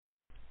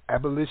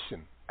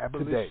Abolition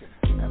Today.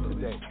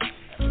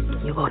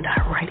 You're gonna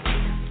die right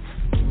here.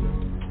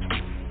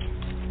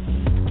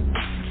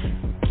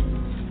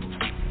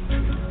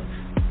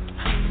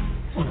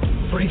 On a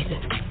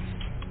freezing,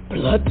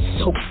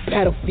 blood-soaked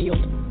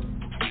battlefield.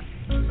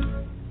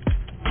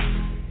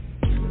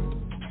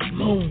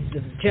 Moans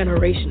of a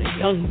generation of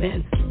young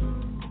men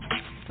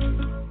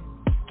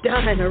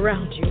dying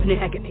around you in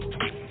agony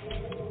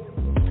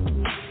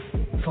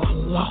for a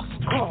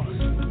lost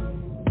cause,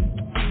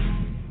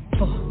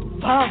 for a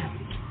vile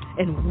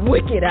and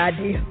wicked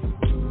idea,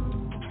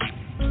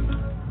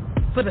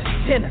 for the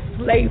sin of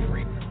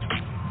slavery.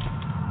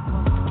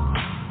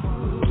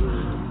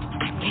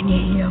 Can you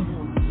hear?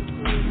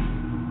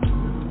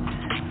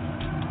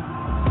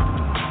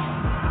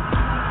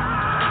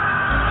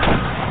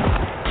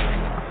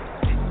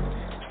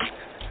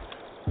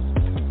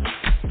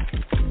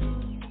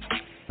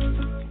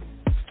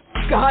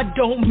 God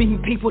don't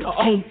mean people to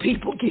own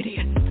people,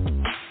 Gideon.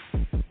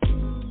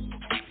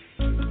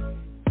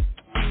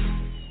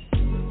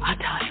 Our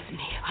time is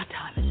near. Our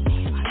time is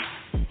near. Our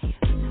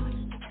time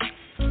is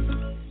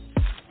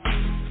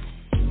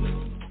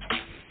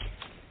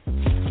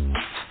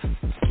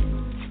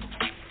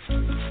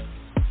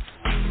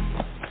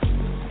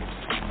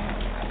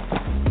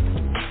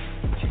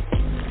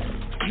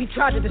near. You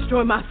tried to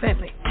destroy my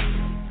family,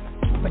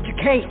 but you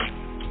can't.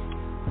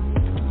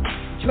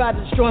 Try to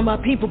destroy my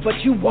people, but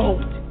you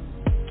won't.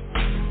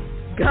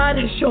 God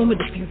has shown me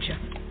the future,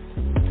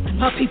 and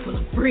my people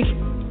are free.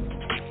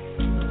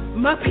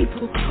 My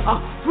people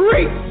are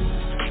free.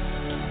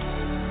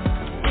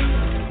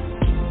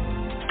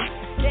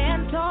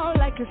 Stand tall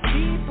like a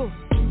steeple.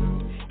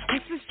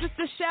 This is just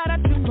a shout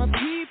out to my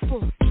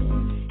people.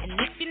 And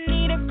if you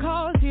need a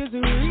cause, here's a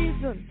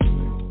reason.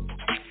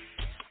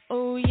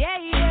 Oh yeah,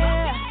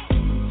 yeah.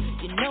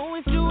 You know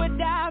it's do or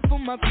die for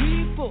my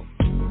people.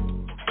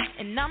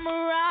 And I'ma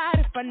ride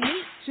if I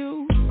need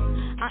to.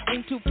 I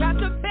ain't too proud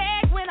to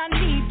beg when I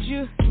need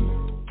you.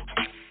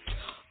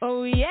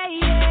 Oh yeah,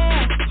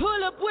 yeah.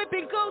 Pull up, whip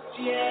and go,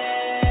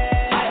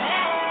 yeah.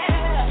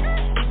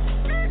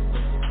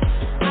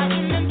 I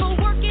remember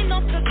working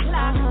off the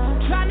clock,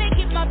 trying to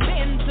get my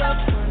bands up.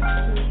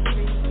 1, 2,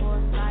 3,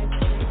 4, 5,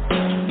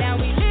 6. Now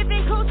we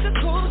living coast to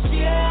coast,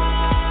 yeah.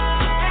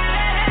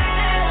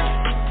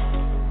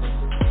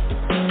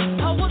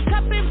 Our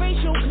cup and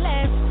racial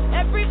class,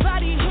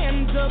 everybody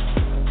hands up.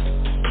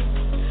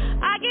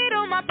 I get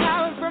all my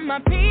power from my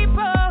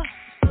people.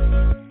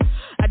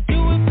 I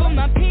do it for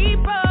my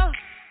people.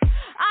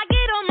 I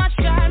get all my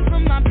shine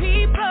from my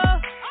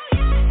people.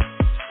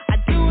 I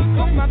do it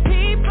for my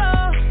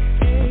people.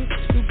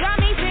 You got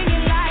me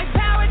singing like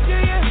power to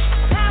you,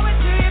 power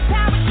to you,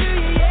 power to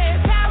you,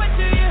 yeah, power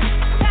to you,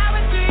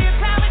 power to you,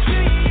 power to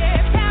you, yeah,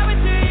 power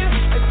to you.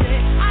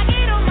 I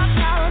get all my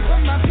power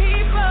from my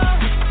people.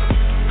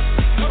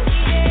 Oh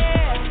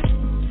yeah,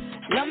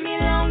 love me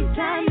long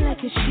time like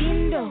a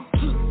shindo.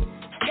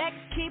 That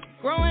keep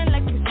growing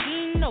like a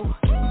casino.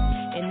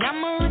 And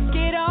I'ma risk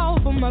it all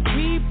for my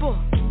people.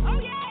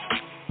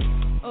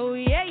 Oh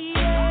yeah,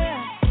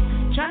 yeah.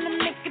 Trying to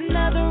make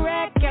another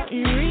rack out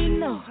in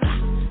Reno.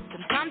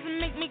 Sometimes it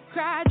make me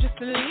cry just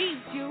to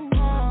leave you.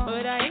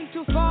 But I ain't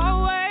too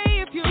far away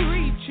if you're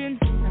reaching.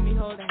 Let me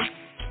hold on.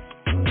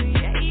 Oh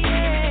yeah,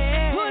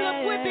 yeah. Pull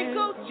up, whip it,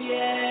 go,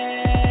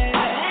 yeah.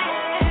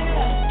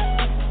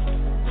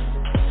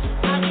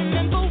 I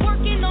remember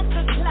working off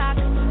the clock,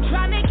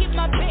 trying to get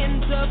my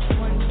bands up.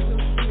 1,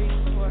 2,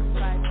 3, 4,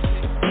 5,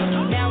 6.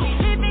 Now we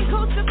living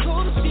coast to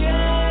coast,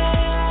 yeah.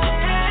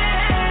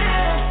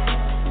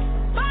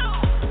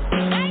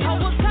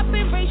 Our cup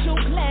and racial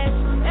class,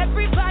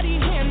 everybody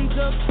hands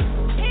up.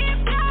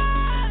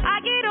 I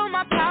get all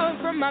my power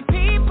from my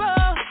people.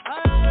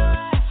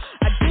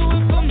 I do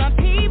it for my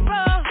people.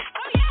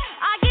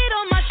 I get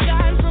all my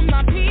shine from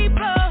my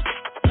people.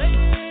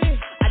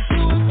 I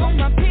do it for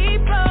my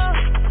people.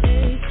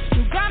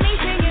 You got me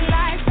singing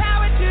like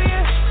power to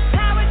you,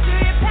 power to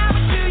you,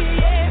 power to you,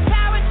 yeah,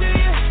 power to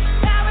you,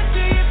 power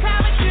to you,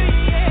 power to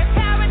you, yeah,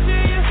 power to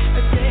you.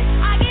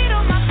 I get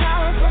all my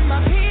power from my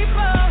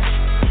people.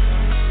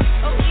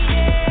 Oh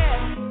yeah.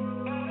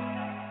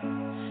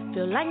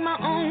 Feel like my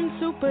own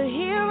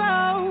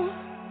superhero.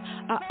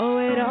 I owe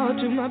it all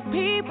to my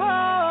people.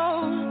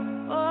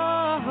 Oh.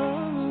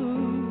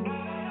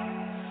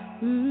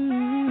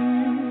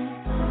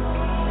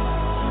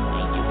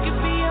 And you can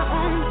be your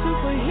own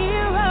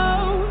superhero.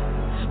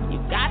 You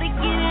gotta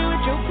get it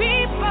with your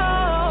people.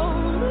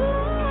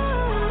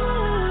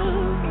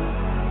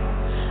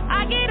 I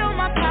get all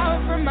my power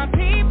from my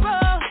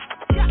people.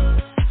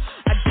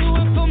 I do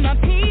it for my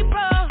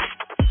people.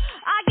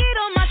 I get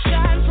all my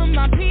shine from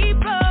my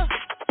people.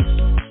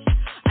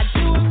 I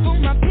do it for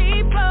my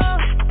people.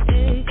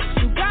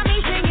 You got me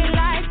singing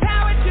like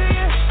power to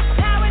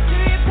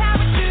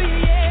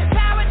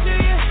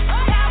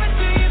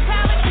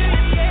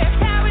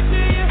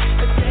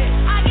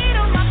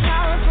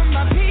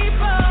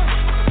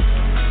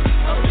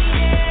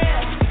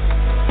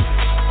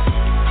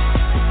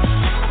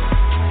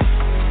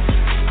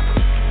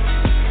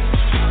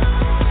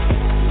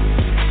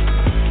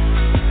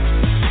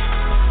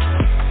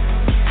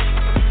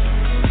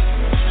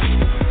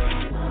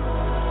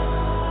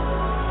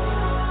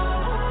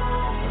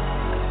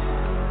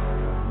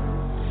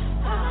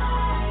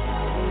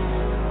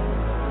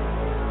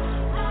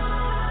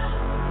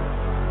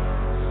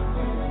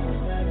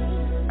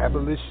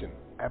Abolition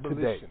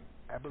Today.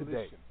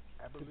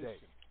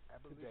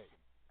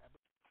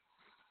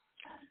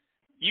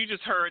 You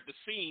just heard the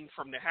scene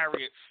from the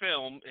Harriet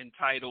film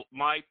entitled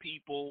My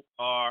People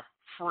Are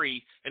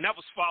Free, and that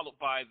was followed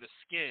by The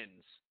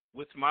Skins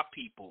with My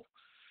People.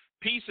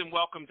 Peace and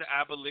welcome to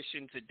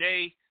Abolition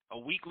Today, a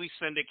weekly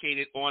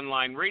syndicated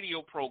online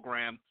radio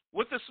program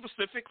with a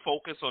specific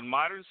focus on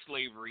modern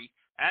slavery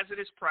as it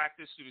is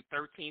practiced through the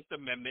 13th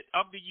Amendment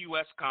of the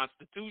U.S.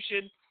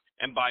 Constitution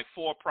and by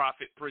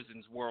for-profit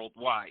prisons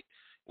worldwide.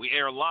 We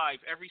air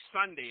live every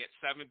Sunday at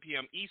 7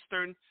 p.m.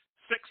 Eastern,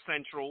 6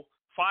 Central,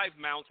 5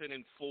 Mountain,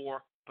 and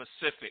 4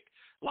 Pacific.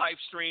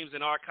 Live streams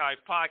and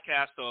archived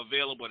podcasts are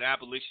available at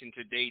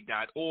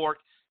abolitiontoday.org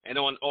and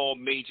on all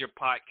major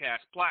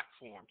podcast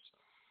platforms.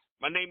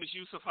 My name is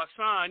Yusuf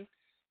Hassan,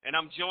 and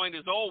I'm joined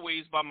as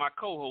always by my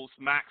co-host,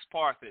 Max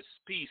Parthas.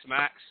 Peace,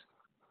 Max.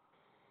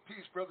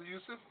 Peace, Brother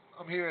Yusuf.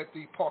 I'm here at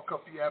the Park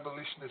of the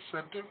Abolitionist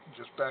Center,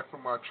 just back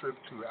from our trip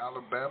to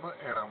Alabama,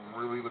 and I'm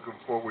really looking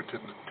forward to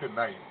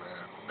tonight,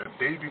 man. The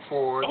day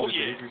before,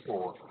 day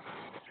before.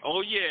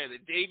 Oh, yeah, the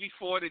day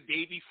before.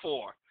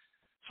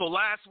 So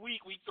last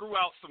week we threw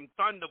out some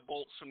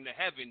thunderbolts from the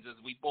heavens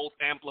as we both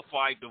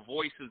amplified the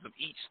voices of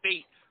each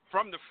state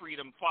from the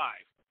Freedom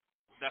Five.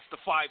 That's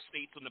the 5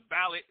 states on the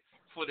ballot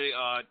for the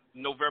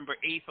November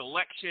 8th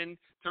election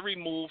to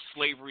remove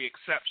slavery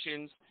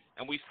exceptions,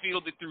 and we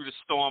fielded through the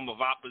storm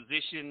of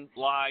opposition,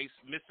 lies,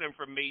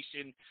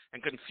 misinformation,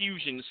 and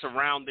confusion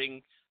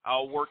surrounding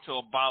our work to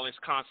abolish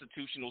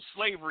constitutional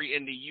slavery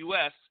in the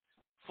U.S.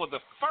 for the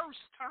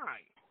first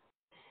time.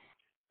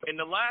 In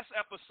the last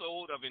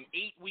episode of an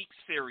 8-week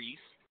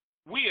series,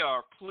 we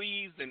are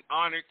pleased and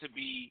honored to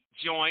be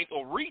joined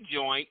or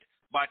rejoined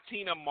by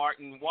Tina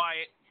Martin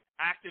Wyatt,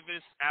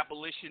 activist,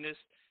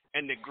 abolitionist,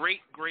 and the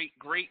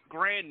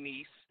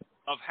great-great-great-grandniece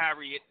of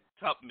Harriet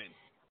Tubman.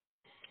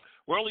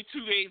 We're only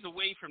 2 days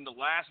away from the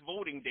last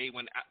voting day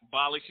when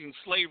abolishing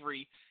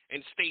slavery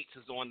in states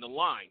is on the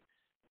line.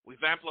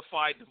 We've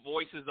amplified the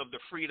voices of the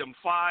Freedom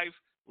Five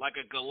like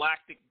a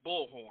galactic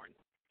bullhorn.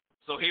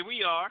 So here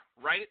we are,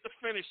 right at the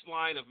finish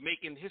line of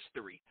making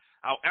history.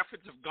 Our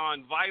efforts have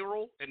gone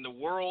viral, and the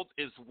world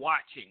is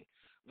watching,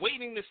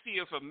 waiting to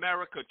see if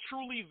America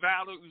truly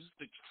values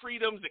the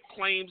freedoms it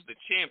claims to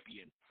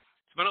champion.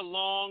 It's been a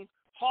long,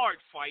 hard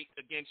fight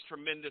against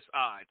tremendous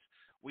odds.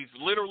 We've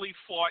literally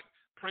fought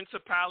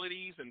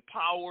principalities and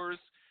powers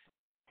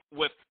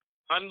with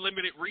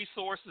unlimited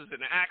resources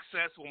and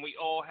access when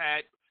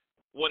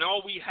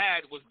all we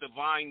had was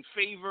divine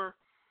favor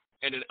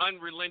and an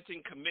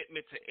unrelenting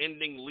commitment to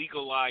ending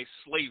legalized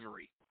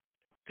slavery.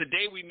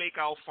 Today we make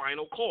our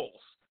final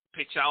calls,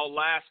 pitch our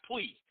last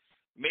plea,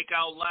 make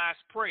our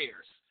last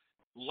prayers,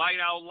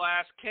 light our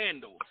last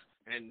candles.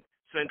 And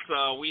since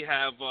we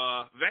have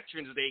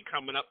Veterans Day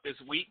coming up this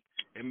week,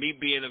 and me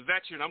being a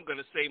veteran, I'm going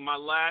to say my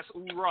last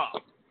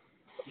hoorah.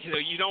 You know,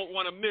 you don't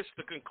want to miss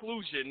the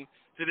conclusion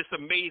to this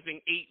amazing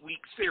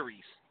 8-week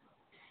series.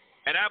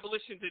 At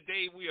Abolition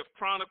Today, we have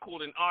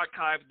chronicled and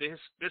archived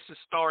this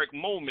historic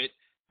moment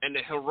and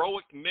the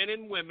heroic men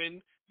and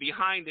women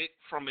behind it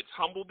from its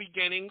humble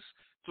beginnings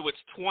to its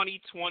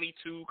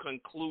 2022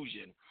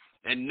 conclusion.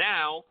 And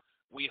now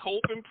we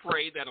hope and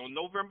pray that on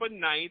November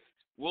 9th,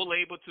 we'll be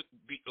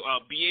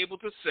able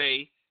to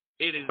say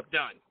it is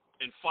done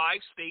in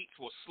 5 states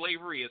where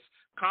slavery is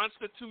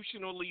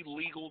constitutionally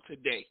legal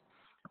today.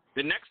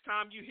 The next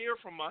time you hear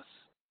from us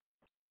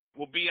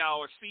will be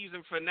our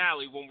season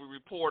finale when we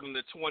report on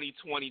the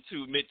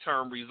 2022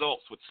 midterm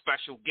results with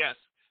special guest,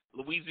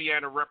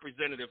 Louisiana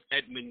Representative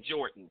Edmond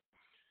Jordan.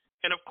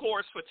 And of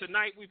course, for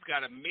tonight, we've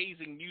got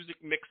amazing music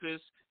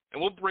mixes,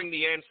 and we'll bring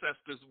the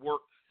ancestors'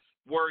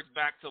 words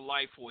back to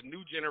life for a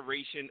new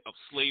generation of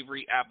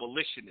slavery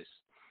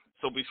abolitionists.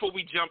 So before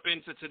we jump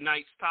into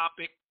tonight's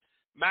topic,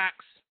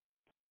 Max,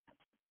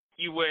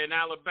 you were in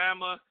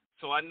Alabama,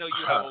 so I know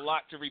you have a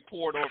lot to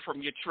report on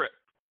from your trip.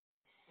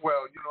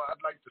 Well, you know,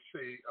 I'd like to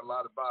say a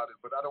lot about it,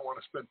 but I don't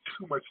want to spend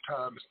too much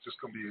time. It's just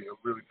going to be a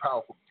really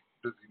powerful,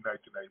 busy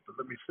night tonight.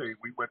 But let me say,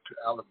 we went to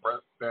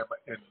Alabama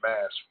en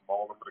masse from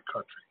all over the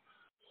country.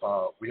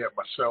 We had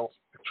myself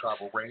and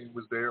Tribal Rain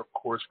was there, of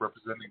course,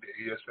 representing the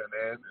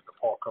ASNN and the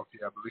Paul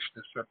County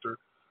Abolitionist Center.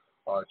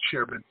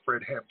 Chairman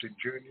Fred Hampton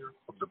Jr.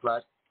 of the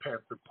Black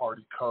Panther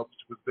Party Cubs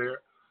was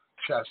there.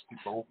 Chastity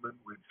Bowman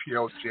with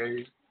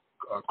PLJ.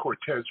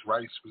 Cortez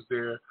Rice was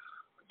there.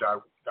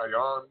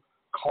 Diane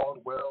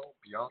Caldwell,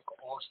 Bianca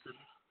Austin,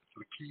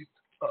 Lakeith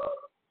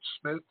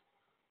Smith,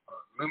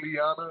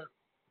 Liliana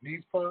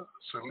Nifa,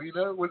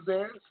 Selena was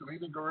there.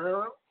 Selena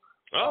Guerrero.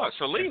 Oh,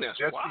 Selena.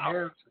 Jesse wow.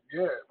 Hanson.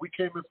 Yeah, we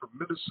came in from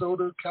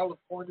Minnesota,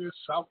 California,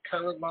 South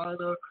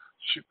Carolina,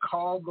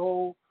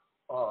 Chicago.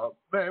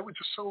 Man, we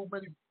just so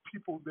many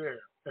people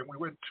there. And we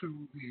went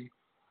to the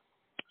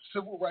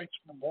Civil Rights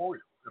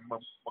Memorial in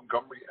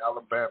Montgomery,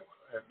 Alabama.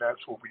 And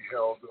that's where we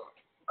held,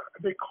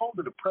 they called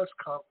it a press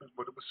conference,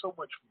 but it was so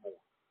much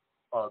more.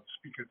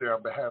 Speakers there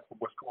on behalf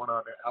of what's going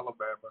on in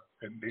Alabama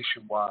and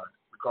nationwide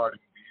regarding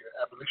the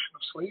abolition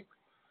of slavery.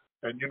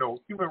 And, you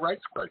know, human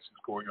rights crisis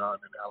going on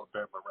in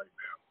Alabama right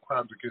now,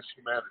 crimes against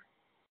humanity.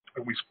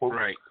 And we spoke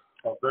right.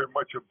 very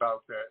much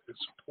about that in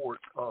support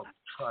of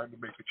trying to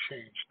make a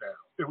change now.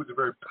 It was a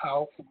very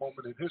powerful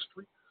moment in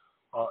history,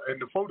 and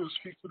the photos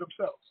speak for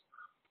themselves.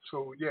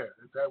 So yeah,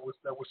 that was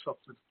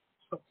something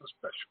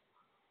special.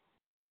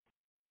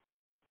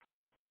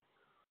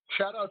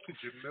 Shout out to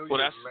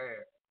Jamelia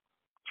Land.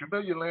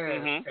 Jamelia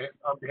Land, and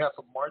on behalf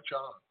of March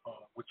On,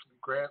 with some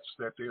grants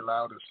that they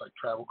allowed us, like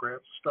travel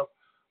grants and stuff,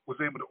 was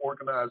able to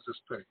organize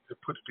this thing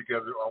and put it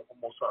together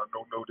almost on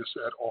no notice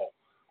at all.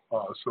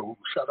 So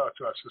shout out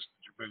to our sister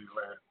Jamelia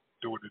Land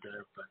doing the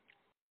damn thing.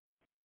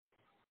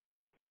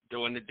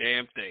 Doing the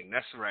damn thing.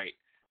 That's right.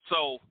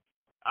 So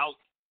I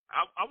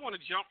want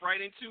to jump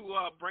right into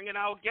bringing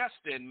our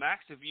guest in,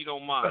 Max, if you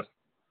don't mind.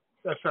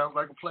 That sounds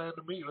like a plan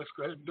to me. Let's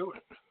go ahead and do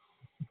it.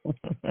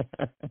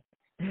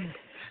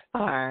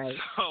 All right.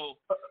 So,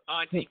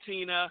 Auntie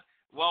Tina,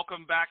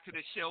 welcome back to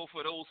the show.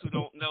 For those who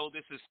don't know,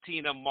 this is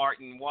Tina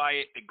Martin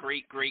Wyatt, the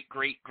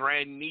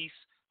great-great-great-grandniece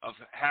of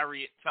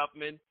Harriet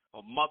Tubman,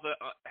 or Mother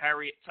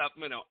Harriet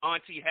Tubman, or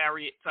Auntie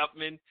Harriet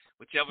Tubman,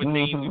 whichever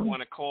name you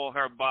want to call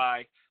her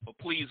by. But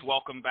please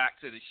welcome back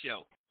to the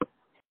show.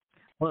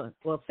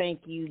 Well,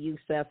 thank you,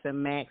 Yusef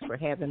and Max, for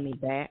having me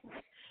back.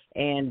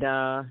 And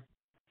I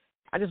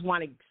just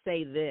want to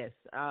say this.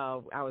 I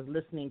was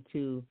listening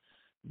to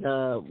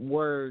the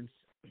words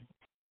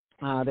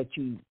that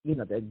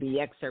the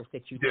excerpts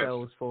that you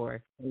chose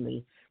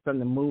from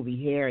the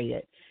movie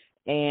Harriet.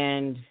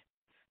 And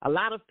a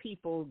lot of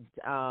people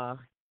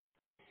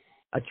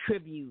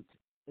attribute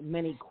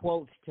many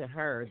quotes to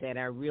her that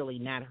are really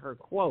not her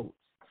quotes.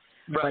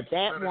 Right. But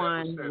that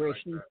one where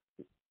she...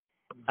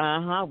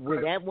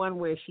 with that one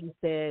where she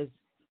says,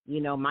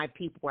 my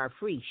people are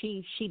free.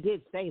 She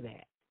did say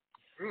that.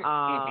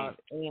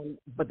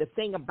 But the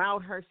thing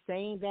about her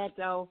saying that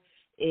though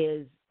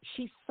is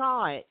she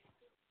saw it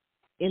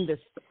in the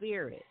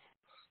spirit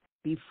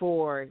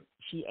before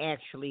she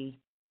actually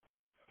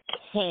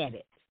had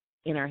it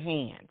in her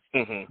hands.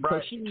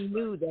 So she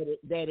knew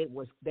that it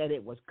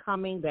was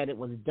coming, that it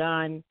was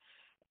done,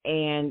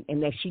 and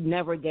that she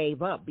never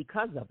gave up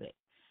because of it.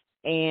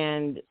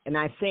 And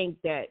I think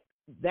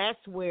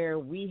that's where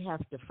we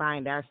have to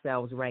find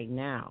ourselves right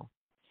now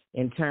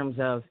in terms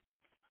of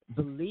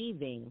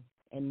believing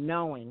and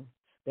knowing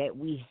that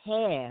we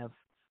have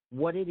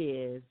what it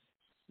is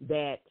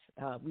that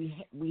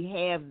we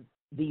have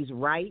these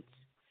rights,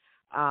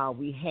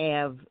 we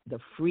have the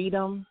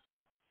freedom,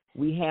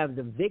 we have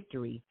the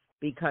victory,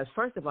 because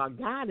first of all,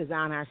 God is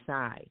on our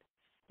side.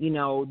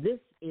 This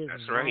is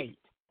right.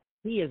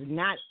 He is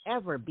not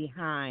ever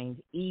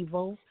behind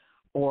evil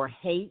or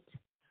hate.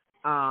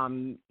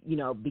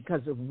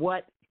 Because of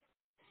what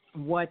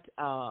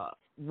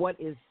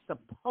is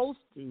supposed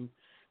to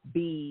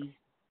be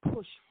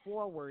pushed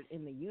forward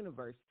in the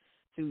universe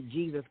through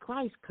Jesus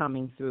Christ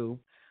coming through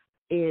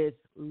is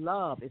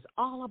love. It's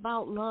all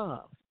about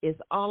love. It's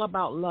all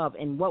about love.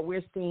 And what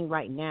we're seeing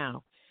right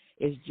now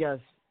is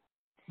just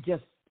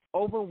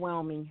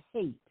overwhelming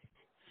hate.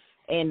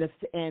 And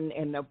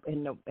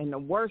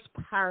the worst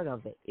part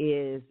of it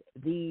is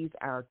these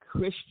are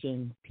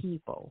Christian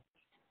people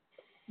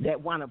that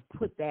want to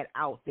put that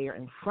out there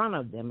in front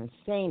of them and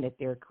saying that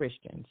they're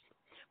Christians,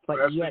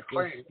 but yet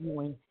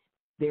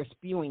they're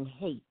spewing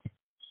hate.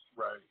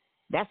 Right.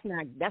 That's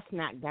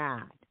not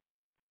God.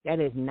 That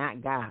is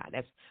not God.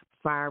 That's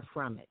far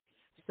from it.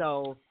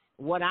 So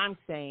what I'm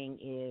saying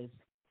is,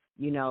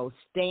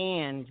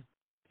 stand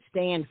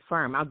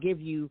firm. I'll give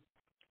you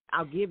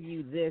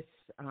this.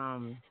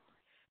 One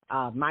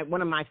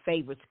of my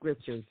favorite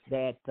scriptures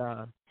that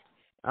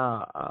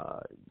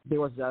there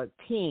was a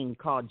king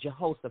called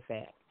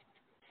Jehoshaphat,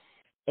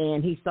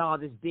 and he saw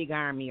this big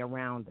army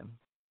around him,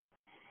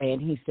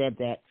 and he said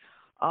that,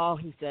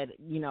 I'm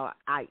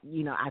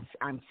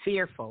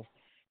fearful.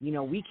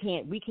 We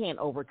can't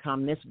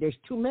overcome this. There's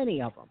too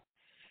many of them,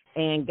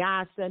 and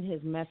God sent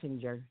His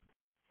messenger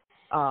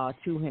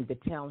to him to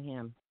tell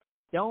him,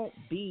 don't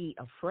be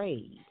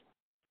afraid.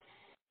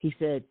 He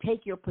said,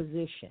 take your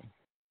position,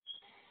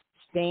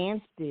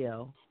 stand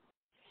still,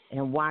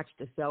 and watch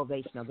the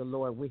salvation of the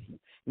Lord with you.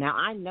 Now,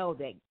 I know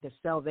that the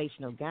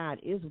salvation of God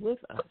is with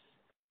us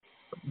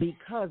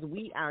because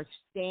we are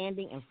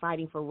standing and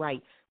fighting for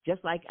right,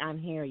 just like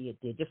Aunt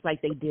Harriet did, just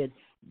like they did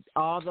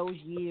all those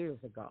years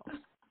ago,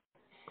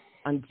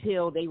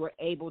 until they were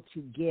able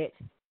to get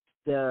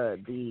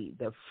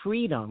the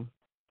freedom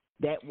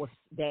that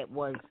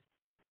was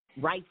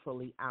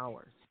rightfully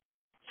ours.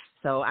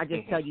 So I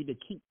just tell you to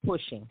keep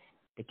pushing,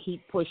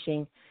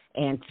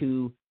 and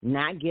to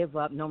not give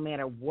up no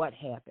matter what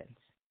happens.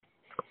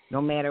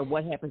 No matter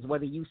what happens,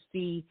 whether you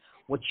see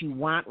what you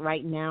want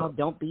right now,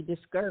 don't be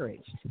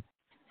discouraged,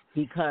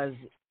 because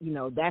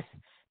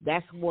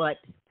that's what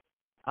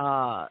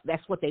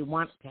they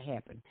want to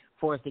happen,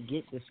 for us to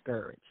get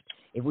discouraged.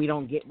 If we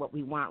don't get what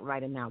we want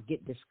right now,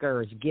 get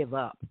discouraged, give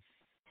up,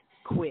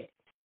 quit,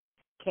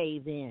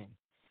 cave in.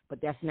 But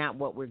that's not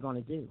what we're going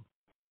to do.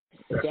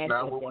 That's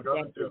not what we're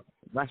going to do.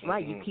 That's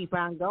right. You keep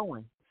on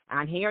going.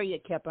 Aunt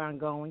Harriet kept on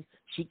going.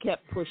 She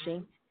kept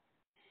pushing.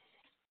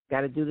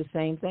 Got to do the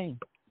same thing.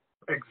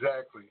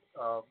 Exactly.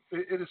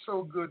 It is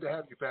so good to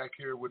have you back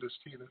here with us,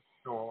 Tina.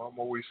 You know, I'm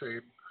always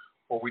saying,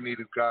 all we need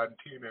is God and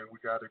Tina, and we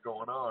got it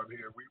going on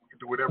here. We can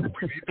do whatever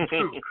we need to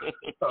do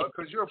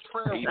because you're a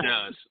prayer warrior. He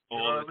does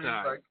all the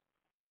time. Like,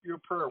 you're a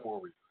prayer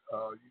warrior.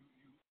 You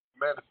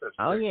manifest.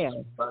 Oh yeah.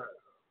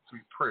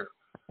 Through prayer.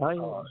 Oh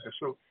yeah. And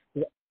so,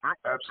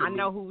 I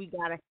know who we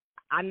gotta.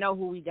 I know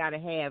who we gotta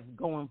have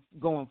going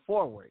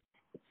forward.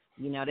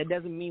 You know, that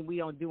doesn't mean we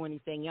don't do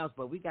anything else,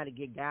 but we got to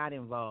get God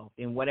involved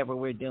in whatever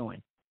we're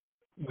doing.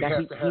 He's got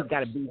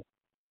to be.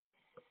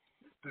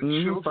 The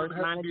children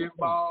have to be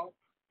involved.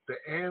 The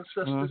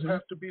ancestors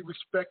have to be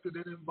respected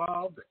and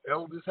involved. The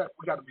elders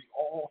we got to be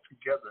all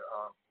together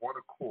on one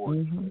accord.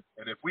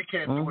 And if we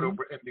can't do it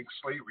over ending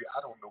slavery,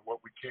 I don't know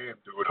what we can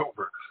do it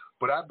over.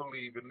 But I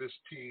believe in this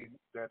team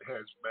that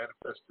has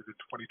manifested in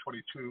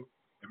 2022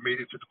 and made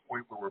it to the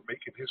point where we're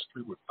making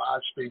history with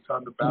 5 states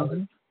on the ballot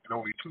and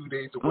only 2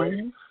 days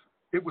away.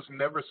 It was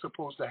never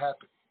supposed to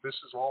happen. This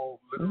is all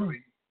literally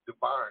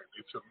divine.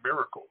 It's a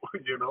miracle,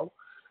 you know.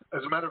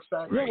 As a matter of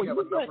fact, we have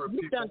a number of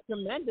people. You've done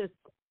tremendous.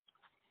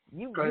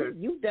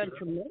 You've done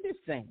tremendous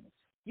things.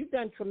 You've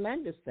done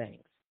tremendous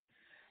things.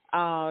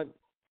 But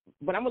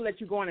I'm gonna let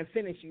you go on and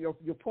finish your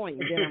point,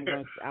 and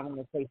then I'm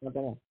gonna say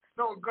something else.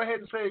 No, go ahead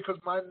and say it,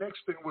 because my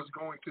next thing was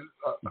going to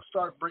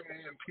start bringing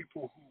in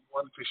people who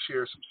wanted to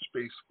share some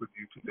space with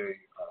you today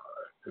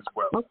as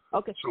well.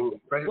 Okay. So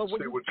go ahead and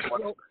say what you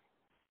want to say.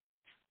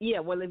 Yeah,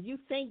 well, if you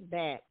think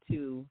back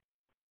to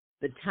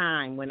the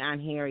time when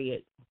Aunt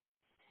Harriet,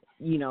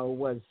 you know,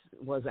 was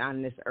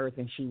on this earth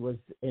and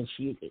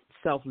she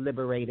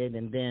self-liberated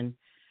and then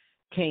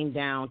came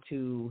down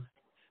to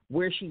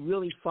where she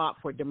really fought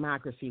for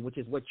democracy, which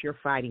is what you're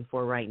fighting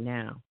for right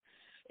now,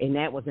 and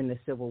that was in the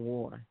Civil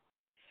War,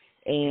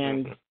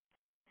 and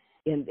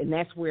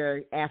that's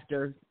where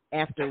after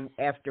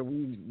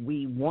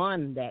we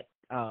won that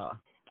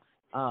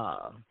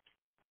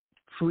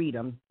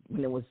freedom,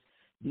 when it was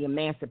the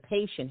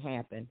emancipation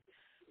happened,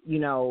 you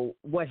know,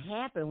 what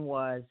happened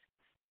was,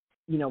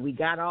 you know, we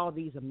got all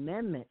these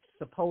amendments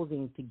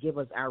supposing to give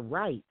us our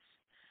rights.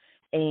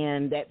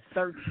 And that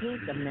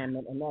 13th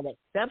Amendment and that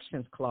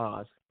exceptions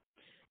clause,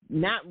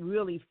 not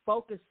really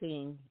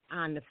focusing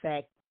on the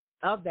fact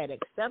of that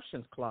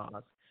exceptions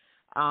clause,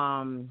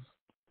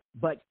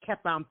 but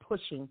kept on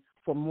pushing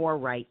for more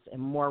rights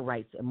and more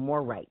rights and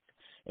more rights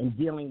and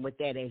dealing with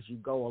that as you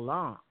go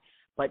along.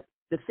 But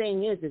the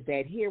thing is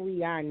that here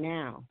we are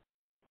now,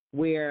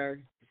 where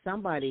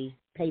somebody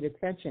paid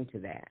attention to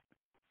that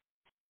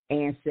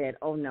and said,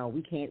 "Oh no,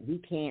 we can't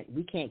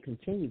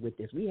continue with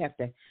this.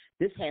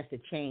 This has to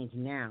change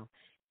now."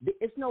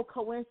 It's no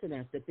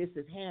coincidence that this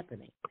is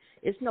happening.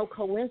 It's no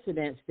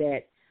coincidence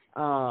that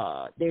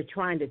they're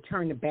trying to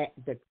turn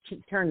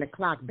the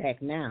clock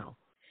back now.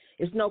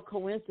 It's no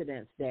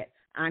coincidence that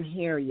Aunt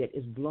Harriet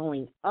is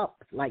blowing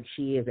up like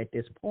she is at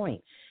this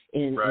point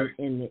in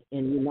the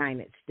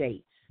United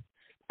States,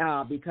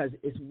 because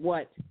it's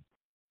what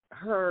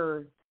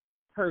her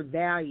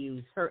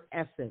values, her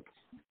essence,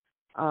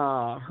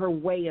 her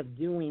way of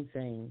doing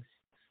things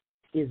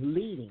is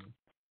leading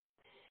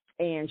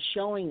and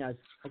showing us,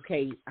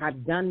 okay,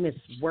 I've done this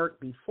work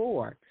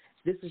before.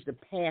 This is the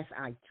path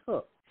I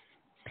took.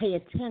 Pay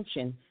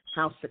attention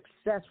how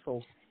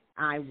successful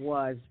I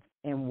was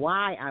and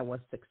why I was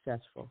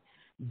successful.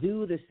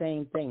 Do the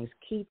same things.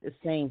 Keep the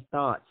same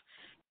thoughts.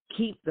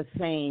 Keep the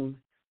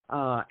same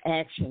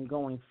action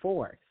going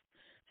forth.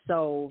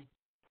 So,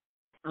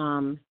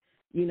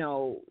 you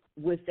know,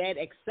 with that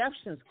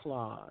exceptions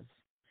clause,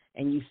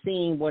 and you've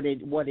seen what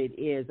it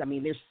is. I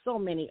mean, there's so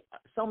many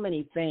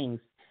things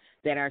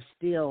that are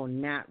still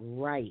not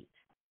right.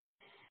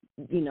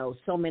 You know,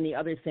 so many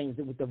other things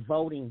with the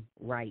voting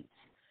rights,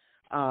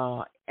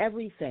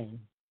 everything,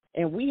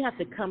 and we have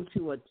to come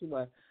to a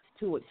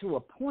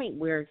point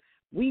where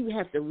we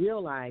have to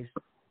realize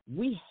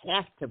we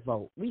have to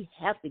vote. We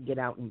have to get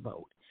out and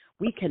vote.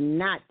 We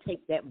cannot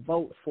take that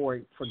vote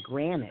for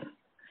granted,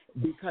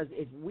 because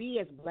if we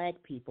as black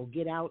people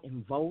get out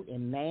and vote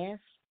en masse,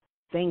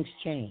 things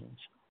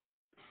change.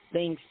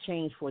 Things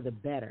change for the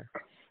better.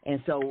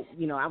 And so,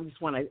 you know, I just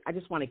want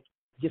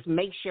to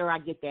make sure I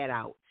get that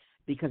out,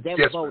 because that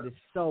vote is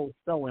so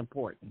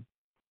important.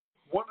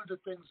 One of the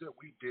things that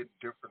we did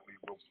differently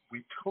was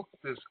we took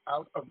this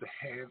out of the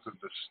hands of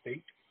the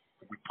state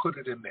and we put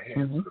it in the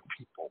hands of the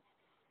people.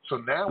 So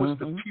now it's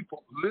the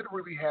people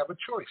literally have a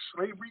choice.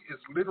 Slavery is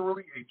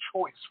literally a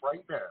choice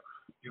right now.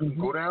 You can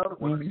go down to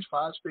one of these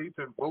 5 states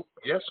and vote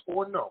yes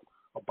or no.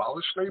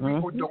 Abolish slavery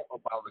or don't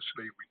abolish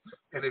slavery.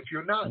 And if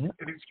you're not, and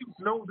if you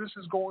know this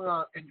is going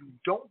on and you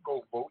don't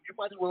go vote, you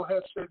might as well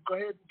have said, go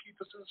ahead and keep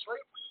us in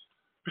slavery.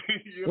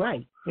 You know?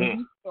 Right.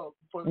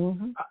 But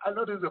I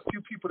know there's a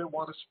few people that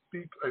want to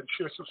speak and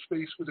share some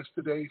space with us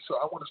today, so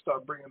I want to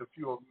start bringing a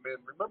few of them in.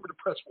 Remember to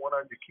press 1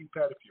 on your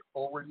keypad if you're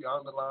already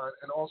on the line,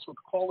 and also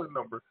the call-in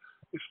number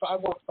is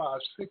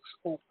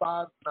 515-605-9814.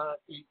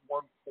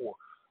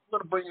 I'm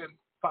going to bring in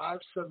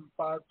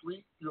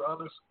 5753. You're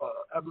on this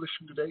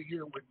Abolition Today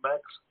here with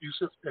Max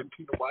Yusuf and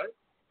Tina Wyatt.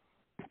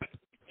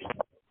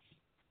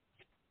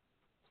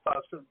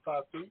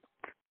 5753.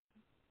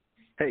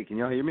 Hey, can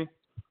y'all hear me?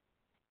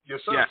 Yes,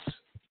 sir. Yes.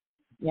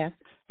 Yes.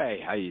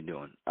 Hey, how you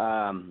doing?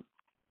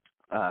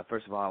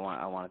 First of all,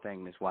 I want to thank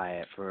Ms.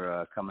 Wyatt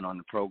for coming on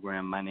the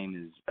program. My name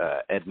is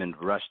Edmond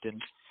Jordan,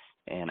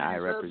 and I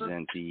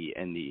represent the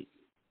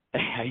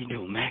how you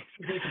doing, Max?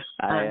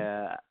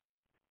 I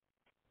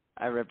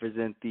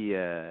represent the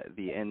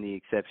End the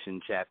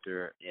Exception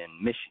chapter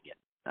in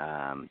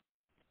Michigan.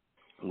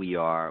 We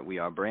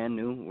are brand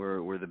new.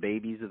 We're the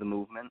babies of the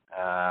movement.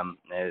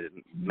 As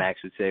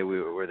Max would say,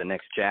 we're the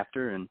next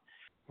chapter, and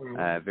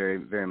very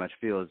very much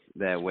feels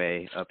that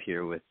way up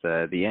here with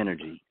the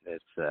energy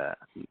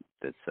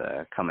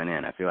that's coming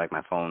in. I feel like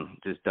my phone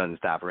just doesn't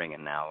stop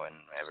ringing now, and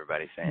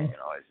everybody's saying,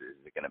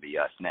 is it going to be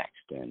us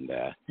next?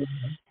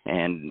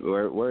 And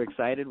we're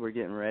excited. We're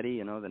getting ready.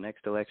 The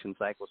next election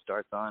cycle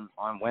starts on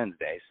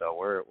Wednesday, so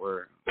we're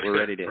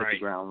ready to hit the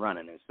ground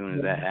running as soon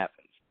as that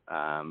happens.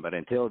 But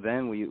until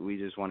then, we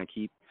just want to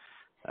keep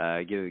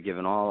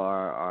giving all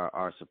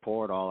our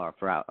support, all our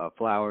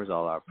flowers,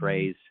 all our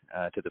praise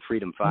to the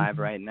Freedom Five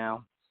right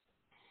now.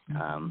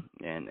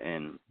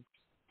 And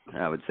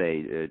I would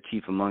say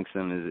chief amongst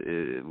them is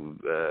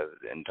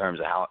in terms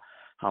of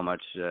how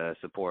much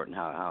support and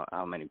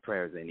how many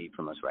prayers they need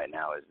from us right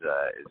now is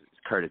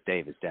Curtis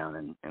Davis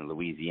down in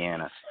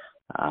Louisiana.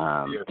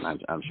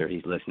 I'm sure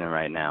he's listening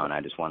right now, and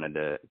I just wanted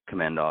to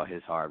commend all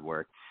his hard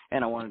work.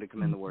 And I wanted to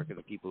commend the work of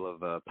the people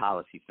of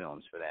Policy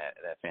Films for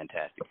that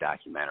fantastic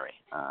documentary.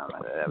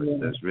 That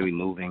was really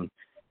moving,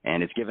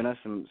 and it's given us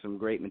some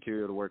great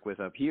material to work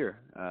with up here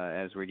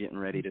as we're getting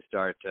ready to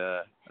start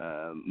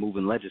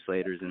moving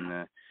legislators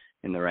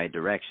in the right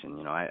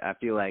direction. I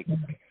feel like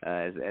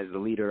as the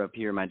leader up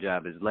here, my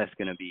job is less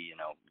going to be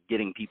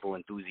getting people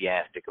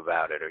enthusiastic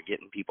about it or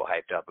getting people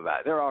hyped up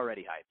about it. They're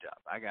already hyped up.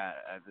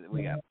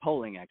 We got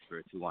polling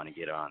experts who want to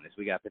get on this.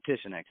 We got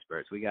petition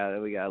experts. We got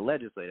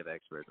legislative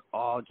experts,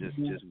 all just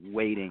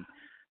waiting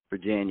for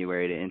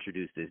January to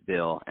introduce this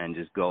bill and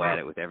just go at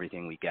it with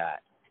everything we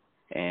got.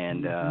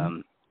 And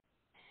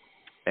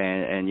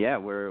yeah,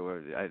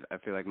 I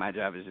feel like my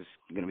job is just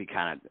going to be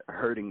kind of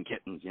herding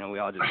kittens. We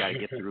all just got to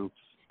get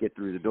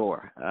through the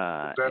door.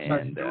 That's how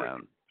you do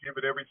it. Give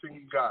it everything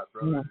you got,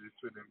 brother.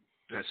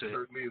 That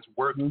certainly is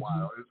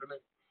worthwhile, isn't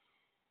it?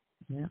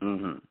 Yeah.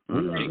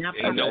 Mm-hmm.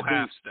 Ain't no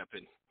half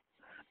stepping.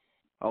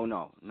 Oh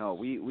no.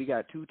 We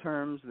got 2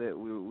 terms that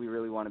we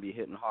really want to be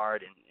hitting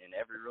hard in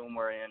every room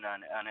we're in,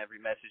 on every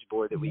message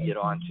board that we get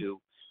onto.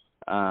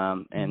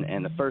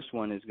 And the first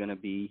one is going to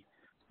be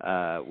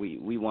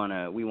we want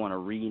to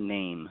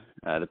rename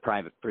the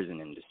private prison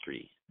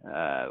industry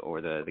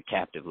or the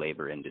captive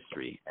labor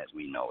industry as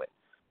we know it.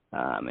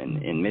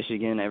 In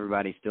Michigan,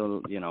 everybody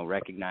still,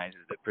 recognizes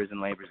that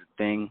prison labor is a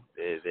thing,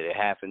 that it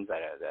happens.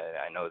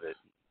 I know that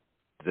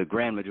the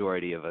grand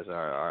majority of us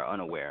are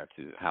unaware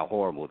to how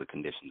horrible the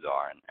conditions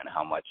are and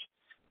how much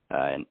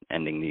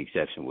ending the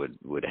exception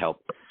would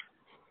help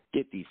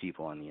get these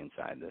people on the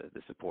inside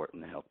the support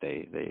and the help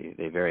they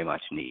very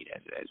much need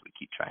as we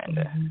keep trying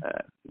to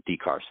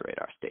decarcerate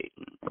our state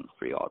and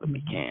free all that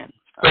we can.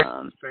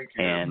 Thank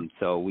you. And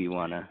so we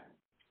want to.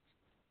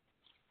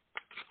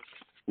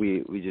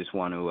 We just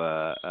want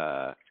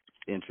to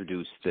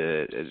introduce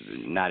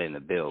not in the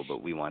bill,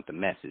 but we want the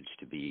message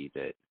to be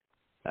that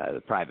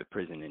the private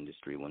prison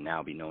industry will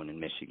now be known in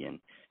Michigan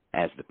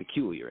as the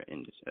peculiar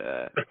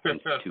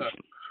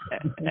institution,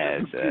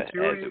 as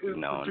it was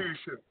known.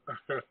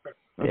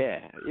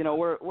 Yeah,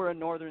 we're a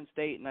northern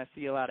state, and I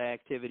see a lot of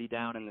activity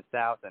down in the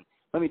south. And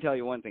let me tell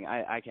you one thing: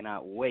 I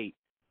cannot wait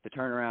to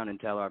turn around and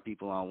tell our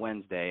people on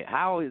Wednesday,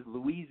 how is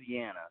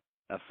Louisiana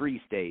a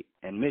free state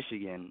and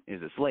Michigan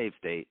is a slave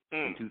state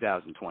in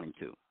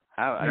 2022.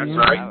 How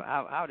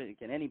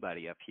can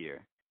anybody up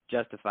here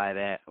justify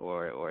that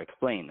or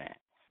explain that?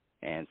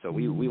 And so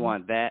we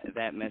want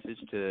that message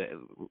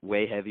to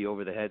weigh heavy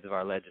over the heads of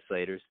our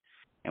legislators,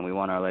 and we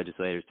want our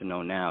legislators to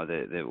know now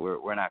that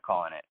we're not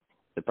calling it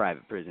the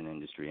private prison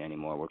industry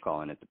anymore. We're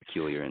calling it the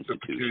peculiar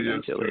institution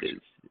until it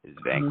is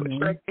vanquished.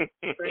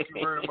 Thank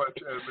you very much,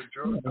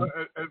 Edmond.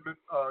 Edmond,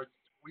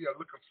 we are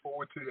looking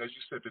forward to, as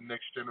you said, the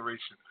next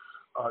generation.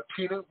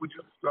 Tina, would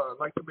you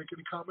like to make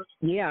any comments?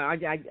 Yeah, I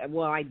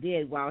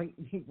did. Well,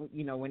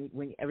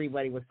 when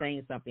everybody was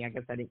saying something, I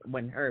guess I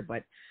wasn't heard,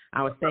 but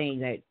I was saying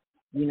that,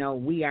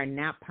 we are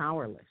not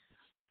powerless.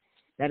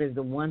 That is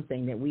the one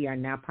thing, that we are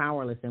not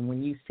powerless. And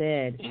when you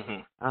said,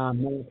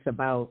 it's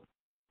about,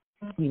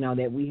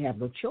 that we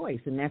have a choice,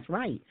 and that's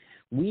right.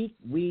 We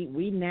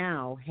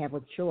now have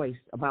a choice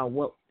about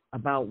what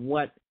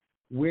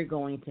we're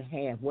going to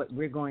have, what's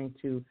going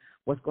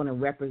to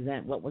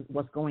represent,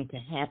 what's going to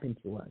happen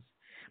to us.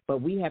 But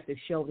we have to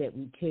show that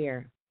we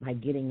care by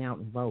getting out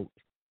and vote.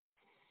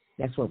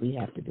 That's what we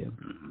have to do.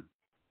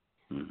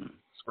 Mm-hmm. Mm-hmm.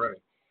 That's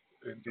right.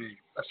 Indeed.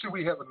 I see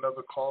we have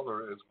another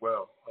caller as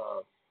well.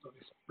 Let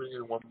me bring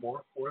in one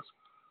more for us.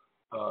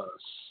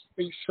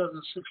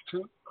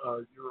 8762.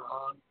 You're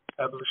on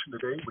Abolition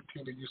Today with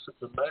Tina, Yusuf,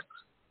 and Max.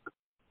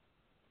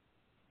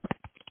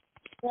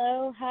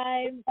 Hello.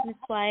 Hi, Ms.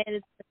 Wyatt.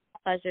 It's a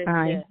pleasure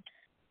to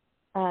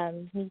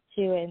meet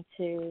you and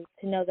to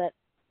know that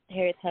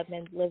Harriet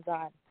Tubman lives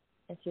on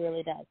and she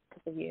really does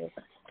because of you.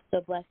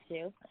 So bless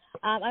you.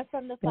 I'm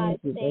from the 5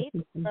 states,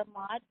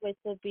 Vermont, which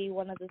will be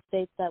one of the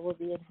states that will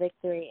be in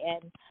victory.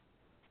 And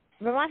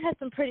Vermont has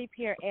some pretty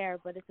pure air,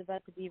 but it's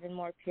about to be even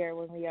more pure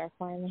when we are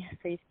finally a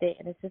free state.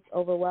 And it's just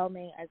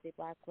overwhelming as a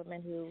black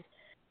woman who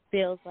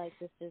feels like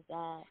this is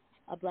a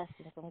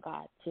blessing from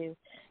God to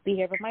be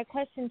here. But my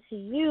question to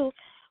you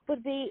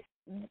would be,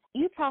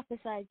 you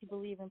prophesied you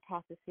believe in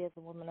prophecy as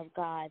a woman of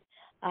God,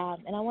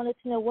 and I wanted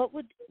to know what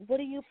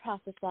do you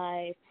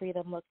prophesy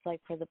freedom looks like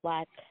for the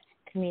black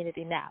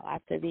community now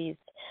after these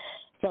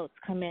votes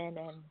come in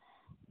and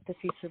the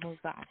future moves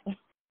on?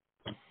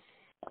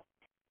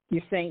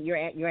 You're saying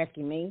you're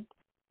asking me?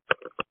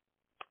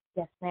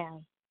 Yes,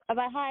 ma'am.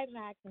 About hi,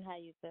 Max, and hi,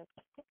 Yusuf.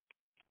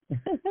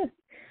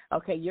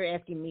 Okay, you're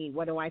asking me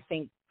what do I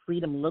think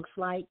freedom looks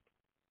like?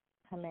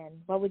 Come in.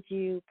 What would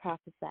you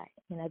prophesy?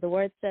 You know, the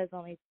word says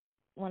only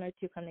one or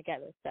two come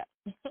together. So.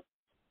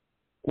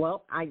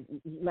 Well,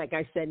 like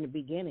I said in the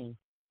beginning,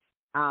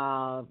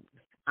 I'm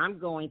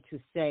going to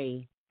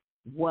say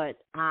what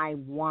I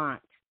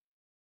want,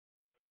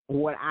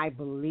 what I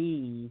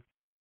believe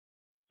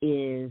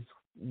is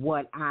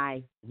what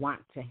I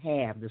want to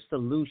have, the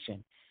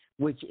solution,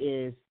 which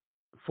is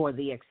for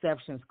the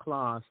exceptions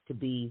clause to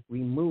be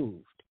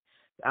removed,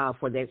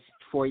 for the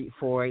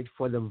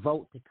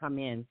vote to come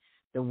in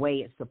the way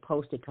it's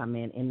supposed to come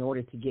in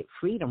order to get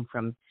freedom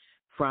from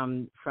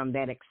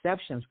that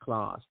exceptions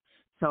clause.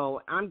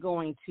 So I'm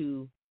going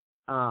to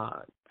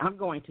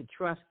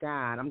trust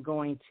God. I'm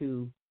going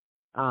to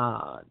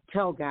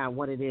tell God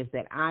what it is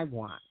that I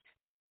want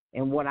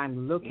and what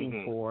I'm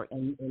looking for,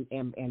 and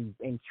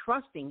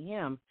trusting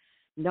Him,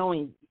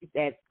 knowing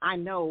that I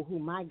know who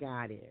my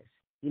God is.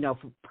 You know,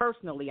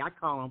 personally, I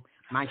call Him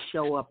my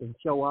show up and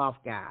show off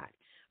God.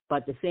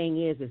 But the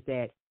thing is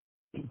that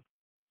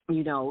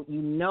you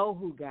know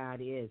who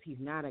God is. He's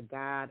not a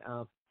God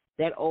of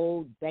that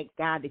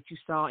God that you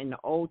saw in the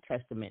Old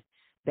Testament.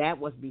 That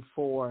was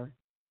before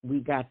we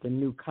got the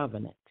new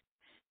covenant.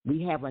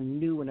 We have a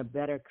new and a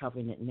better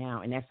covenant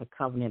now, and that's a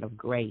covenant of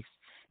grace.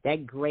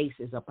 That grace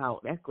is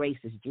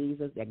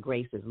Jesus. That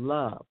grace is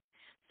love.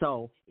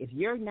 So if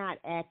you're not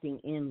acting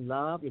in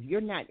love, if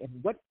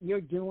what you're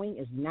doing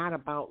is not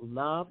about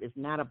love, it's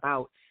not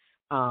about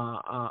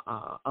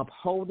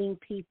upholding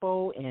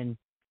people and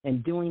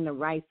doing the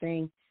right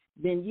thing,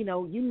 then you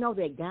know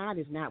that God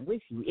is not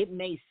with you. It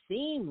may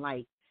seem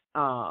like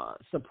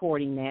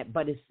supporting that,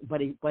 but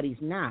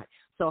He's not.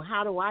 So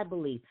how do I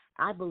believe?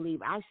 I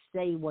believe I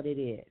say what it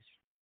is.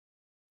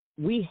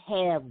 We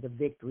have the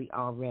victory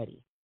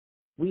already.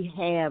 We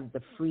have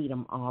the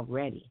freedom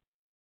already.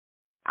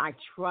 I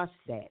trust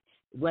that,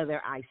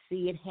 whether I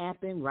see it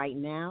happen right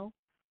now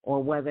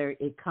or whether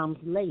it comes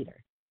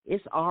later.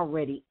 It's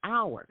already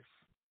ours.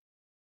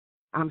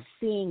 I'm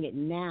seeing it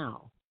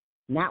now,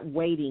 not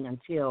waiting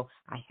until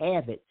I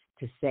have it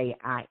to say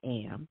I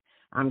am.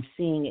 I'm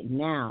seeing it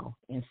now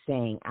and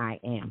saying I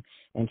am,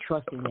 and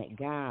trusting that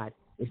God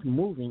is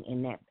moving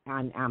in that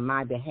on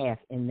my behalf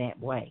in that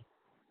way.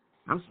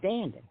 I'm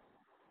standing,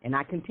 and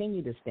I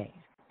continue to stand.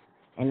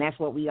 And that's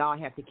what we all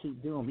have to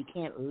keep doing. We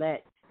can't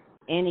let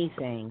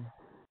anything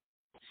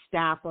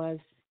stop us,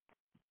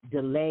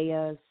 delay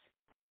us,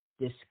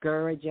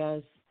 discourage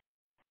us,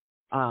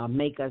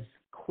 make us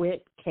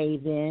quit,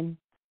 cave in.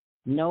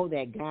 Know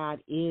that God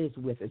is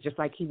with us, just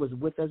like He was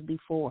with us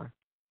before.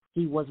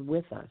 He was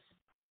with us.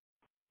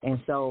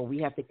 And so we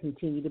have to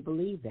continue to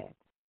believe that.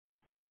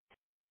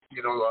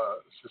 You know,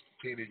 Sister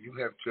Tina, you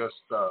have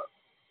just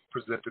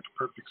presented the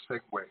perfect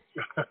segue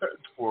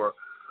for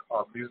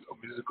a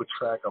musical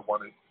track I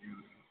wanted you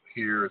to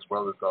hear, as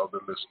well as the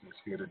other listeners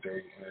here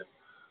today. And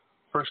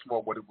first of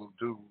all, what it will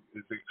do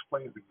is it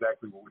explains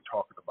exactly what we're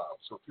talking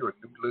about. So if you're a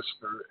new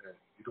listener and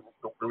you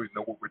don't really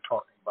know what we're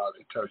talking about,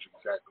 it tells you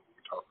exactly what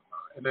we're talking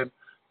about. And then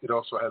it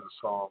also has a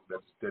song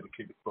that's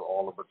dedicated for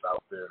all of us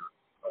out there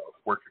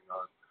working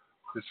on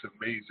this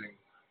amazing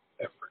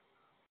effort.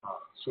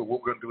 So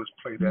what we're going to do is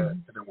play that,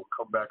 and then we'll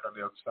come back on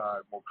the other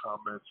side, more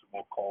comments and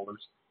more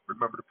callers.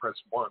 Remember to press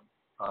 1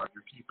 on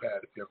your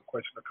keypad if you have a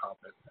question or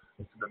comment.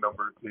 And the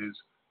number is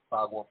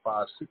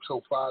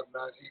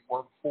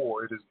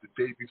 515-605-9814. It is the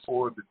day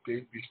before.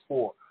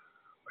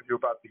 You're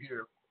about to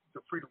hear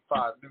the Freedom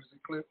 5 music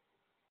clip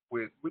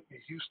with Whitney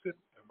Houston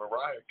and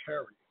Mariah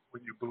Carey,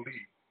 When You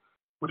Believe,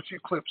 with a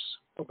few clips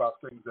about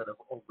things that have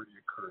already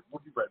occurred.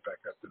 We'll be right back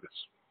after this.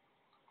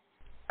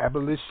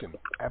 Abolition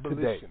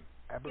Today.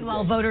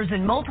 While voters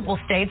in multiple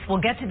states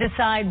will get to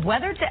decide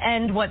whether to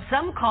end what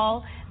some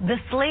call the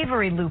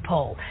slavery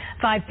loophole.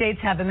 5 states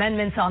have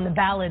amendments on the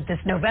ballot this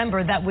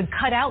November that would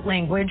cut out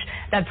language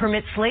that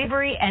permits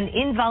slavery and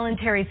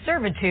involuntary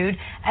servitude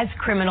as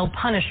criminal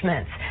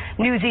punishments.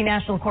 Newsy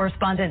national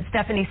correspondent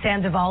Stephanie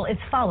Sandoval is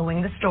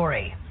following the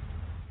story.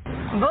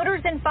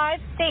 Voters in 5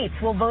 states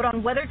will vote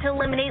on whether to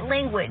eliminate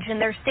language in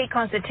their state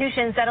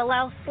constitutions that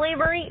allow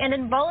slavery and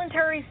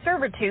involuntary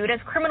servitude as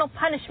criminal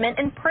punishment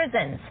in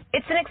prisons.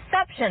 It's an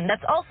exception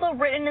that's also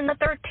written in the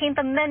 13th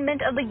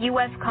Amendment of the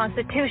U.S.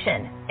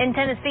 Constitution. In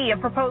Tennessee, a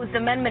proposed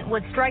amendment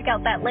would strike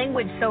out that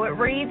language so it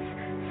reads,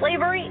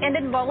 slavery and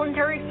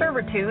involuntary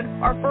servitude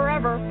are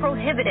forever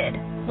prohibited.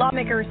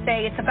 Lawmakers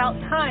say it's about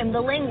time the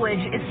language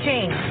is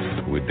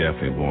changed. We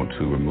definitely want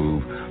to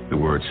remove the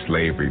word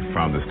slavery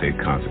from the state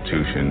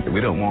constitution. We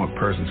don't want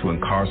persons who are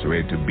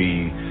incarcerated to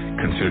be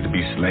considered to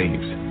be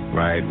slaves,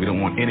 right? We don't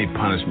want any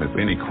punishment for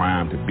any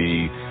crime to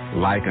be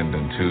likened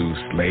unto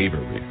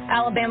slavery.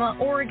 Alabama,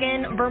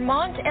 Oregon,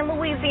 Vermont, and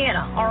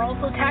Louisiana are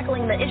also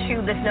tackling the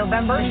issue this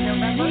November.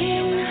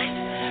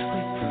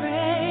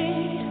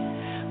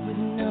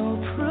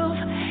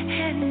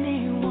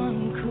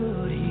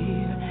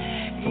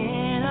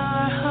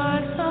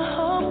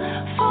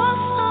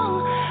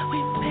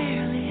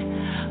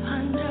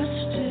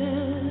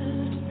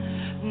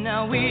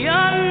 We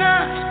are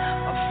not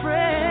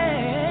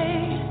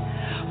afraid,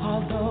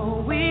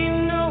 although we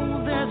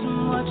know there's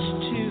much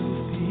to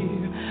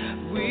fear.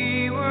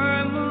 We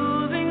were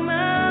moving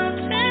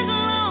mountains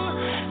long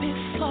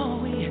before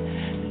we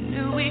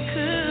knew we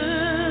could.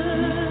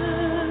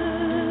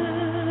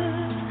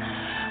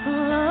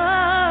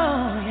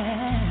 Oh,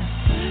 yeah.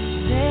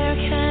 There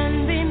can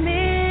be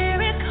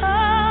miracles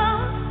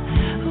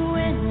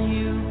when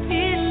you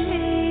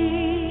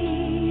believe,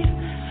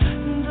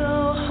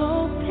 though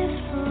hope is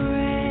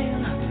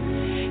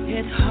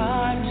it's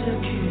hard to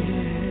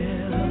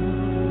kill.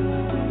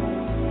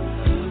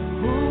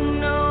 Who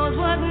knows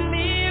what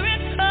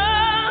miracle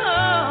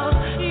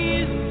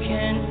you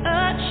can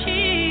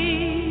achieve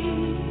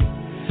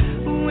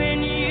when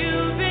you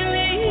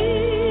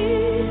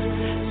believe?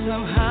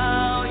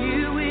 Somehow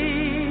you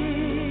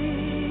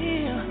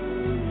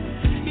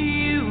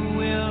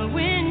will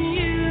when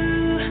you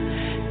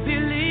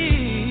believe.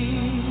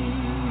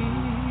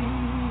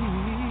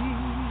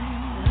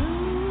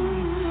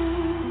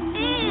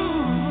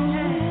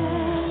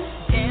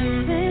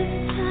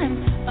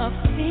 Of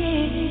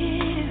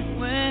fear,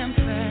 when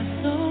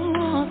pressed so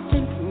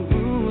often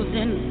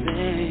bruising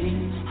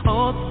veins,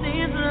 hope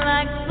seems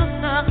like the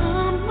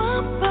summer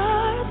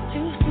birds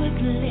too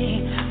swiftly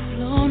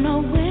flown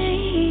away.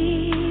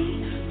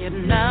 Yet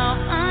now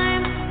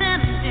I'm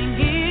standing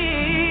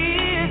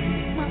here,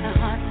 my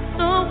heart's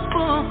so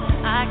full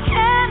I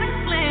can't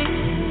explain,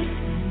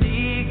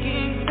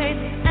 seeking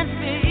faith and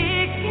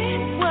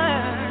speaking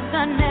words I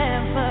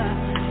never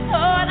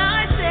thought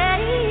I'd say.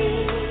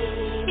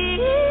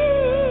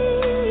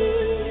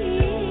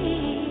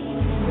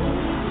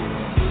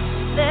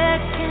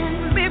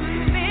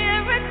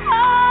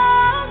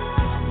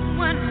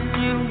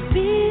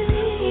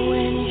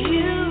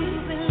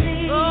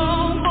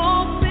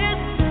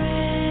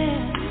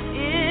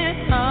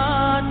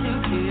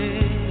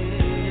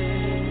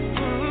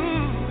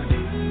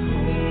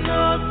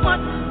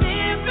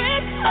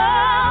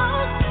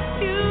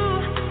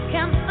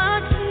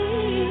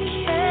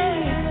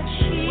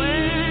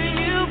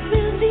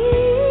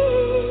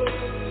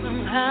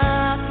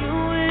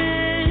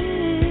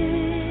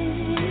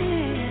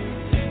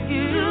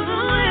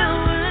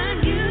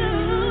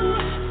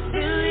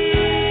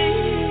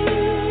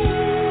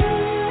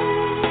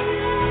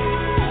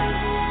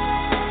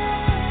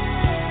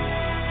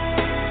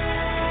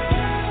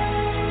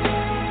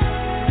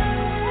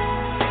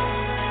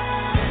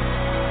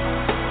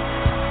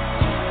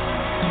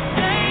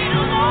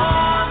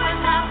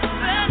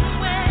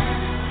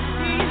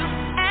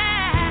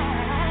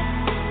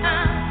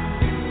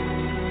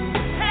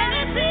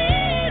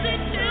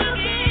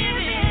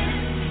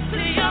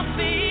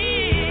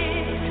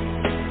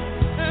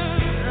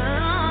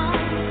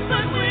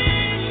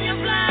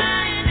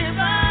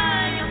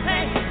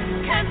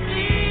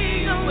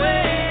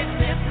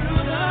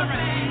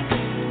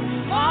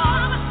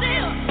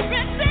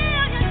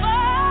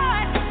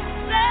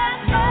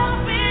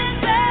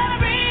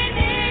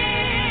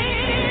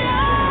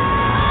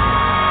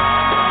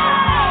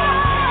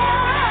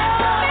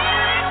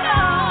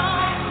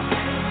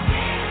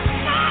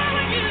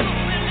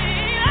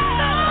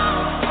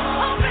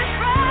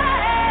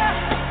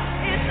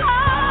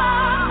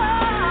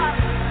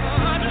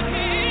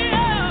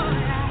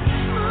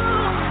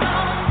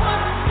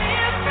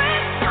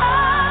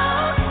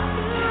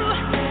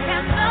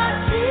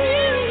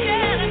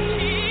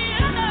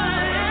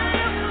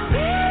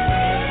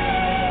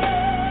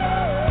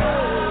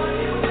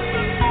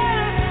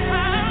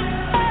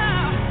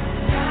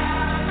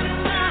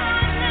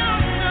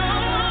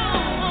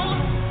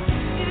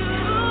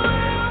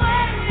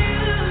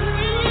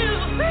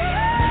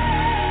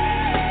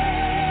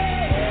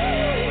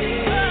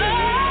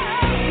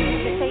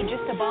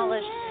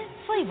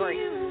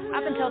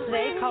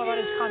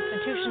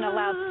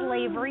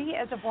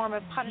 As a form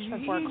of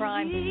punishment for a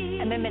crime.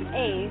 Amendment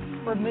A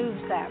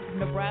removes that.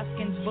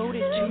 Nebraskans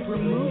voted to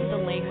remove the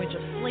language of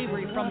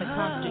slavery from the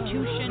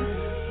Constitution.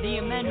 The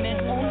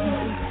amendment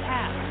ultimately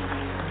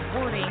passed.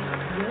 Wording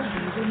will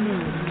be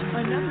removed.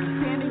 Another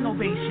standing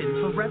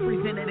ovation for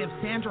Representative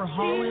Sandra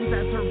Hollins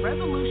as her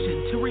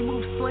resolution to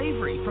remove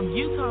slavery from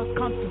Utah's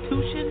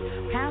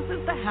Constitution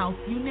passes the House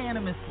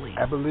unanimously.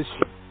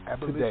 Abolition.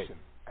 Today.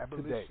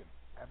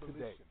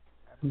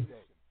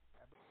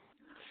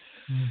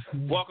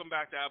 Welcome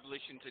back to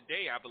Abolition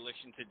Today,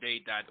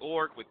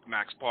 abolitiontoday.org with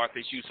Max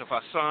Parthas, Yusuf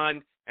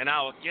Hassan, and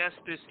our guest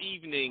this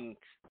evening,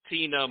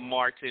 Tina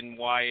Martin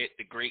Wyatt,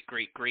 the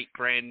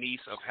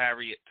great-great-great-grandniece of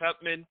Harriet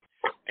Tubman.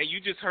 And you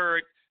just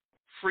heard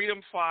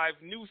Freedom 5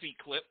 newsy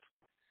clip,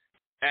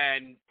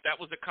 and that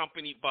was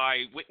accompanied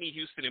by Whitney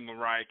Houston and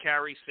Mariah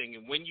Carey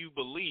singing When You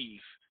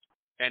Believe,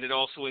 and it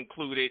also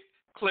included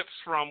clips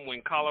from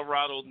when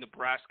Colorado,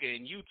 Nebraska,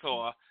 and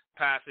Utah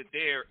passed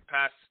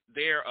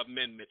their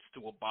amendments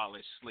to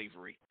abolish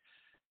slavery.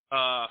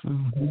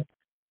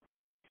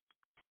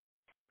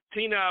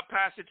 Tina, I'll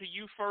pass it to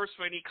you first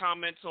for any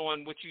comments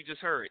on what you just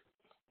heard.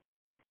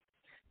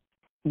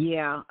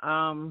 Yeah,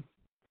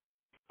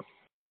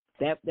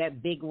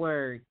 that big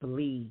word,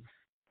 believe.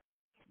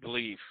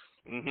 Believe.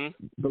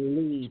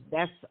 Believe.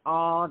 That's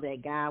all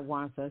that God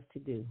wants us to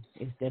do,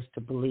 is just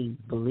to believe.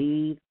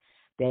 Believe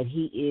that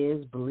he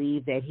is,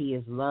 believe that he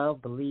is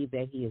love, believe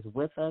that he is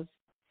with us.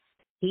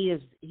 He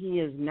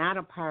is not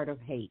a part of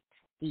hate.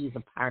 He is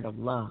a part of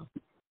love.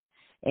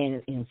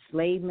 And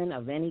enslavement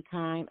of any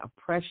kind,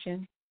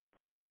 oppression,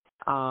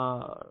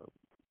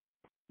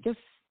 just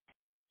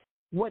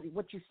what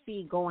you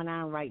see going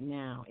on right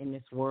now in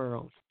this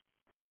world.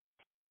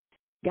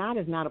 God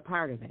is not a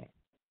part of that.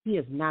 He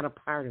is not a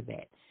part of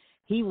that.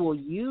 He will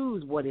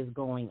use what is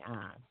going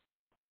on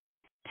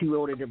in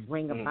order to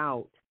bring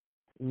about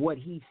what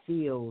he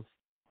feels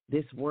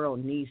this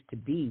world needs to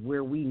be,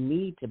 where we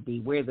need to be,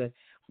 where the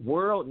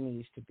world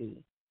needs to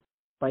be.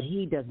 But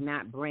he does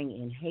not bring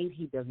in hate.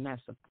 He does not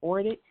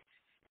support it.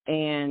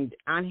 And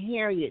Aunt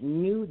Harriet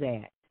knew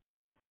that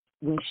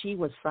when she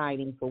was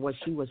fighting for what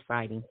she was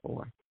fighting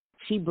for.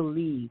 She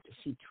believed,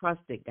 she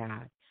trusted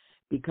God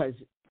because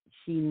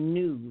she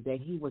knew that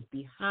he was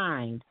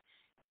behind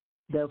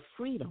the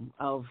freedom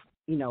of,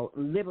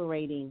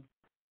 liberating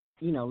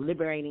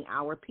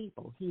our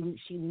people.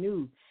 She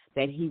knew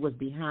that he was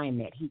behind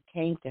that. He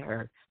came to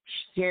her,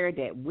 shared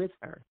that with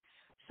her.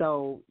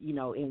 So,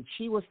 and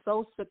she was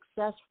so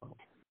successful,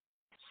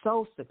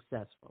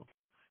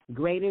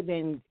 greater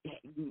than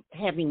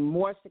having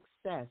more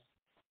success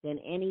than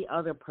any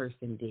other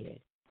person did.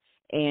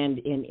 And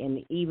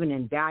even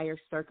in dire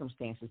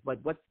circumstances. But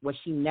what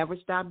she never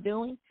stopped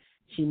doing,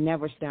 she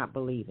never stopped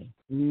believing,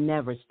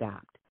 never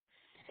stopped.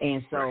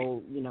 And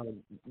so,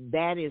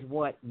 that is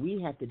what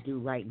we have to do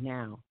right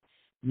now.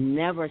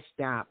 Never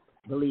stop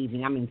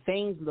believing. I mean,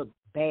 things look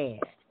bad,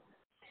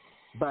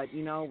 but,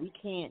 we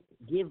can't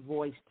give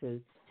voice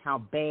to how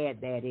bad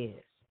that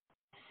is.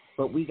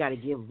 But we got to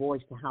give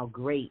voice to how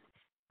great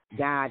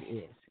God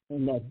is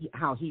and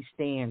how he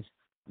stands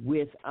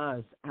with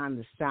us on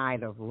the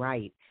side of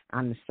right,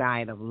 on the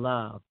side of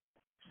love.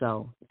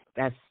 So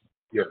that's,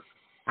 yes.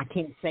 I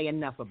can't say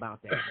enough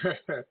about that.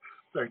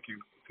 Thank you,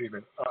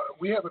 Tina.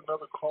 We have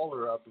another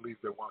caller, I believe,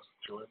 that wants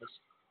to join us.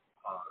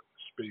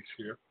 Space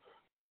here.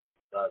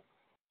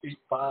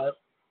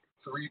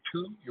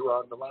 8532, you're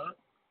on the line.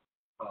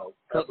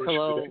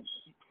 Hello.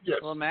 Yes.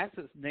 Hello, Max.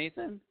 It's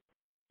Nathan.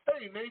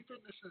 Hey, Nathan.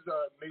 This is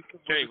Nathan.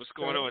 Hey, what's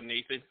going on,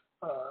 Nathan?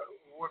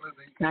 One of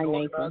the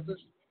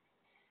organizers.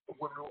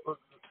 One of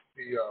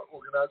the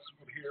organizers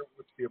here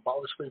with the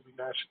Abolish Slavery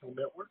National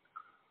Network.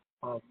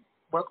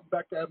 Welcome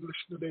back to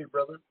Abolition Today,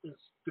 brother. It's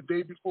the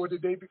day before.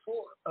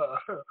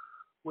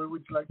 What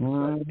would you like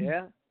to say?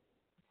 Yeah.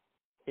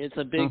 It's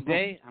a big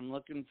day. I'm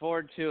looking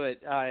forward to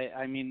it.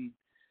 I mean,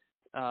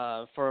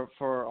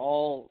 for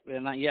all,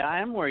 and I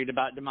am worried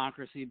about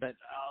democracy, but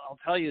I'll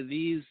tell you,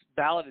 these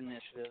ballot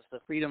initiatives, the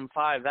Freedom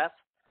 5, that's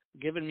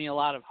given me a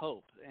lot of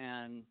hope.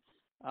 And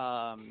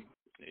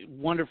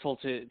wonderful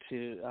to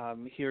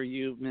hear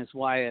you, Ms.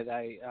 Wyatt.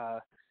 I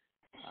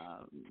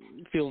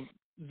feel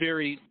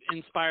very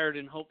inspired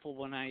and hopeful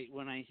when I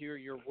hear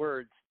your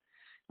words.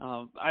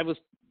 I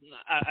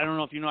don't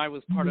know if you know, I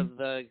was part of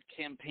the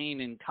campaign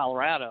in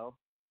Colorado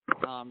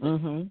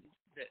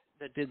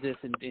that did this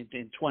in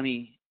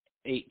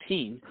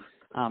 2018.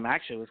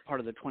 Actually, it was part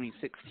of the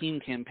 2016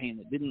 campaign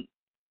that didn't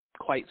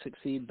quite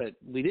succeed, but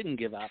we didn't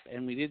give up,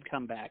 and we did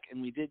come back,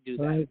 and we did do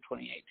that in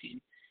 2018.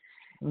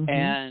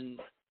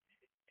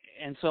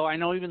 And so I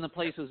know even the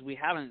places we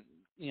haven't,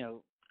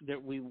 there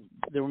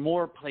were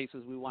more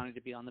places we wanted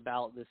to be on the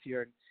ballot this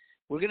year.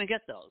 We're going to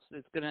get those.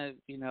 It's going to,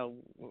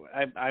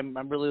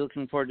 I'm really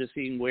looking forward to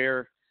seeing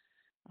where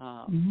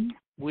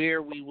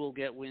we will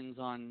get wins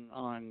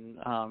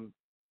on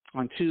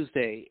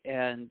Tuesday,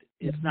 and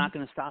it's not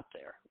going to stop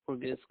there.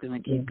 It's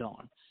going to keep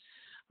going.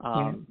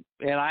 And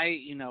I,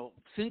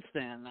 since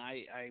then,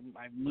 I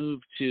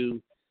moved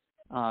to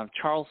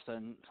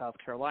Charleston, South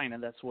Carolina.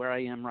 That's where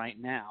I am right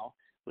now,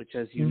 which,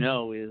 as you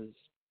know, is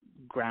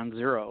ground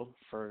zero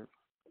for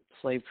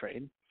slave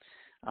trade.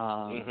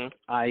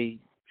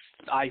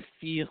 I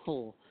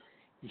feel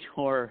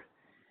your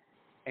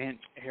Aunt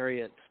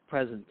Harriet's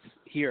presence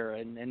here,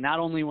 and not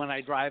only when I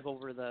drive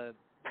over the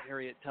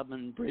Harriet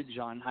Tubman Bridge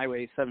on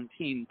Highway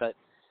 17, but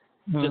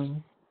just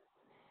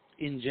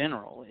in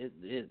general.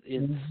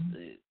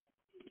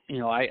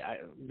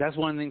 That's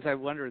one of the things I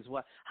wonder is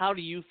how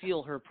do you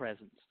feel her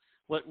presence?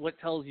 What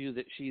tells you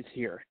that she's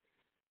here?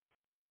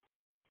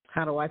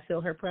 How do I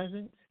feel her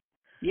presence?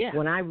 Yeah.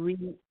 When I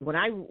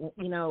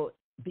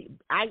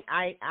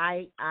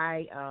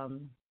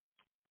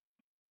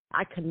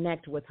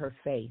connect with her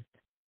faith.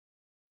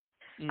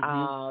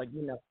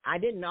 Mm-hmm. I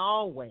didn't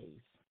always,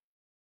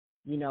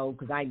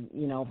 because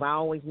I've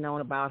always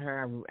known about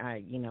her,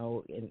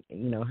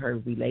 her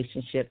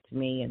relationship to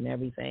me and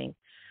everything.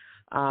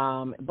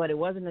 But it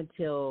wasn't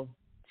until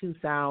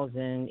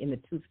 2000,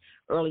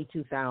 early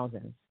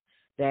 2000s,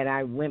 that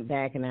I went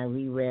back and I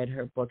reread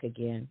her book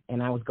again,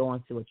 and I was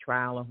going through a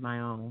trial of my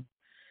own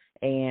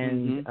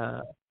and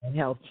a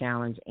health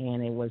challenge,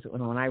 and it was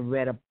when I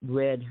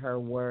read her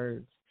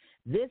words.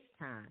 This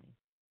time,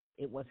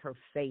 it was her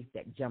faith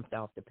that jumped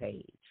off the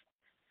page,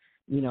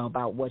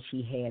 about what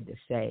she had to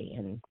say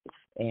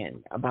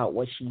and about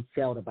what she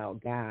felt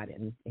about God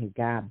and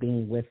God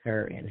being with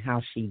her and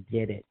how she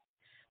did it.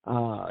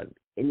 And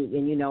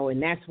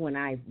that's when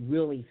I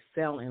really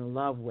fell in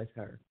love with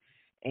her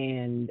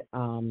and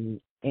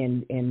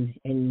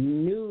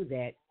knew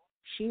that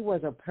she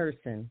was a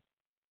person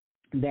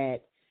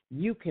that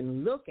you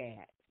can look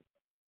at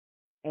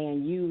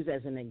and use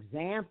as an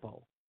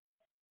example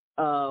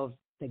of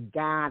the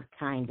God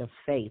kind of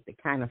faith, the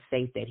kind of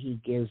faith that he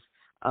gives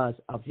us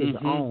of his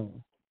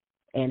own,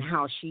 and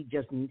how she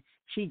just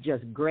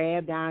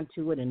grabbed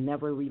onto it and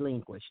never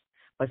relinquished.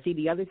 But see,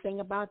 the other thing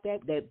about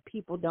that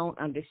people don't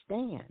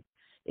understand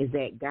is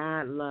that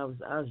God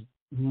loves us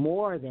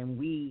more than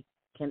we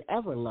can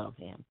ever love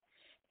him.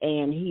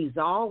 And he's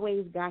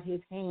always got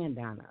his hand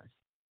on us.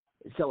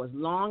 So as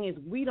long as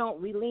we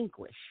don't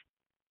relinquish,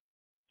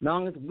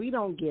 long as we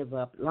don't give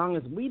up, long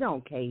as we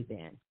don't cave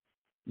in,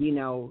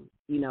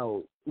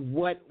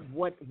 what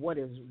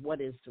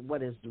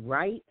is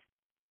right,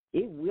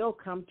 it will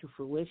come to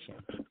fruition.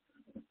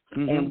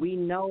 And we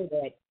know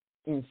that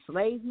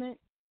enslavement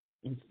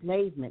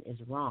is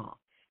wrong.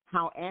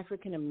 How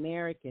African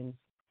Americans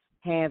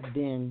have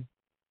been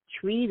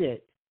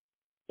treated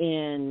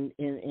in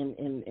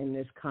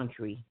this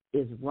country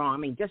is wrong. I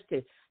mean, just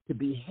to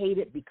be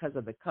hated because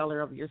of the color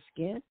of your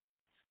skin,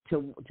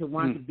 to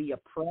want to be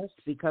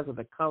oppressed because of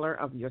the color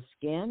of your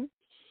skin,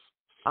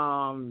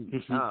 and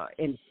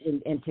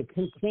to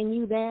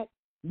continue that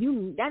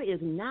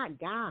is not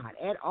God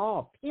at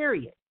all,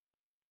 period.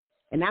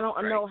 And I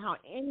don't know how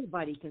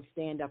anybody can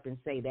stand up and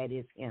say that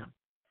is him,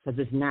 because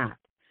it's not.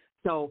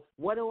 So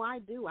what do?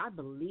 I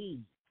believe.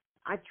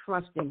 I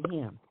trust in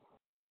him.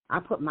 I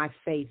put my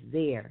faith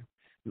there,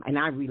 and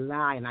I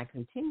rely, and I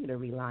continue to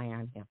rely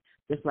on him,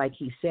 just like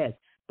he says.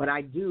 But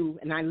I do,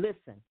 and I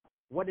listen.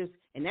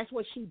 And that's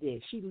what she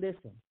did. She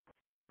listened.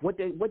 What's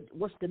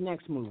the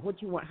next move?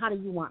 What you want? How do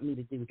you want me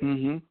to do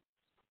this?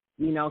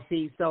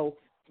 So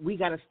we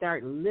got to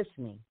start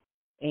listening,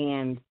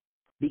 and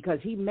because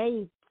he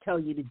may tell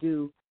you to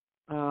do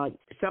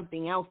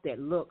something else that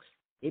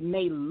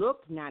may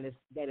look that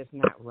it's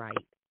not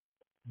right,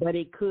 but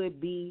it could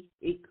be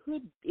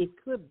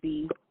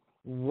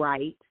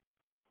right.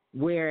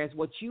 Whereas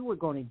what you were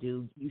going to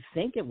do, you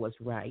think it was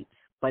right,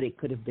 but it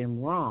could have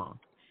been wrong.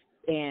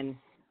 And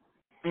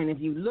if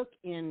you look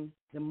in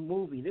the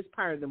movie, this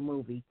part of the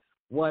movie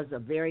was a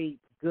very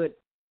good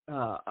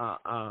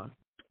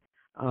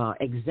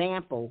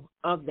example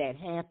of that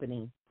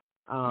happening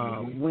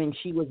when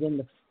she was in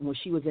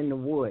the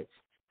woods.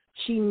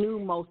 She knew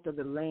most of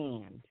the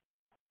land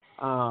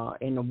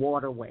in the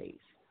waterways,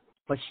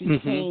 but she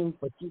came.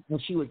 But when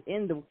she was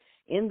in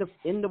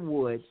the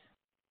woods,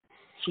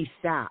 she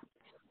stopped.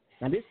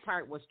 Now this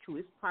part was true.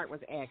 This part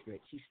was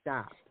accurate. She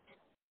stopped,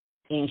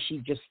 and she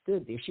just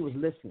stood there. She was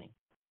listening,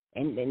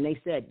 and they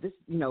said, "This,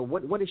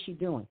 what is she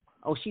doing?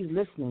 Oh, she's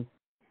listening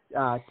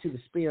to the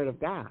Spirit of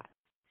God."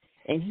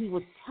 And he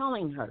was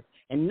telling her,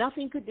 and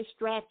nothing could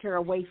distract her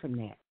away from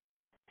that.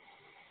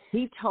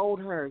 He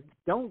told her,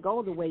 "Don't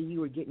go the way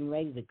you were getting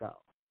ready to go.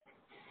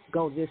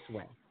 Go this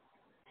way."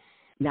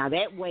 Now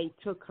that way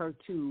took her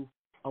to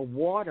a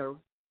water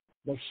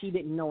that she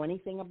didn't know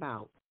anything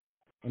about,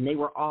 and they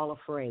were all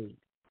afraid.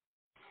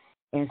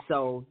 And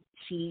so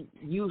she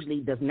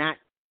usually does not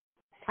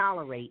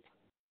tolerate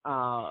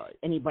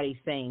anybody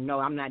saying, "No,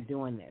 I'm not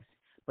doing this."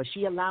 But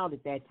she allowed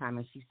it that time,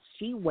 and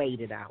she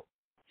waited out.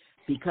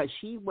 Because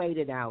she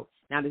waited out.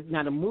 Now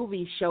the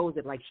movie shows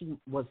it like she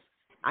was,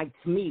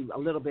 to me, a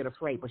little bit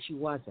afraid, but she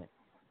wasn't.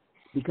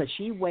 Because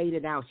she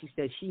waited out. She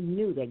said she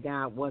knew that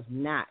God was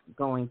not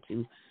going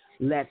to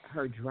let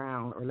her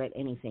drown or let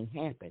anything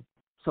happen.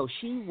 So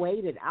she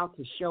waited out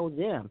to show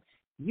them,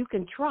 you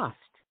can trust.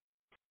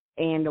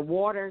 And the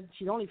water,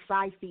 she's only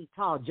 5 feet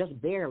tall, just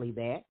barely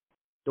that.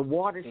 The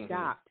water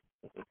stopped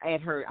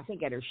at her, I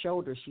think at her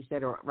shoulders, she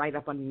said, or right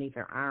up underneath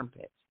her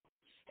armpits.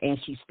 And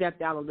she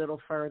stepped out a little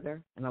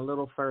further,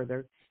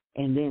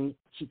 and then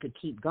she could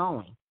keep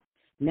going.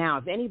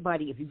 Now,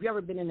 if you've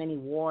ever been in any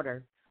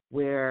water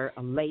where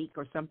a lake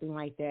or something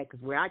like that,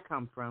 because where I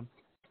come from,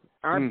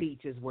 our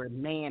beaches were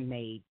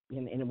man-made,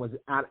 and it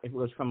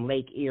was from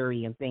Lake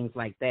Erie and things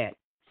like that.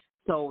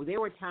 So there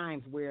were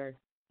times where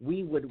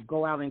we would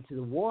go out into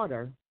the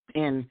water,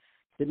 and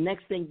the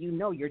next thing you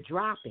know, you're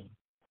dropping.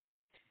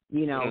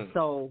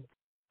 So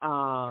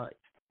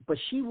but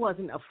she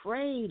wasn't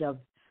afraid of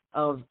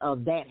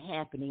that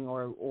happening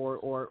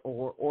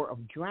or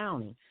of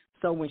drowning.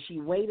 So when she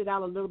waded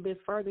out a little bit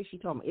further, she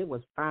told me it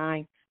was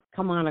fine.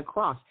 Come on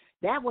across.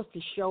 That was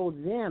to show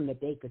them that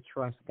they could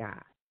trust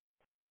God.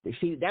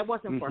 That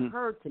wasn't for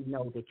her to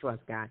know to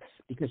trust God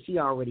because she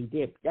already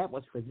did. That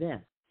was for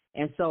them.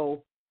 And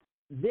so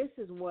this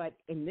is what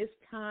in this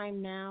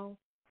time now,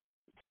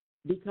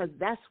 because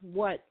that's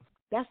what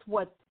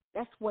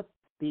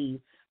the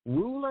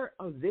ruler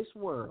of this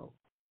world,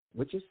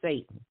 which is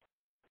Satan,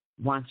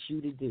 wants you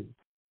to do.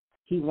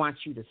 He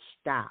wants you to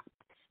stop.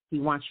 He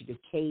wants you to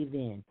cave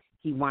in.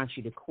 He wants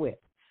you to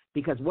quit.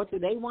 Because what do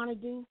they want to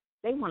do?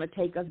 They want to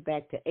take us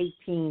back to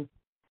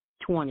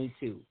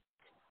 1822.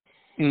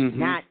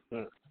 Not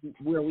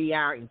where we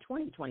are in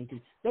 2022.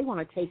 They want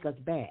to take us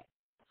back.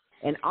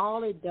 And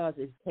all it does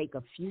is take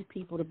a few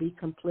people to be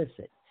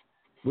complicit.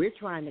 We're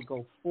trying to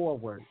go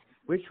forward.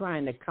 We're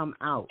trying to come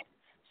out.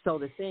 So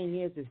the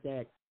thing is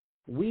that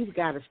we've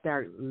got to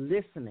start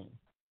listening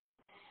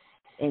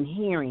and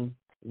hearing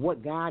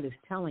what God is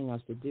telling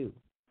us to do,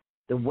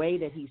 the way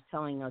that he's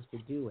telling us to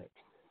do it.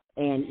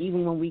 And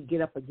even when we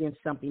get up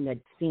against something that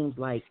seems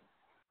like,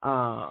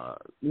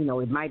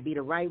 it might be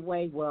the right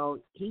way, well,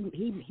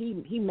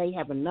 he may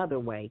have another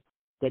way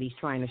that he's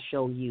trying to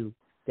show you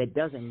that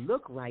doesn't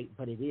look right,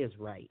 but it is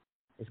right.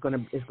 It's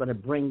gonna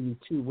bring you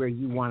to where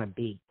you want to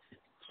be.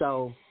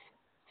 So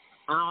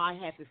all I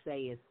have to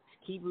say is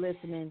keep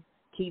listening,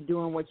 keep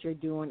doing what you're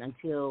doing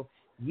until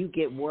you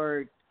get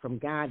word from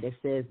God that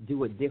says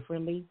do it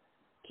differently.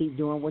 Keep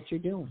doing what you're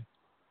doing.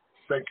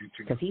 Thank you,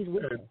 Tina. Because he's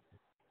with us.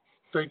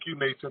 Thank you,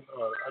 Nathan.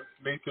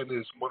 Nathan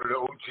is one of the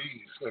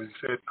OGs. As he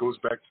said, goes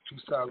back to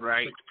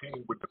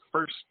 2016 with the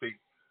first state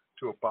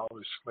to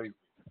abolish slavery.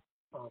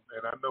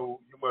 And I know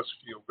you must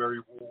feel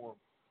very warm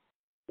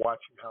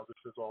watching how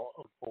this is all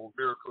unfold.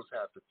 Miracles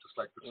happen, just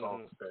like the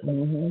song said.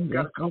 We've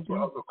got a couple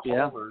of other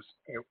callers,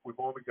 and we've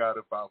only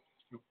got about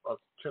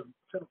 10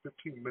 or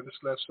 15 minutes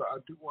left, so I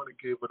do want to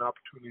give an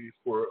opportunity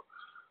for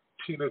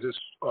Tina to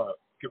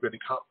give any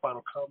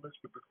final comments.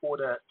 But before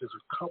that, there's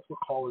a couple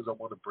of callers I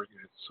want to bring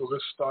in. So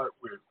let's start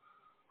with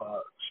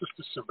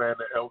Sister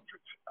Savannah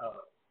Eldridge,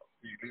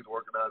 the lead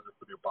organizer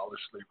for the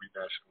Abolish Slavery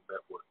National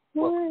Network.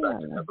 Welcome back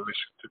to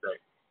Abolition Today.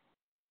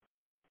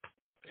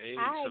 Hey,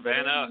 Hi,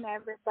 Savannah. good evening,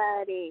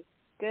 everybody.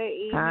 Good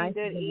evening. Hi,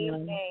 good Savannah.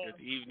 evening.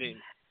 Good evening.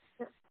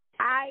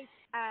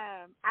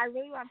 I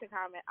really want to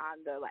comment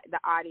on the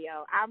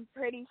audio. I'm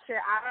pretty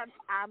sure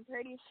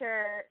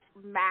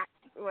Max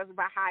was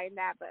behind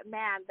that, but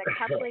man, the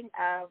coupling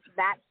of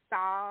that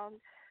song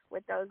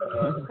with those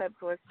music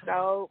clips was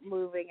so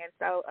moving and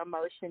so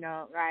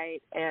emotional,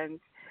 right? And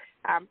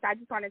so I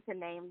just wanted to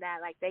name that.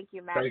 Like, thank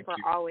you, Max, for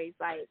always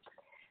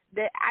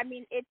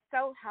it's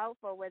so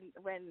helpful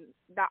when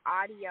the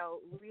audio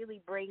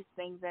really brings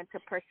things into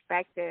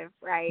perspective,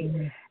 right?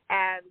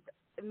 And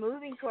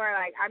moving toward,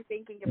 I'm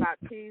thinking about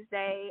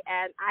Tuesday,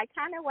 and I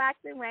kind of wax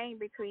and wane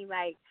between,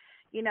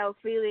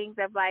 feelings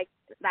of,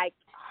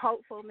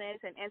 hopefulness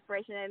and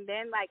inspiration, and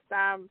then,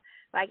 some,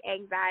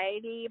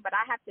 anxiety. But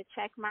I have to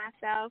check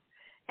myself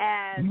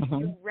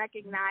and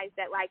recognize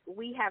that,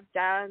 we have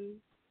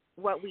done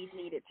what we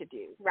needed to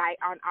do, right,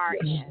 on our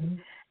end.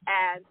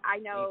 And I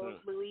know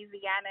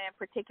Louisiana in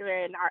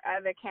particular and our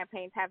other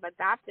campaigns have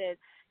adopted,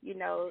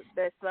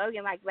 the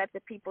slogan, let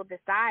the people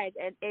decide.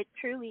 And it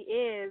truly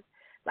is,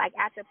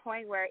 at the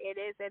point where it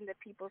is in the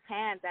people's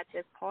hands at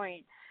this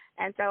point.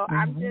 And so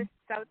I'm just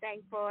so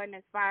thankful and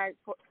inspired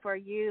for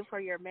you, for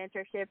your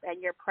mentorship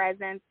and your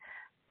presence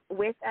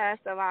with us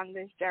along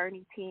this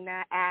journey,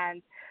 Tina,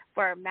 and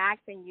for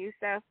Max and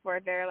Yusuf for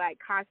their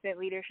constant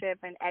leadership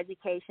and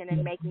education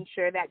and making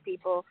sure that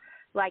people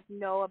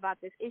know about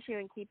this issue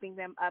and keeping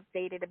them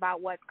updated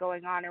about what's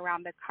going on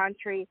around the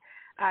country,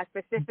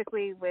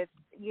 specifically with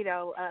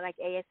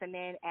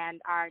ASNN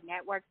and our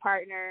network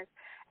partners.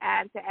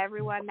 And to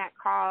everyone that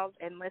calls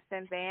and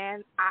listens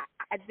in,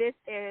 this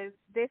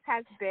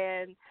has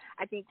been,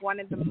 I think, one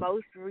of the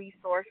most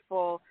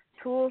resourceful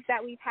tools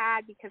that we've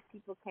had, because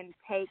people can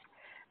take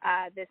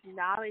this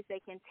knowledge,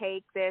 they can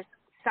take this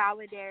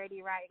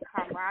solidarity, right,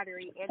 and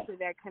camaraderie into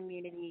their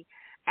community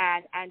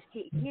and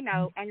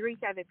reach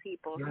other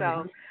people.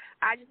 So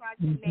I just wanted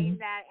to name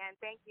that, and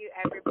thank you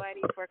everybody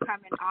for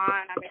coming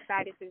on. I'm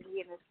excited to be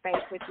in this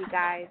space with you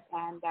guys,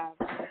 and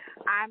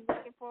I'm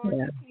looking forward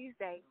to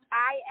Tuesday.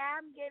 I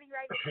am getting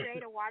ready to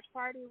create a watch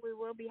party. We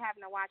will be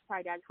having a watch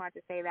party. I just wanted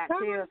to say that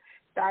too,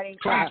 starting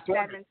at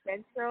 7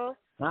 Central.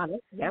 Wow,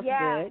 that's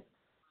good.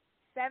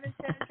 7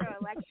 Central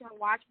election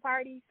watch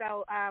party.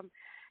 So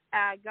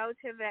go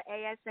to the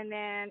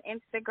ASNN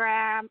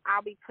Instagram.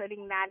 I'll be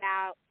putting that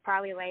out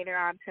probably later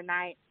on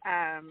tonight.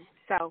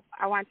 So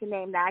I want to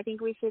name that. I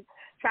think we should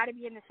try to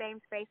be in the same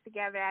space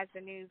together as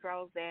the news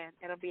rolls in.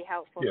 It'll be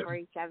helpful for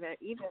each other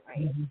either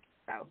way.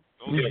 So.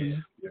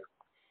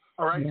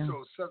 All right,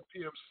 so 7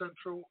 p.m.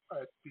 Central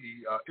at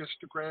the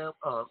Instagram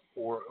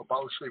for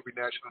Abolish Slavery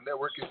National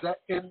Network. Is that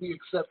in the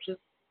exception?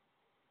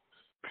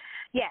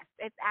 Yes,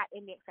 it's at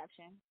In the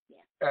Exception.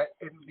 Yes. At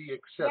In the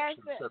Exception,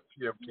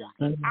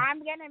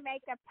 I'm going to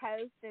make a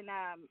post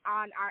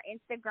on our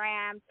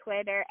Instagram,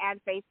 Twitter,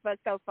 and Facebook,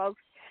 so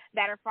folks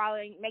that are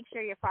following, make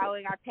sure you're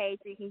following our page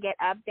so you can get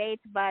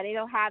updates, but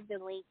it'll have the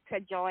link to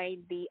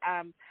join the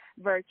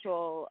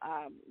virtual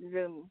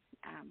Zoom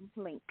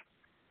link.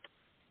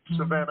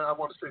 Savannah, I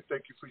want to say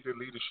thank you for your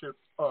leadership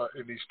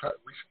in these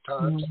recent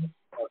times,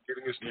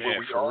 getting us to where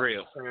we are.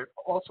 Real. And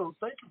also,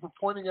 thank you for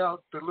pointing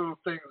out the little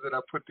things that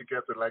I put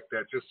together like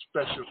that, just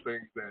special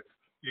things that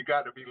you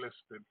got to be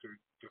listening to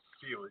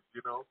feel it,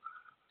 you know?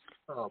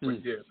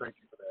 But yeah, thank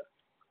you for that.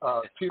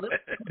 Tina?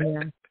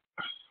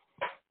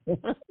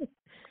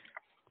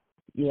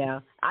 Yeah. Yeah.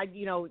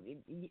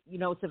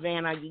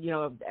 Savannah,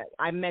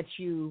 I met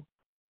you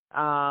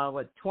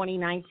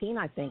 2019,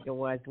 I think it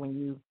was, when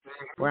you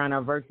were on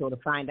our virtual to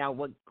find out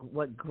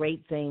what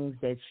great things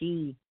that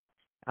she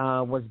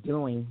was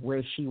doing,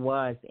 where she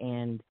was,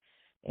 and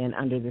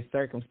under the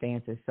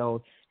circumstances.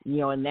 So,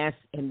 and that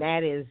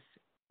is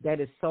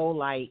so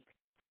like,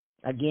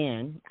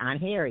 again, on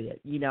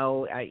Harriet,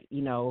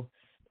 the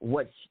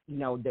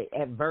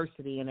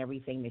adversity and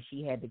everything that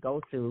she had to go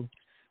through,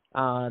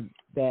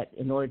 that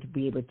in order to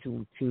be able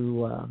to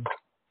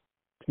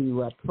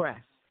press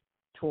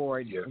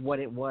toward what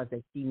it was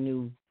that she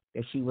knew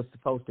that she was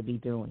supposed to be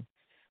doing.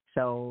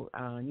 So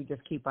you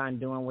just keep on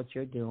doing what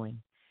you're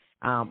doing.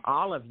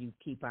 All of you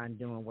keep on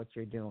doing what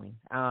you're doing.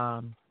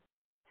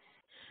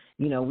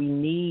 We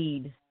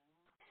need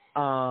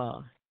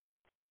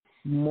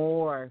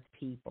more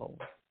people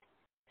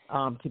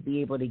to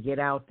be able to get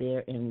out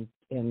there and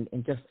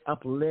just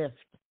uplift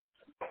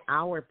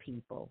our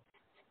people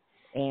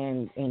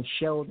and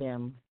show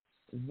them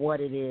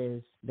what it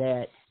is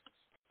that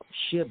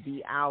should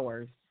be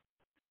ours,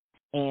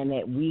 and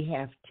that we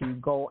have to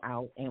go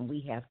out and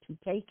we have to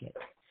take it.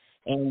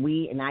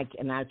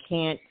 I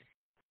can't.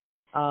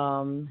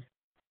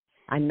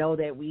 I know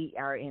that we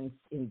are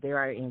there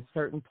are in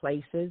certain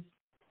places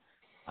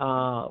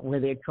where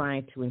they're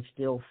trying to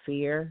instill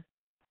fear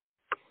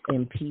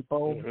in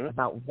people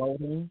about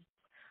voting,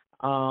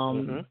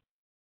 and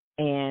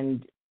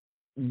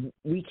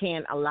we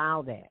can't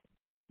allow that.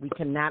 We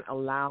cannot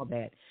allow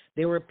that.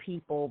 There were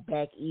people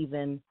back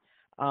even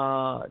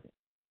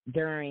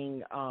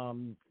during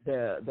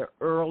the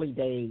early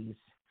days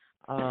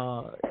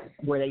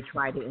where they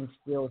tried to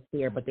instill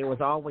fear, but there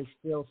was always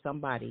still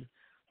somebody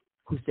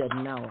who said,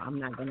 no, I'm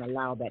not going to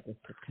allow that to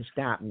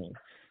stop me.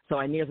 So,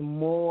 and there's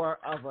more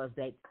of us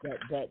that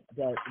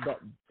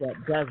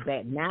does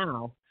that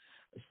now,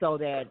 so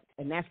that,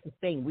 and that's the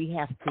thing, we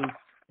have to,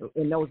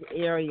 in those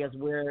areas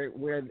where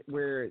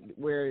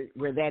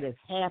that is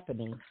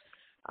happening,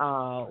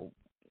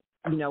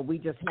 we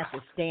just have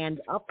to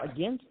stand up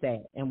against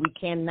that, and we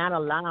cannot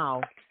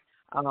allow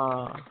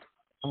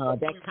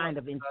that kind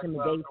of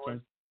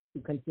intimidation to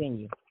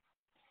continue.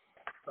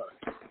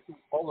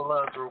 All the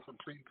lines are open.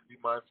 Please be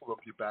mindful of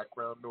your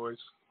background noise.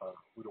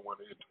 We don't want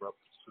to interrupt.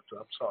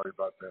 I'm sorry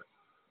about that,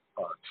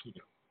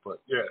 Tina.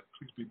 But yeah,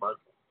 please be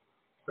mindful.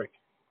 Thank you.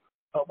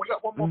 We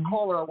got one more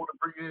caller I want to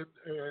bring in,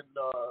 and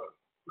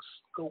let's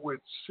go with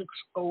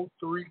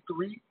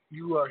 6033.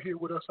 You are here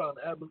with us on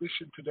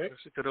Abolition Today.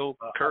 That's good old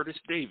Curtis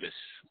Davis.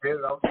 Yeah,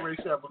 I was going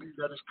to say, I believe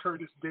that is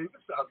Curtis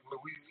Davis out of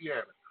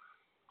Louisiana.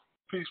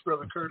 Peace,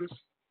 Brother Curtis.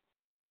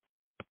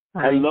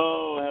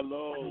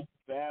 Hello,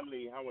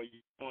 family. How are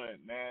you doing,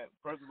 man?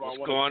 First of all,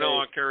 what's going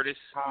on, Curtis?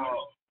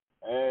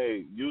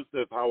 Hey,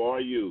 Yusuf, how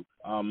are you?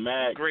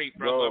 Matt. Great,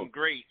 brother. Bro, I'm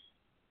great.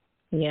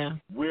 Yeah.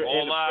 We're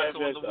all in the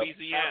presence of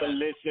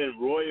abolition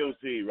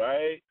royalty,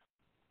 right?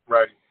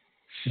 Right.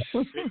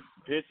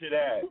 Picture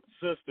that.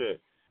 Sister,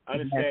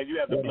 understand you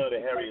have the blood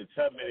of Harriet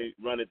Tubman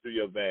running through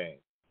your veins.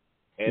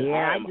 And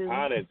I am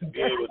honored to be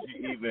able to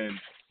even,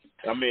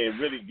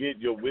 really get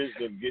your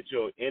wisdom, get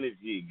your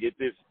energy, get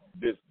this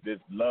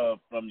love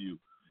from you.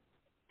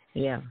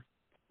 Yeah.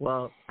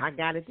 Well, I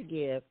got it to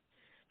give.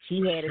 She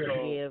had it to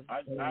give.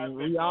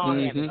 We all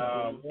have it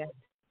to give.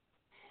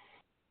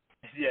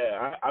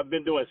 Yeah, I've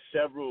been doing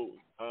several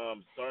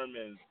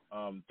sermons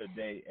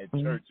today at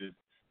churches,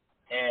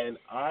 and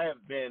I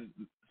have been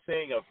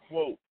saying a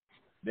quote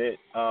that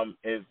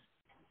is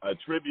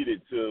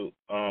attributed to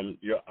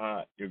your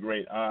aunt, your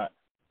great aunt,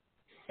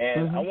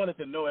 and I wanted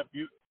to know if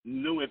you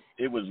knew if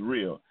it was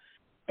real.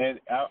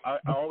 And I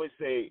always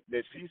say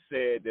that she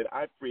said that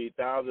I freed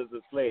thousands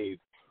of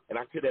slaves, and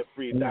I could have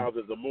freed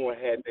thousands of more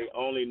had they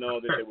only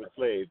known that they were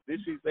slaves.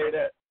 Did she say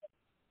that?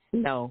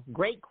 No.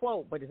 Great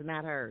quote, but it's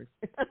not hers.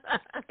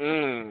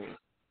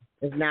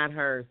 It's not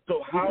hers.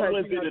 So how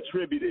was it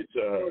attributed to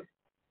her?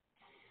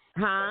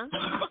 Huh?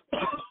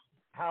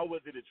 How was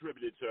it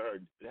attributed to her?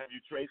 Have you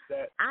traced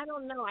that? I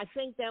don't know. I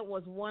think that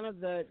was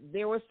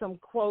there were some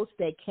quotes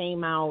that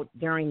came out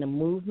during the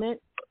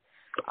movement.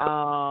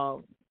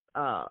 And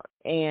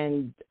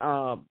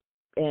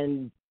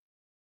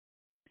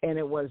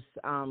it was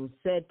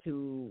said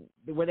to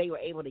where they were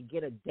able to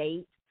get a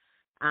date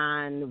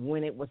on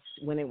when it was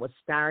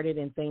started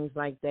and things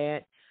like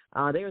that.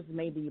 There's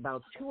maybe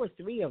about 2 or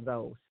 3 of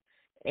those,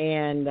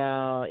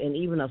 and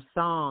even a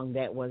song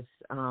that was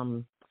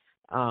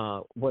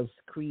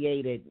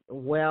created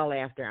well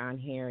after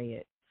Aunt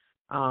Harriet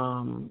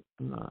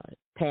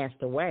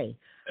passed away.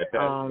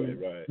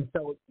 Right.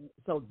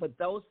 But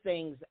those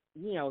things,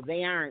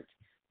 they aren't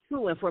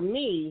true. And for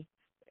me,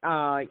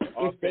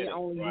 if they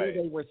only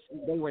knew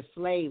they were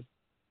slaves,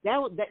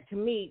 that to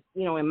me,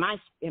 in my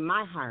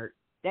heart,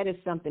 that is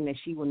something that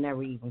she will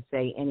never even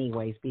say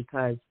anyways,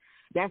 because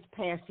that's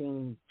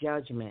passing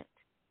judgment,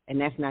 and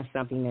that's not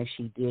something that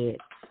she did.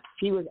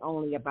 She was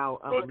only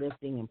about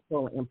uplifting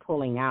and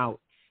pulling out,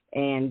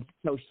 and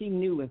so she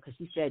knew, because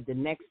she said the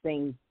next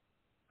thing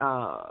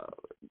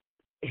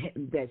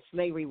that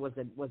slavery was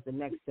the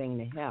next thing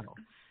to hell.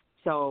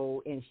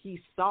 So, and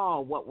she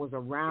saw what was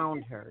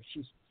around her.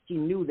 She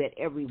knew that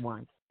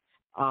everyone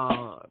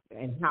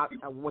and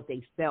what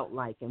they felt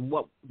like and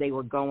what they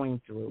were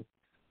going through.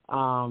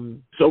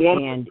 And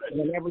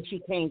whenever she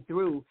came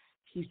through,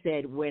 she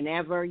said,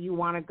 whenever you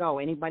want to go,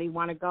 anybody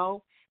want to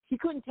go? She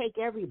couldn't take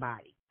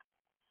everybody,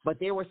 but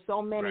there were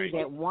so many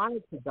that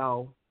wanted to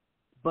go,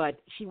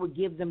 but she would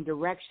give them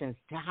directions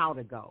to how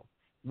to go,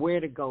 where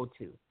to go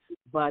to.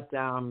 But,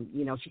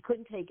 she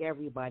couldn't take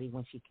everybody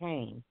when she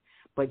came,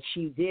 but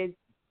she did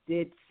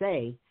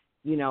say,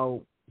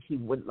 she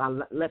would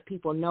let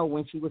people know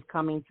when she was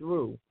coming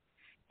through,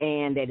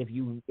 and that if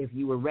you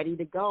were ready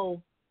to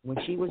go, when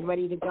she was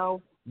ready to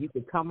go, you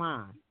could come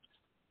on.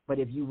 But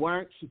if you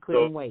weren't, she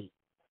couldn't wait.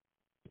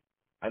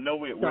 I know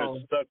we're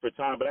stuck for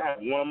time, but I have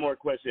one more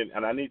question,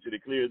 and I need you to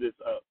clear this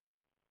up.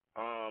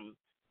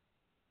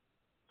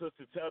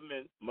 Sister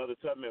Tubman, Mother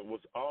Tubman,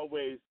 was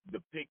always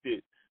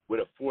depicted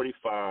with a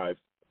 45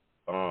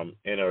 in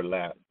her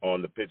lap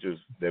on the pictures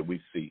that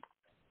we see,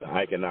 the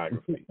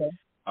iconography.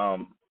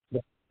 And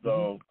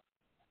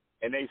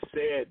they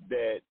said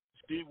that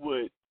she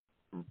would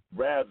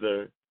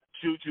rather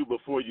shoot you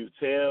before you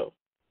tell,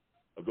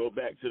 or go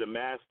back to the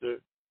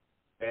master.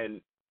 And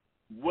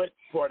what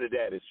part of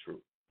that is true?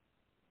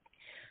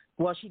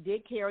 Well, she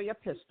did carry a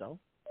pistol,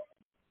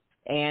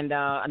 and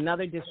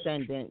another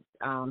descendant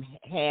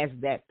has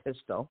that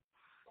pistol,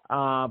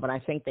 but I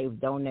think they've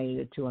donated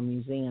it to a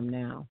museum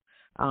now.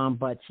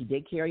 But she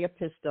did carry a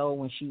pistol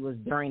when she was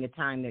during the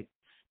time that,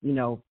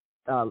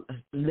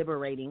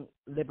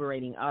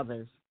 liberating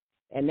others,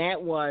 and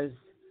that was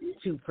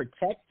to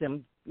protect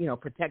them,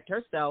 protect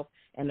herself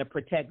and to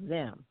protect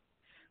them.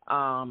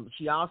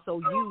 She also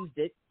used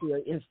it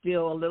to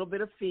instill a little bit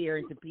of fear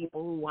into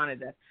people who wanted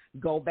to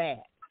go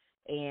back,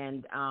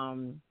 and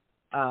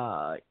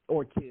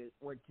or to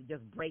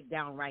just break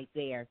down right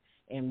there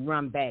and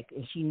run back.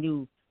 And she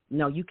knew,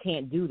 no, you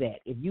can't do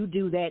that. If you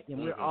do that, then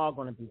we're all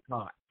going to be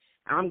caught.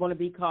 I'm going to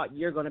be caught.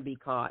 You're going to be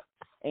caught.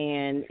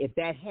 And if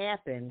that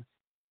happens,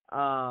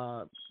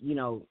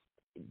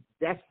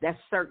 that's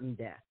certain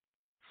death.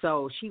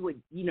 So she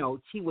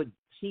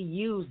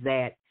used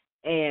that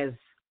as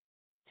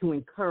to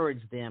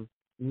encourage them.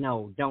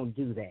 No, don't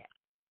do that.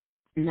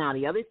 Now,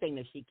 the other thing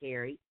that she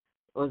carried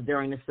was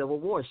during the Civil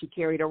War. She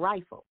carried a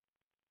rifle.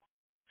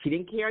 She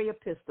didn't carry a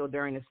pistol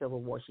during the Civil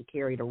War. She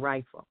carried a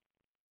rifle.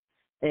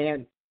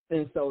 And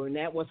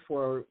that was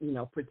for,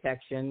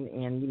 protection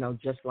and,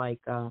 just like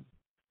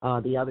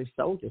the other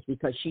soldiers,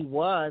 because she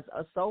was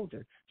a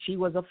soldier. She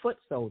was a foot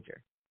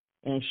soldier,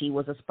 and she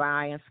was a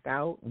spy and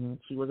scout, and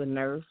she was a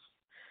nurse.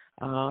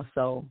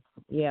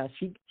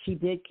 She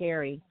did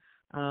carry,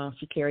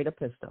 she carried a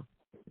pistol.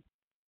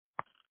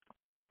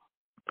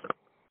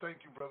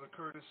 Thank you, Brother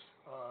Curtis.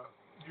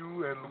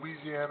 You and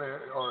Louisiana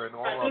are in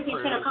all our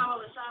prayers.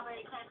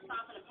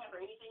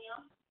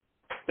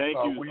 Thank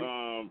you,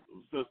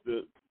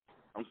 Sister.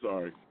 I'm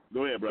sorry.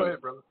 Go ahead, brother. Go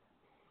ahead, brother.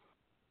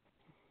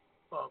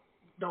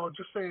 No,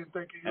 just saying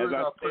thank you. You're in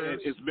our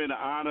prayers. It's been an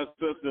honor,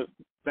 Sister.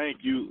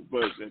 Thank you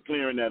for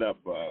clearing that up.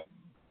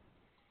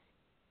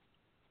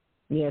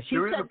 Yeah, she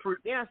said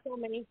there are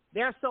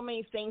so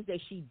many things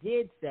that she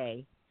did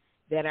say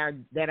that are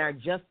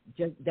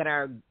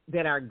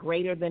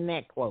greater than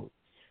that quote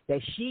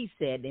that she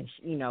said, and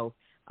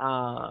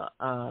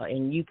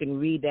and you can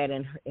read that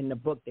in the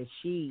book that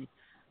she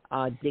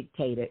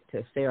dictated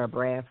to Sarah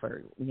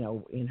Bradford,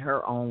 in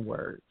her own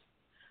words.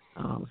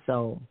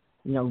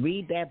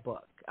 Read that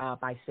book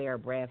by Sarah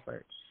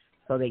Bradford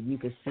so that you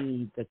can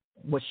see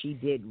what she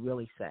did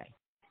really say.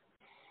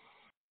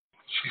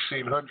 She's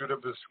seen hundreds of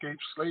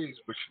escaped slaves,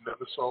 but she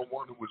never saw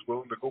one who was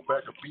willing to go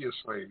back and be a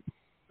slave.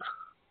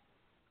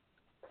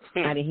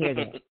 I didn't hear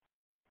that.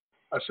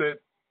 I said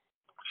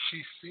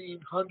she's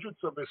seen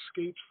hundreds of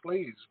escaped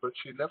slaves, but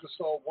she never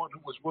saw one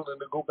who was willing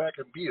to go back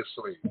and be a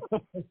slave.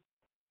 Right?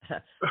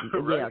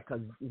 Yeah,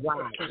 because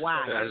why?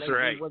 That's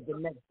right. Was the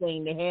next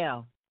thing to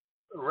hell.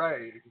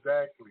 Right,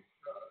 exactly.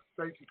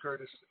 Thank you,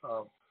 Curtis.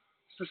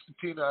 Sister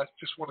Tina, I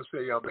just want to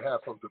say on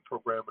behalf of the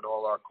program and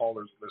all our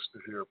callers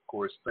listed here, of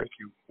course, thank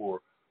you for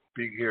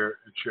being here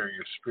and sharing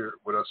your spirit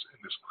with us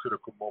in this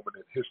critical moment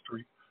in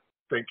history.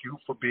 Thank you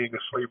for being a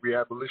slavery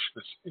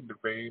abolitionist in the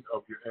vein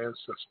of your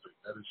ancestry.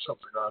 That is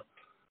something I'm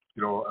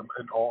in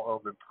awe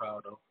of and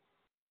proud of,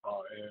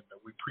 and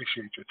we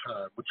appreciate your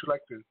time. Would you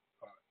like to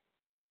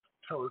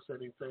tell us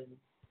anything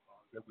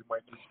that we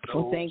might need to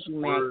know? Well, thank you,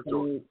 Max.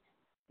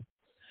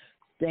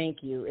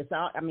 Thank you. It's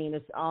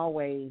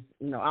always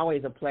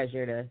always a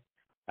pleasure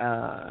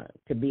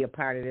to be a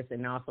part of this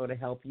and also to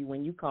help you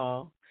when you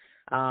call.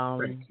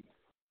 Thank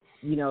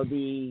you.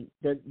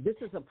 This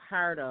is a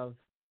part of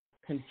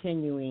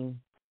continuing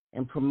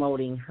and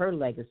promoting her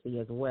legacy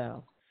as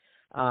well.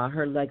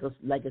 Her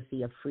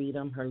legacy of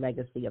freedom, her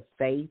legacy of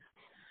faith,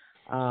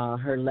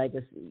 her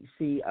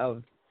legacy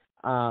of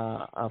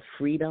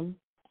freedom,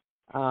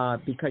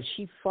 because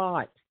she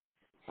fought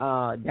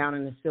down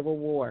in the Civil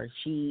War.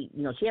 She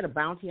had a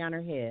bounty on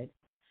her head,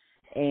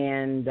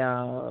 and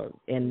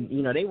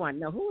they want to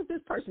know, who is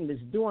this person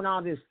that's doing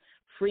all this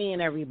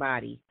freeing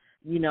everybody,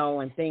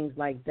 and things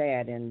like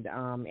that, and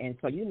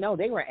so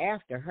they were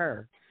after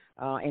her,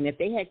 and if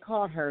they had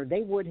caught her,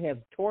 they would have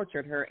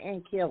tortured her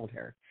and killed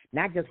her.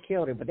 Not just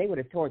killed her, but they would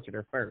have tortured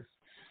her first.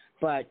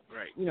 But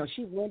right.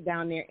 She went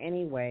down there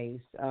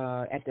anyways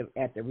at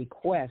the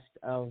request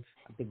of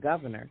the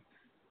governor,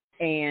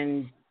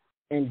 and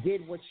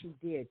did what she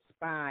did,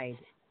 spied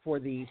for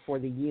the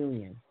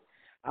Union.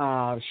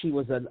 She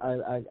was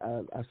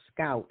a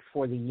scout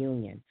for the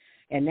Union,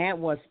 and that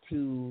was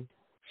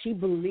she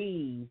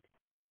believed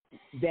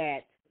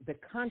that the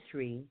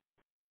country,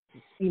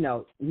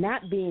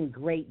 not being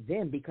great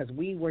then because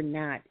we were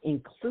not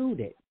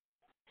included,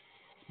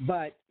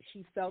 but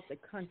she felt the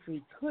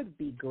country could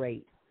be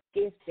great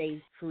if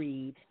they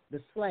freed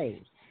the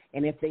slaves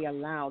and if they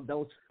allowed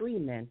those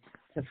freemen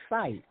to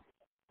fight.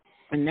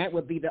 And that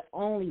would be the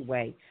only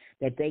way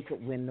that they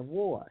could win the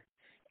war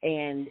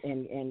and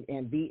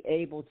be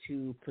able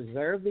to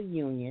preserve the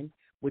Union,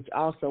 which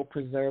also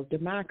preserved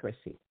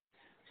democracy.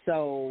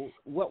 So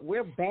what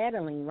we're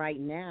battling right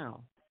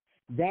now,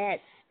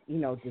 that,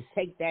 to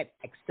take that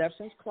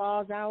exceptions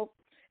clause out,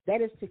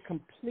 that is to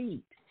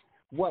complete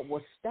what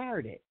was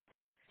started,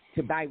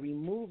 by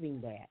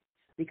removing that,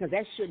 because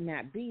that should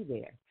not be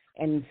there.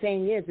 And the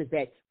thing is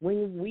that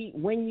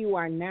when you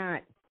are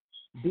not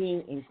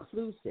being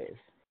inclusive,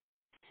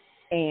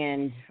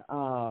 and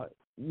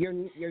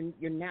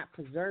you're not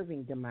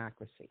preserving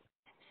democracy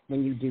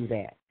when you do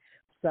that.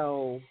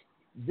 So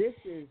this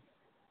is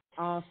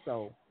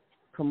also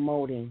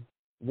promoting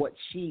what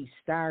she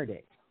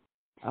started,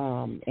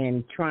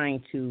 and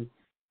trying to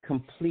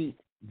complete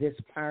this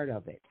part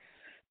of it.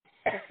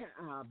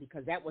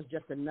 Because that was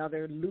just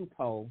another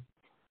loophole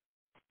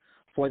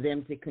for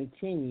them to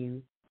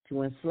continue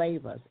to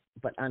enslave us,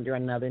 but under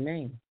another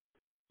name.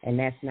 And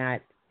that's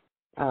not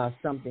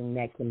something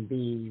that can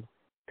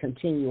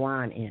continue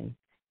on in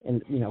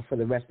for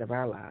the rest of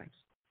our lives.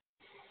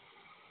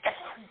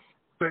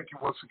 Thank you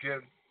once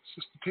again,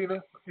 Sister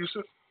Tina.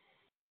 Yusuf?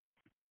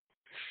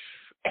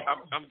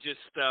 I'm just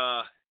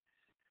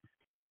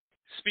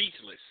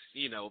speechless,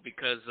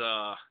 because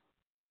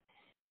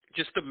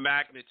just the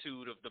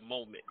magnitude of the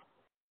moment,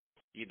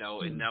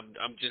 and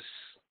I'm just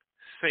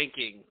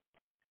thinking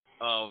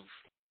of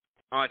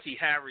Auntie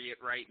Harriet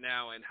right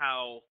now and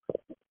how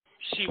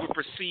she would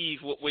perceive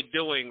what we're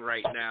doing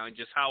right now, and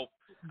just how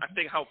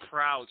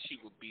proud she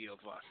would be of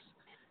us.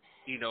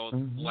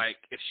 Like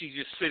if she's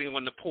just sitting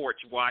on the porch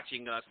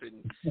watching us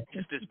and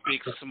just this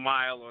big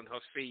smile on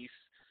her face,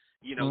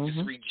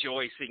 just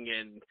rejoicing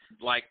in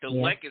like the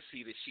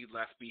legacy that she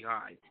left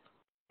behind.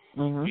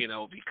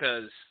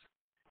 Because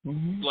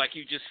like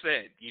you just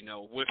said,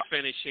 we're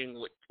finishing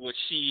what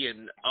she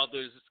and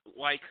others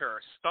like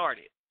her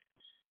started.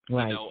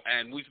 Right.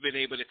 And we've been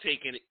able to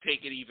take it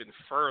even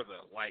further.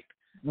 Like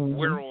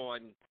we're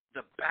on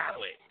the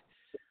ballot.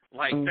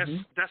 Like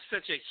that's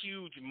such a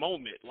huge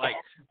moment. Like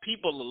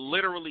people are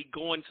literally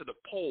going to the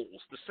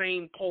polls, the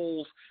same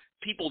polls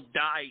people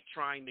died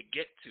trying to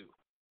get to.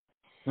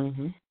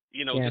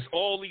 Just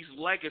all these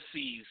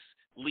legacies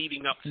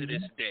leading up to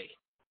this day.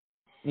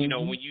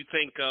 When you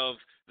think of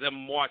them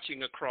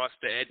marching across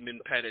the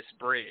Edmund Pettus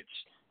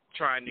Bridge,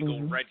 trying to go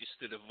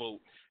register to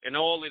vote, and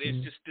all it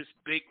is just this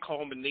big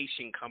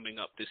culmination coming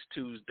up this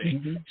Tuesday.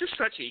 Just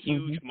such a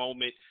huge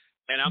moment,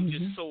 and I'm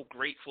just so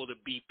grateful to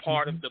be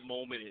part of the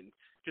moment and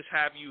just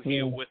have you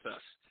here with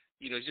us.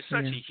 Just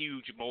such a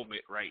huge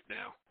moment right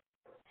now.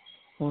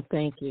 Well,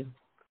 thank you.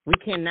 We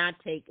cannot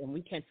take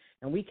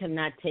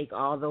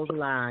all those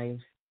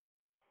lives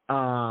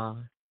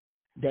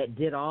that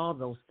did all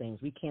those things.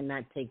 We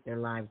cannot take their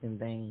lives in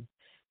vain.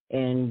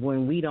 And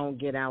when we don't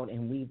get out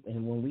and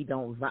when we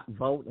don't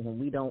vote and when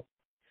we don't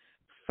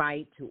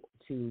fight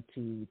to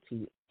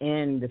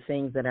end the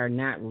things that are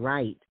not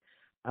right,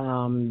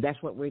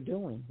 that's what we're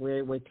doing.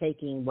 We're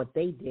taking what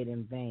they did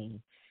in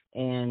vain,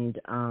 and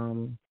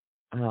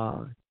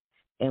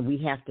we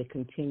have to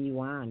continue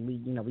on. We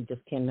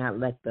just cannot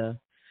let the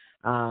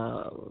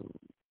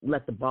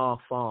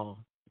ball fall,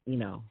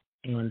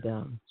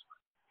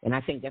 and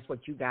I think that's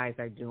what you guys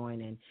are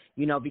doing, and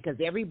because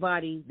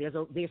everybody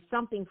there's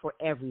something for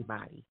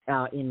everybody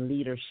in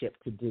leadership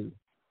to do,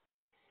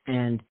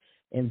 and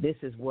this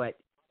is what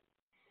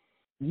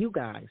you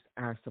guys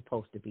are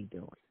supposed to be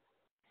doing,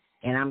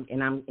 and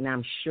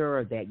I'm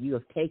sure that you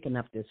have taken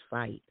up this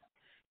fight,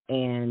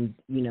 and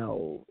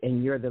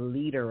and you're the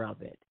leader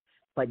of it,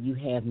 but you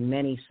have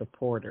many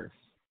supporters.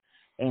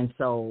 And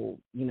so,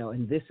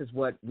 and this is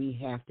what we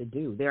have to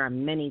do. There are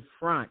many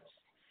fronts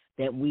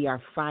that we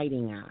are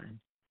fighting on,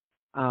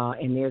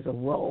 and there's a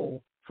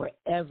role for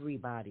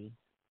everybody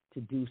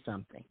to do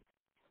something.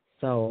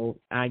 So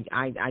I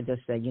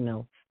just say,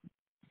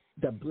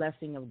 the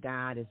blessing of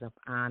God is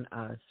upon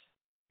us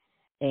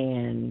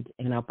and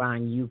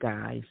upon you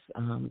guys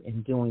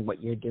in doing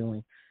what you're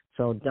doing.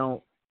 So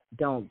don't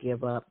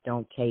give up,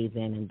 don't cave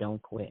in, and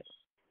don't quit.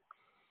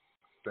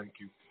 Thank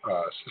you.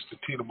 Sister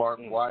Tina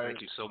Martin Wyatt.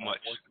 Thank you so much.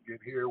 Once again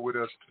here with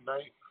us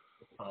tonight.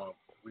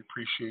 We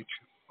appreciate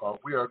you.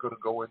 We are going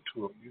to go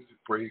into a music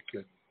break,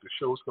 and the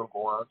show's going to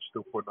go on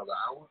still for another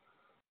hour.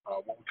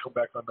 When we come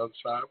back on the other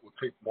side, we'll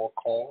take more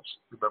calls.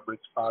 Remember,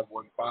 it's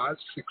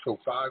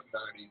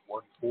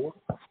 515-605-9814.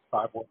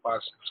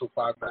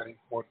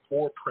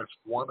 515-605-9814. Press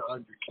 1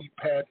 on your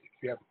keypad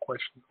if you have a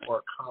question or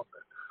a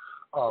comment.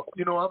 I'm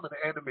an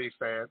anime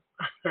fan,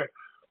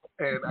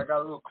 and I got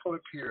a little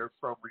clip here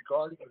from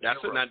Regarding That's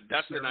Zero.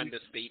 That's an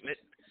understatement.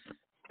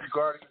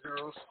 Regarding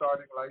Zero,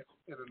 Starting Life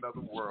in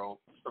Another World,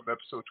 from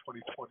episode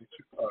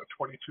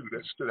 22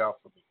 that stood out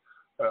for me,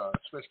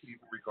 especially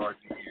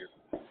regarding the year.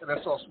 And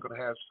that's also going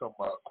to have some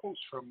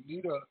quotes from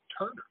Tina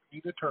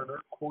Turner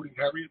quoting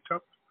Harriet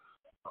Tubman.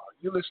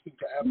 You're listening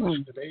to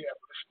Abolition Today,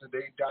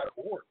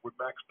 abolitiontoday.org with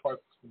Max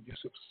Parks and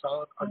Yusuf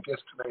Hassan. Our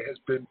guest tonight has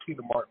been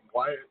Tina Martin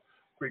Wyatt,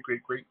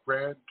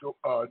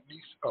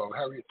 great-great-great-grand-niece of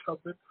Harriet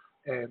Tubman,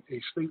 and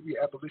a slavery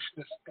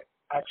abolitionist,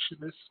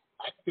 activist,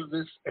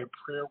 and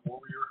prayer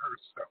warrior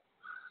herself.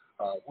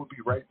 We'll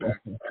be right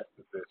back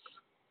after this.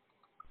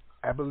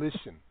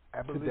 Abolition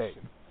Today.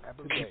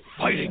 Keep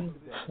fighting.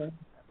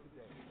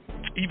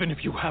 Even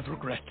if you have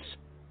regrets,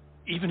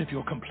 even if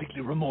you're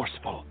completely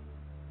remorseful,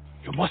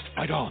 you must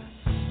fight on.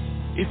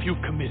 If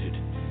you've committed,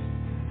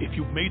 if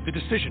you've made the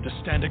decision to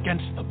stand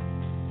against them,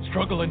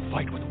 struggle and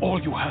fight with all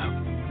you have.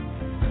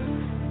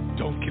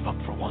 Don't give up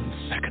for 1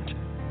 second,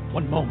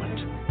 1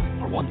 moment,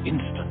 or 1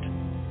 instant.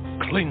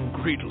 Cling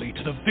greedily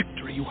to the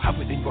victory you have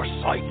within your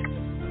sight.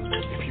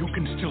 If you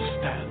can still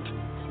stand,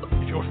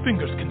 if your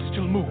fingers can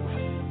still move,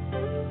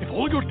 if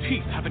all your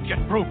teeth haven't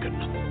yet broken,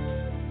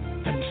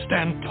 then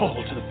stand tall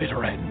to the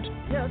bitter end.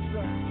 Yes,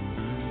 sir.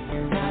 You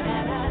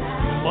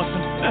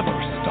mustn't ever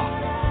stop.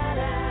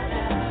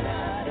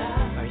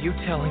 Are you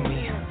telling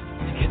me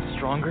to get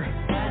stronger?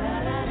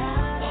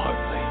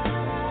 Hardly.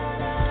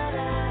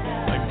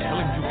 I'm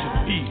telling you to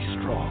be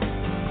strong.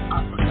 I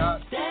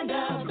forgot. Stand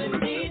up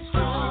and be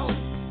strong.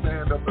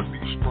 Stand up and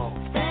be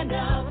strong. Stand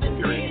up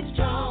and be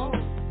strong.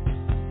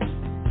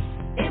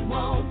 It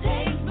won't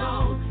take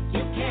long.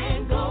 You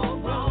can't go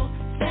wrong.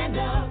 Stand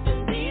up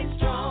and be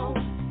strong.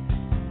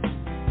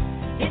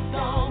 It's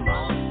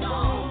almost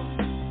on.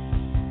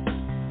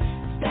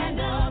 Stand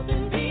up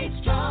and be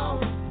strong.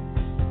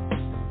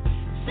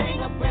 Sing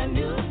a brand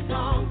new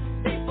song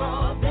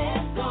before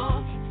they're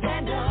gone.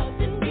 Stand up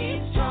and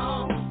be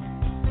strong.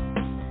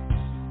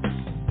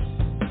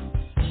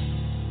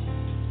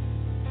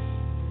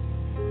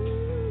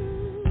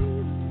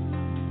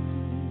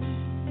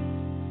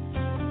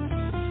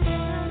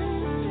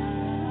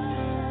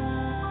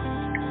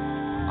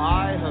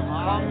 I have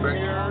come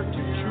here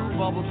to chew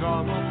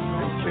bubblegum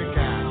and kick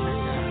ass.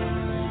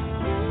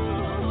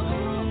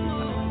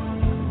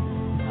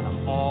 And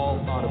I'm all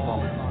out of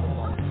bubblegum.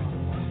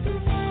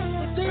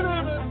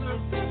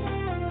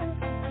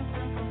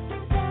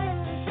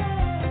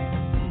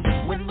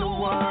 When the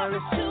war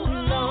is too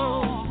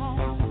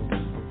long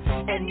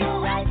and your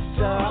rights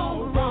are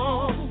all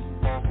wrong,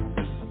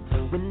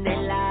 when they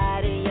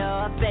lie to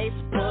your face,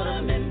 put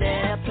them in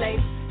their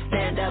place.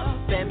 Stand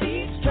up and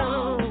be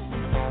strong.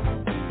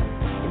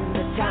 In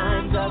the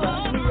times of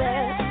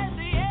unrest,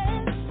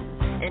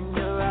 and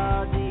you're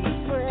all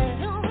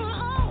depressed.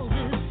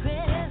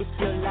 If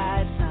your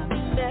life's a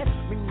mess,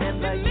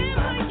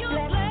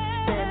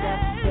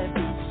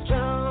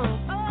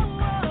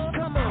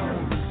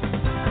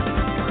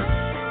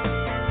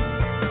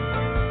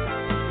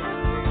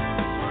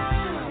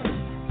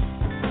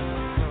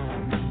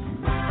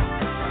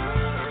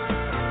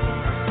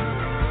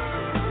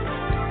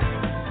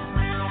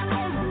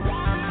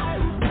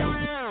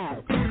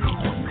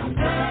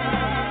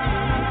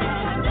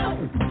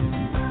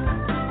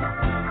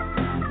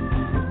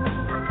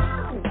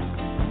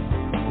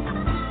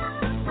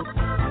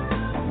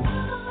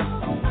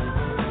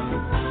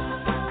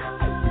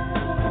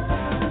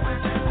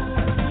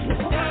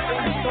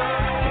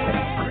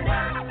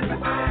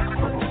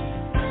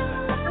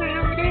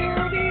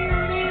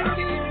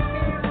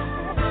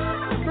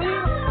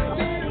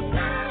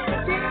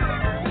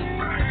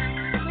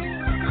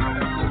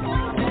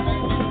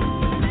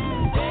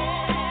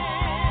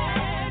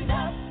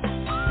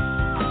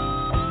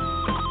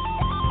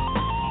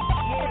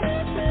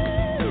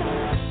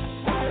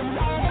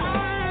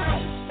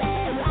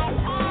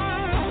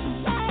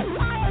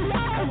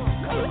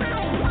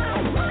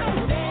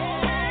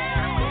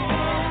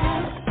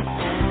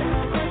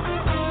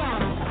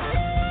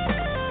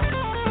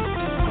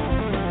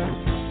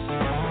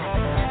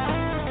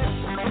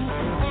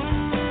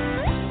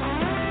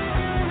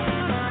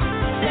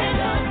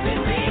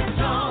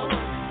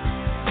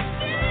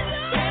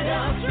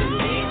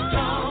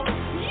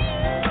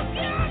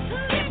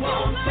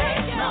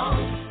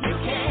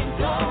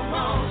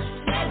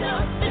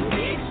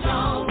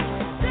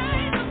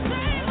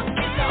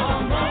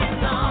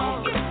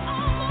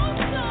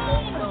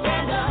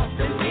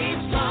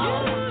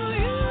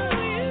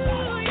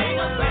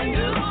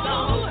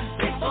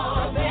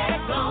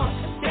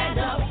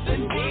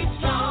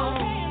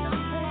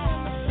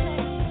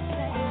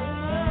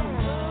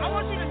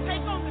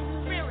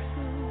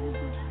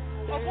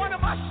 one of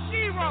my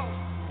sheroes,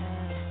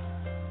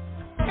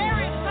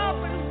 Harriet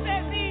Tubman, who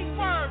said these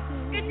words: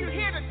 if you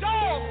hear the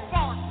dogs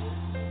bark,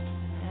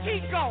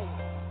 keep going.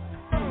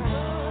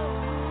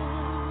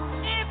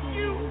 If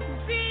you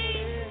see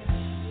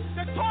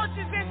the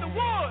torches in the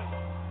woods,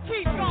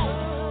 keep going.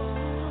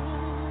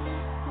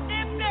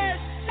 If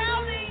there's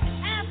shouting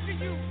after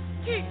you,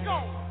 keep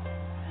going.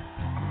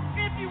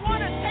 If you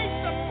want to taste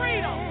the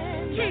freedom,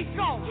 keep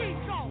going. Keep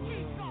going.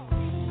 Keep going.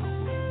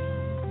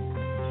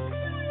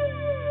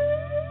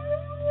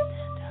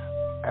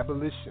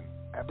 Abolition.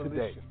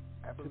 Today.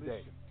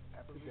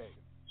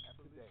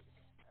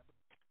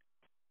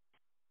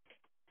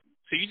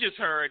 So you just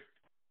heard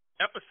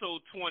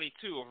episode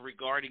 22 of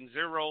Regarding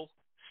Zero,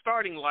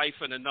 Starting Life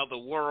in Another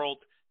World,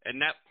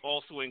 and that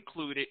also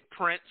included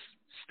Prince,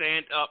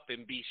 Stand Up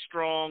and Be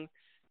Strong,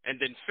 and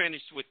then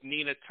finished with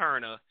Nina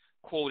Turner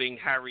quoting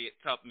Harriet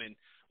Tubman.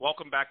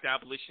 Welcome back to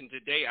Abolition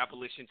Today,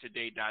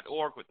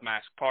 abolitiontoday.org with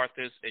Max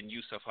Parthas and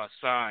Yusuf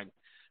Hassan.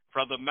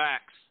 Brother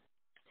Max,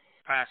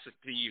 pass it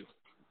to you.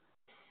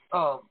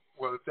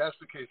 Well, if that's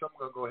the case, I'm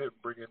going to go ahead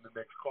and bring in the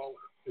next caller.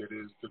 It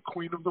is the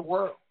queen of the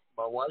world,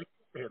 my wife,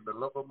 and the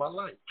love of my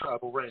life,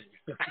 Tribal Rain.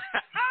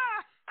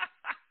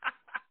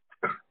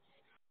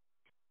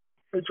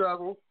 Hey,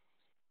 Tribal.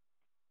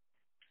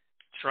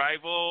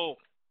 Tribal.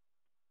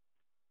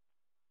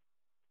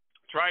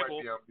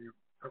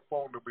 Her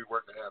phone will be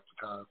working half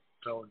the time. I'm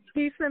telling you.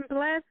 Peace and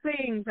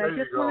blessings. There I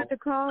just wanted to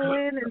call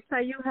in and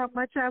tell you how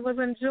much I was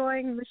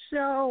enjoying the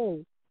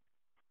show.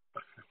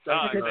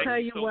 Thank to tell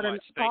you so what much. an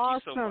Thank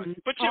awesome, you so much.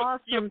 But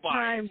awesome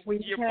time we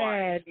you're had.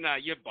 Biased. Nah,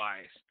 you're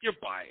biased. You're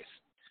biased.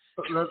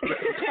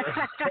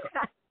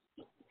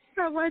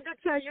 I wanted to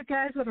tell you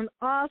guys what an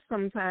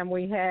awesome time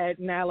we had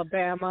in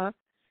Alabama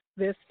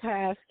this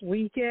past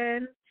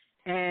weekend,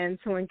 and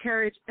to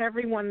encourage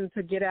everyone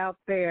to get out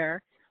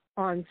there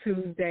on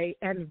Tuesday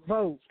and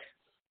vote.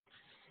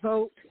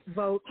 Vote,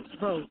 vote,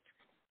 vote.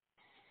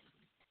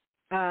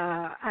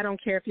 I don't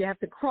care if you have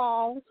to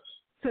crawl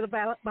to the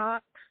ballot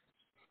box.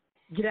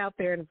 Get out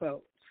there and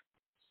vote.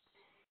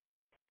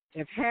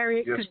 If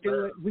Harriet could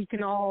do it, we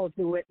can all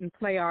do it and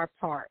play our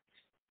part.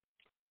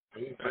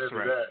 That's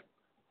right.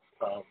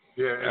 That's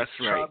right.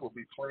 Tribe will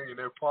be playing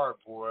their part,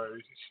 boy.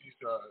 She's,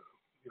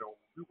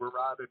 we were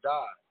ride or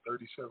die.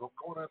 37. I'm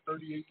going on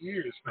 38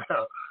 years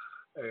now,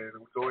 and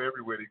we go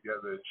everywhere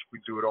together. We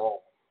do it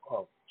all.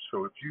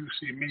 So if you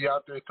see me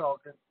out there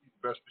talking,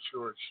 best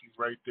assured she's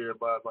right there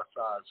by my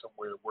side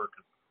somewhere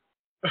working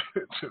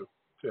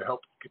to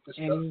help get this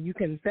done. And you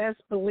can best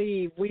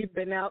believe we've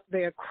been out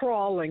there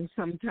crawling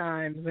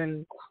sometimes,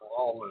 and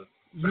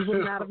you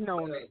would not have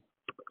known it.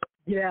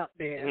 Get out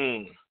there.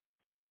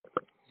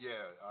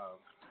 Yeah,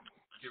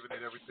 giving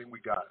it everything we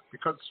got,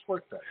 because it's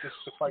worth that. This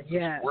fight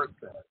is worth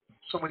that.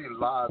 So many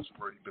lives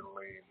have already been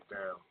laid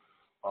down.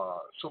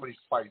 So many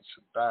fights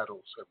and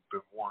battles have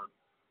been won,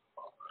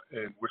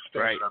 and we're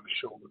standing on the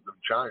shoulders of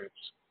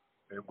giants,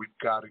 and we've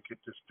got to get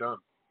this done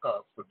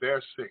for their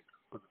sake,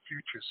 for the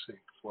future's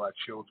sake, for our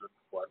children,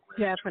 for our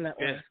grandchildren.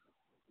 Definitely.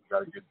 We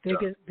got to get it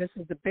done. This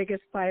is the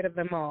biggest fight of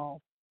them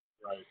all.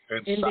 Right.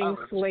 And ending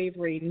silence.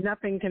 Slavery.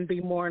 Nothing can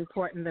be more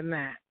important than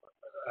that.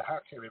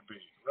 How can it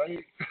be, right?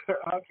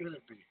 How can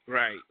it be?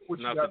 Right. What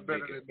you got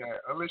better than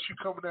that? Unless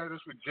you're coming at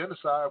us with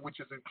genocide, which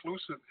is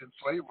inclusive in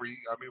slavery.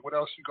 I mean, what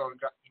else you got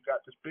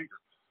this bigger?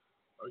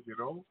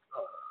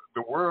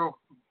 The world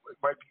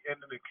might be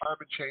ending in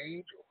climate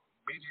change or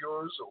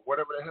meteors or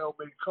whatever the hell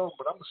may come,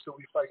 but I'm going to still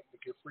be fighting to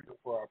get freedom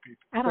for our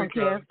people. I don't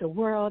care if the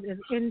world is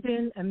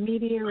ending, a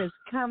meteor is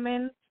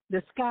coming,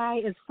 the sky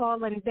is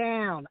falling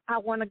down. I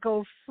want to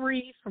go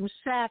free from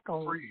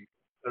shackles. Free.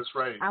 That's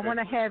right. I want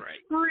to have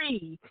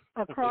free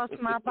across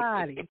my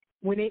body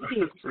when it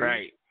hits.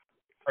 Right.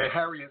 And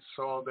Harriet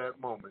saw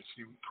that moment.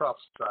 She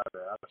prophesied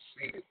that. I've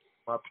seen it.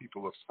 My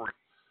people are free.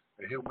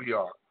 And here we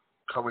are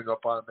coming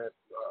up on that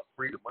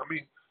freedom. I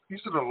mean,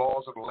 these are the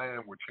laws of the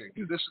land we're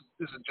changing. This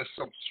isn't just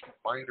some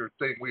minor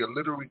thing. We are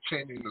literally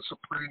changing the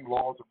supreme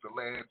laws of the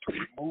land to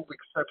remove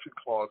exception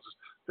clauses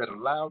that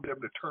allow them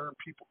to turn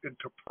people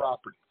into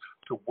property,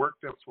 to work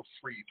them for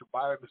free, to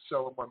buy and to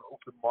sell them on the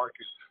open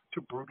market,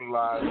 to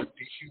brutalize and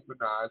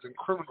dehumanize and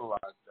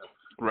criminalize them.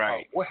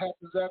 Right. What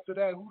happens after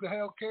that? Who the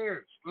hell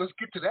cares? Let's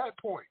get to that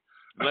point.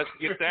 Let's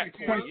get that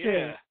point,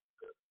 yeah.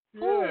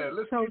 Yeah,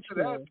 let's get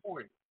to that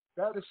point.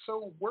 That is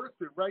so worth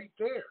it right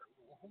there.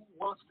 Who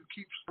wants to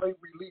keep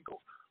slavery legal?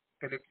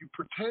 And if you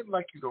pretend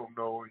like you don't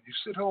know, and you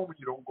sit home and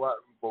you don't go out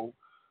and vote,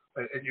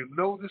 and you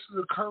know this is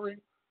occurring,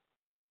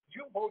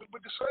 you voted with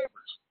the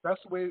slavers.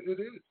 That's the way it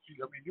is.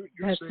 I mean, you're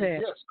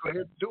saying, yes, go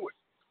ahead and do it.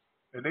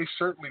 And they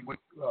certainly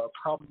would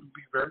probably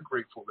be very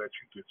grateful that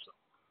you did so.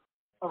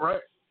 All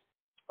right.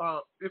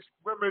 If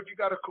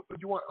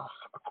you want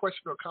a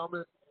question or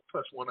comment,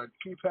 press 1 on the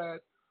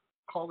keypad.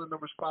 Calling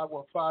number is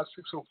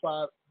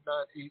 515-605-9814.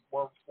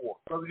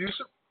 Brother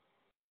Yusuf?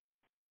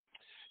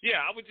 Yeah,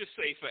 I would just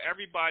say for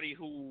everybody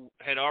who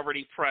had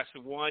already pressed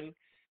 1,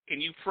 can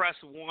you press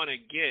 1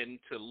 again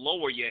to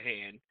lower your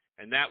hand?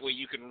 And that way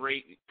you can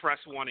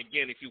press 1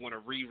 again if you want to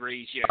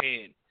re-raise your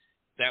hand.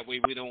 That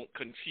way we don't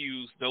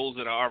confuse those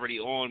that are already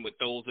on with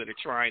those that are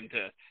trying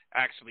to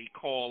actually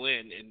call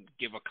in and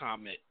give a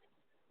comment.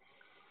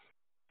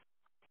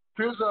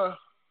 There's some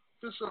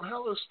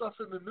hella stuff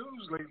in the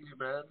news lately,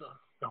 man.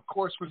 Of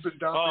course, we've been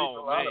downloading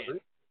a lot of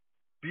it.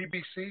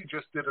 BBC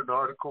just did an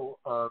article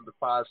on the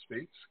 5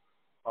 states.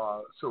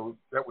 So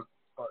that was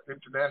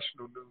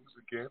international news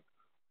again.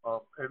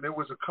 And there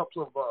was a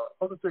couple of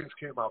other things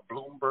came out.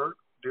 Bloomberg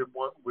did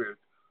one with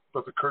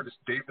Brother Curtis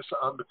Davis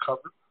on the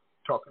cover,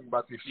 talking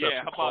about the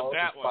exception clause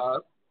of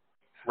 5.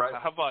 Right.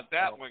 How about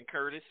that one,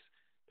 Curtis?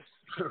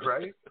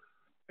 Right.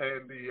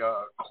 And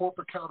the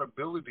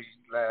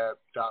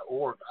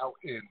corpaccountabilitylab.org out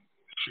in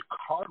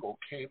Chicago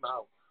came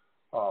out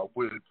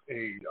with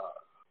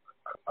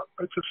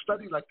it's a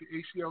study like the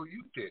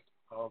ACLU did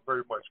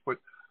very much, but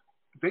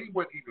they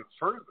went even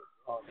further.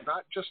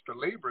 Not just the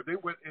labor, they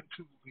went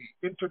into the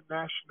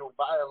international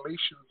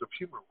violations of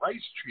human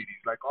rights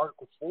treaties, like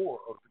Article 4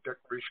 of the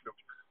Declaration of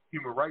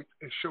Human Rights,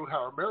 and showed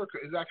how America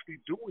is actually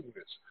doing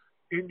this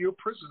in your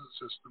prison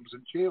systems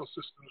and jail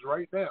systems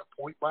right now,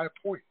 point by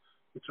point.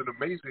 It's an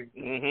amazing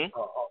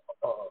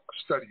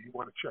study. You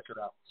want to check it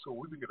out. So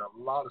we've been getting a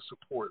lot of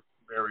support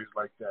in areas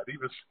like that.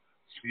 Even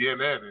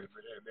CNN and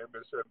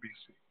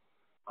MSNBC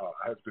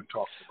has been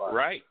talking about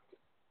it.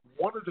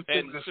 One of the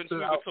things and that since stood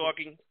we out. were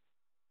talking,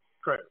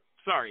 go ahead.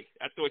 Sorry,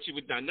 I thought you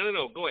were done.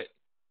 No, go ahead.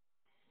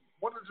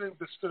 One of the things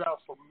that stood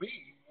out for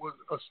me was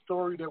a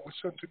story that was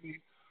sent to me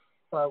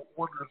by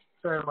one of the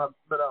fans I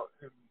met out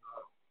in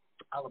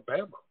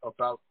Alabama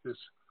about this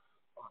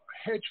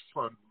hedge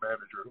fund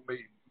manager who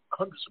made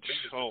hundreds of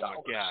millions of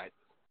dollars. My God.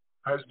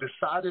 Has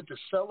decided to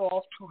sell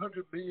off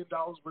 $200 million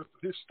worth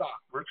of his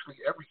stock, virtually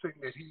everything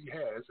that he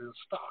has in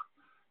stock,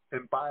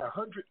 and buy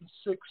 106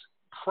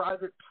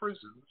 private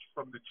prisons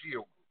from the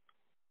GEO Group.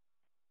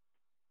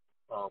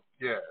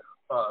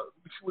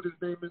 Let me see what his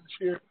name is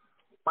here.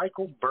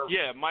 Michael Berry.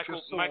 Yeah,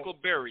 Michael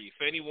Berry.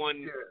 If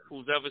anyone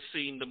who's ever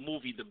seen the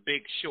movie The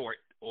Big Short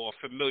or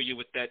familiar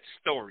with that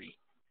story,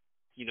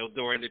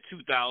 during the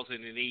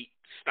 2008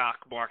 stock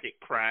market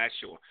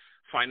crash or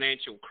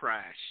financial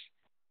crash,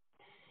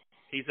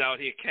 he's out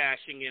here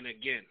cashing in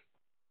again.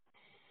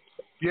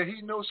 Yeah,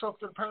 he knows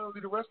something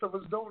apparently the rest of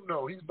us don't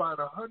know. He's buying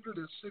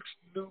 106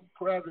 new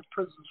private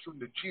prisons from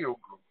the GEO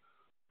Group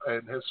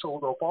and has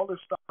sold off all his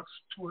stocks,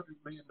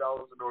 $200 million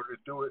in order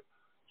to do it.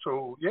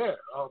 So,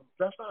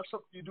 that's not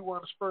something you do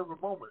on a spur of a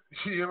moment.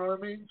 You know what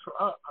I mean? So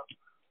I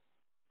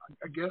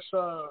guess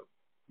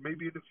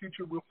maybe in the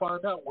future we'll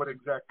find out what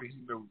exactly he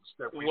knows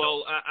that we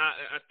don't.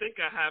 I think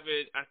I have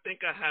it. I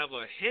think I have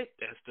a hint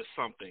as to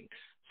something.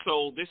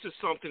 So this is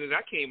something that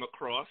I came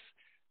across.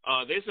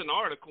 There's an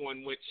article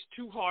in which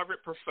 2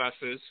 Harvard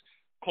professors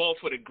call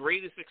for the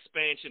greatest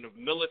expansion of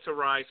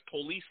militarized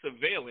police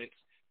surveillance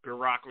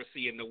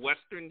bureaucracy in the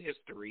Western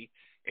history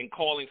and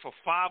calling for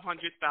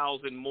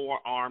 500,000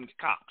 more armed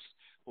cops,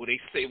 who they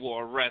say will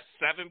arrest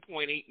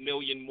 7.8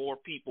 million more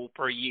people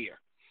per year.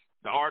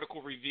 The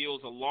article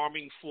reveals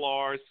alarming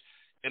flaws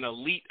in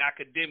elite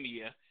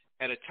academia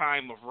at a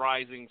time of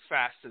rising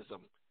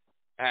fascism.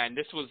 And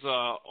this was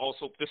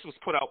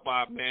put out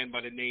by a man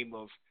by the name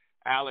of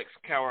Alex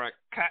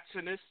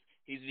Karakatsanis.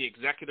 He's the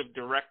executive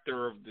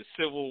director of the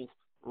Civil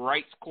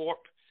Rights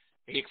Corp.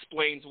 He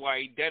explains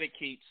why he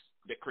dedicates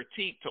the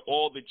critique to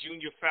all the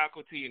junior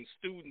faculty and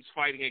students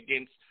fighting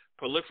against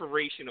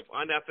proliferation of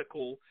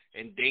unethical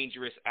and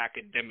dangerous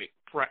academic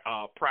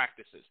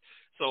practices.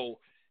 So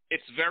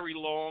it's very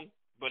long,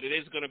 but it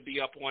is going to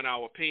be up on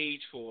our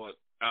page for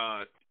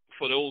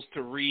those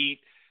to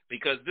read,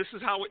 because this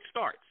is how it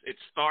starts. It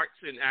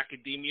starts in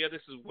academia.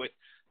 This is what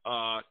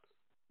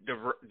the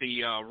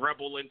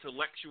rebel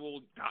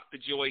intellectual Dr.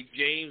 Joy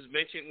James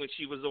mentioned when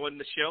she was on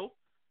the show.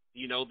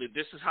 That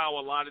this is how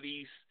a lot of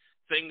these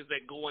things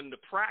that go into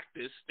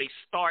practice, they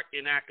start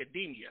in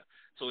academia.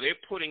 So they're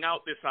putting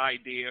out this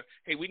idea,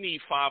 hey, we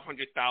need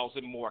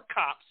 500,000 more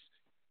cops,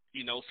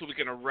 so we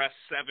can arrest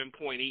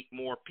 7.8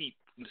 more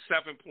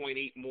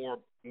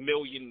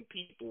million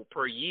people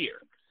per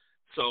year.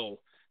 So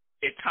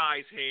it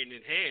ties hand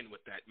in hand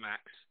with that,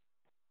 Max.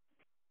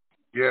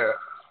 Yeah.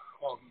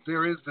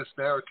 There is this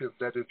narrative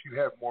that if you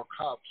have more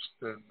cops,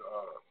 then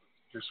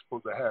you're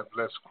supposed to have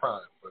less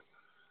crime. But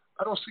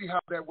I don't see how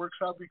that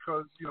works out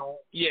because,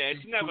 Yeah,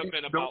 it's never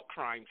been about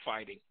crime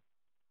fighting.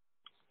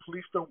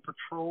 Police don't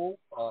patrol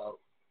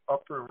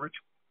upper and rich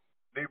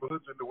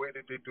neighborhoods in the way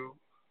that they do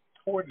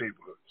poor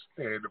neighborhoods.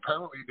 And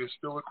apparently there's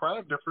still a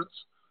crime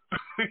difference,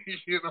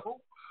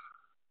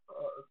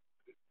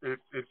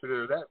 If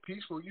they're that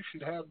peaceful, you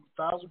should have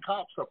 1,000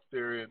 cops up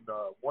there in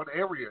one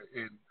area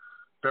in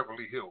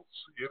Beverly Hills.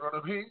 You know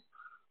what I mean?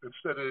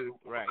 Instead of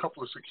a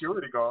couple of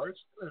security guards.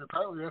 And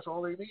apparently that's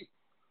all they need.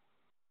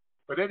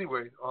 But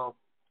anyway,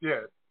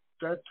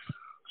 that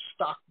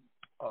stock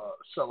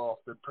sell-off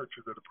and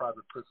purchase of the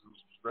private prisons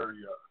was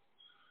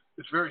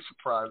it's very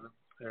surprising,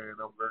 and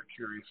I'm very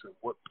curious at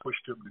what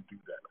pushed him to do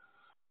that.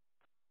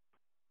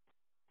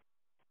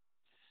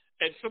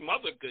 And some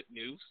other good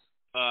news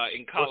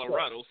in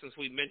Colorado, since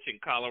we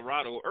mentioned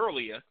Colorado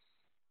earlier,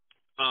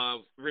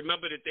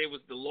 remember that there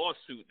was the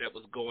lawsuit that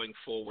was going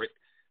forward.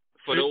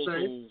 For those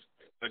who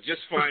are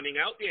just finding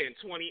out, in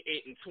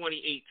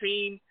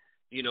 2018,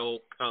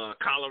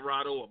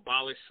 Colorado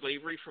abolished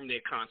slavery from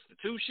their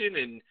constitution,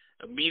 and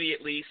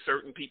immediately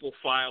certain people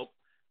filed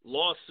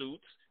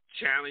lawsuits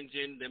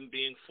challenging them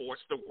being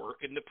forced to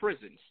work in the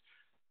prisons.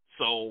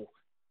 So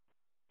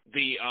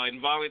the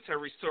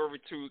involuntary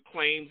servitude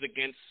claims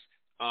against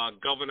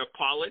Governor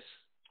Polis,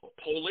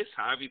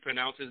 however you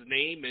pronounce his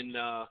name, in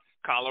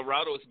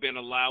Colorado has been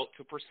allowed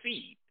to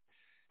proceed.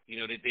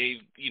 That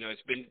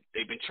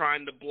they've been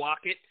trying to block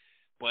it,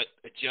 but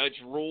a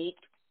judge ruled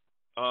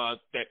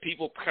that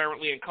people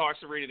currently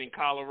incarcerated in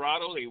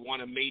Colorado, they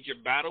won a major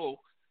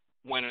battle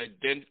when a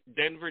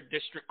Denver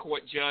District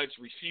Court judge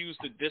refused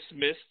to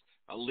dismiss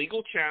a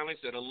legal challenge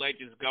that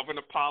alleges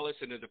Governor Polis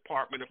and the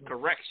Department of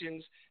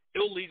Corrections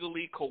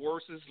illegally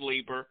coerces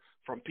labor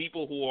from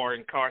people who are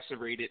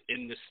incarcerated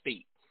in the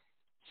state.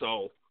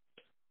 So,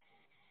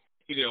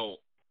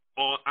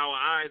 our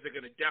eyes are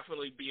going to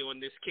definitely be on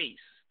this case,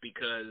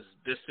 because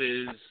this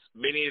is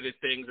many of the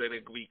things that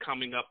are going to be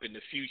coming up in the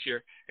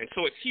future. And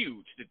so it's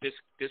huge that this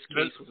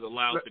case was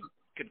allowed to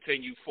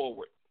continue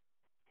forward.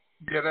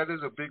 Yeah, that is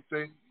a big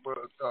thing, but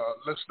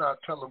let's not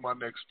tell them our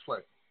next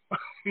play.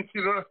 You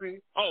know what I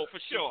mean? Oh,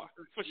 for sure.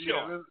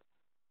 Yeah,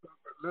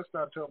 let's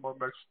not tell them our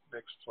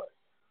next play.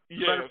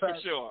 Yeah, for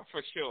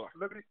sure.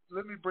 Let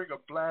me bring a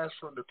blast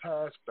from the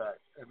past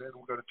back, and then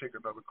we're going to take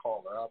another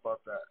caller. How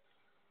about that?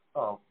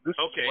 This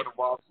is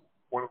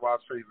one of our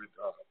favorite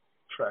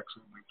tracks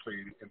that we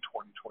played in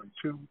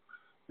 2022.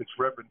 It's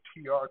Reverend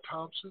T.R.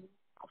 Thompson,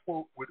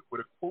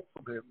 with a quote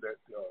from him that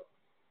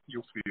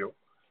you'll feel,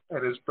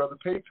 and his brother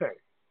Tay-Tay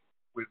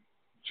with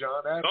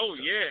John Adams. Oh,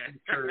 yeah.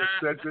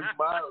 Cedric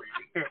Miley.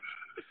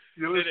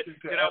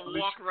 Did I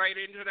walk right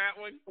into that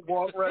one?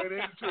 Walk right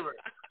into it.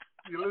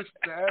 You listen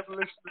to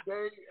Abolition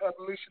Today,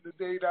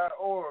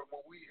 abolitiontoday.org,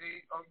 where we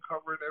ain't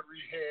uncovering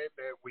every hand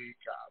that we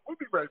got. We'll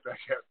be right back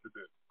after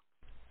this.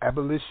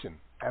 Abolition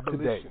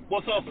Today.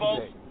 What's up,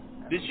 folks?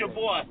 This your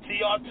boy,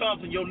 T.R.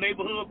 Thompson, your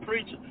neighborhood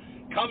preacher,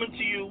 coming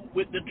to you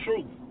with the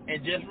truth.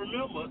 And just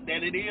remember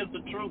that it is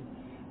the truth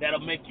that'll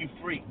make you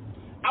free.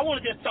 I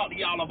want to just talk to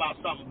y'all about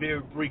something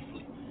very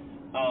briefly.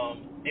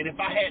 And if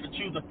I had to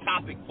choose a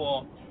topic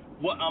for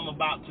what I'm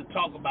about to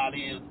talk about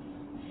is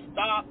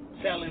stop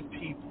telling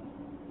people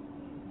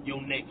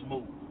your next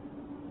move.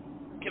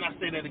 Can I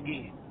say that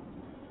again?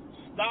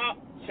 Stop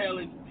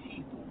telling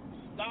people.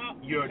 Stop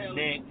your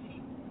next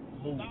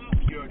move.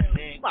 Your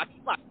next.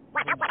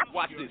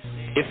 Watch this.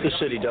 If the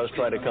city does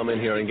try to come in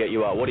here and get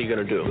you out, what are you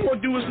going to do? We're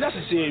going to do what's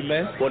necessary,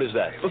 man. What is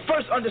that? But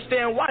first,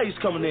 understand why he's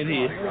coming in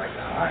here.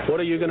 What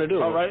are you going to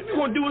do? All right, we're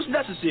going to do what's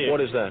necessary. What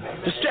is that?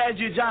 The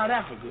strategy of John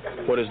Africa.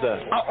 What is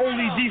that? Our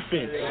only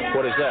defense.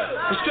 What is that?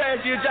 The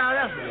strategy of John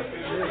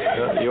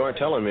Africa. You aren't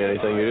telling me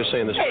anything. You're just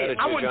saying the strategy.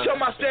 Hey, I wouldn't tell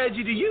my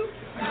strategy to you.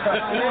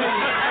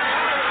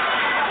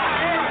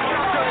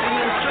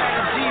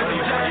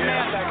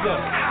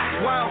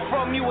 Where I'm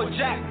from, you a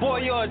jack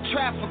boy or a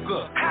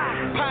trafficker.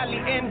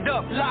 Probably end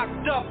up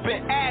locked up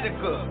in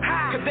Attica.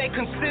 Cause they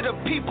consider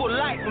people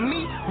like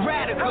me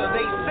radical.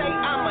 They say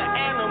I'm an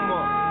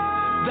animal,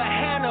 the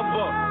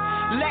Hannibal.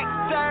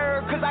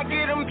 Lecture, cause I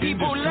get them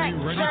people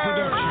lecture.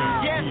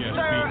 Yes,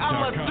 sir,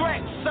 I'm a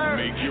threat,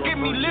 sir. Give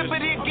me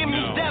liberty, give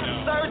me death,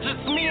 sir.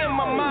 Just me and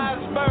my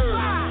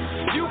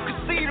Mossberg. You can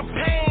see the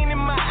pain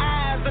in my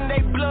eyes and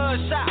they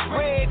bloodshot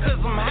red cause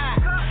I'm hot.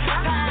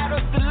 Tired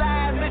of the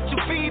lies that you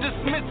feed us,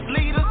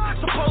 mislead us.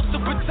 Supposed to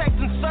protect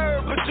and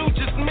serve, but you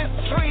just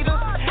mistreat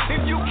us.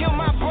 If you kill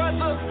my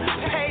brother,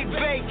 paid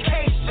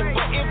vacation.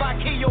 But if I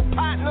kill your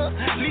partner,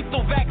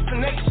 lethal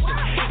vaccination.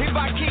 If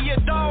I kill your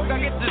dog, I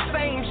get the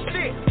same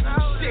shit.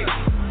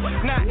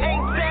 Now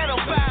ain't that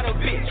about a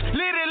bitch?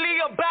 Literally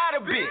about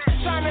a bitch.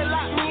 Trying to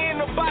lock me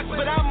in a box,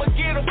 but I'ma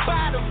get up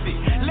out of it.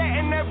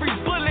 Letting every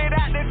bullet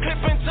out the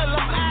clip until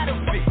I'm out of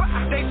it.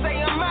 They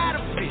say I'm out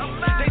of it.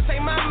 They say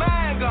my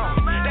mind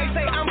gone. They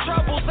say I'm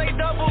trouble. Say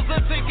doubles a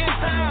ticking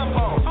time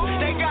bomb.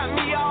 They got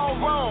me all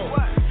wrong.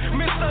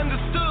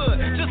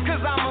 Misunderstood. Just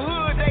cause I'm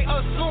hood, they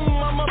assume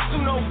I'm up to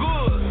no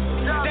good.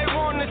 They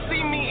wanna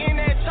see me in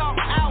that talk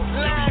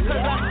outline,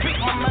 cause I speak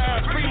my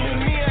mind, free me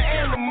near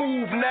and the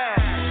move now.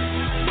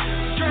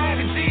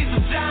 Strategies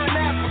of John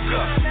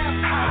Africa.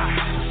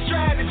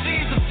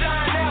 Strategies of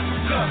John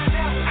Africa.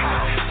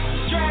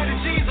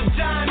 Strategies of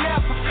John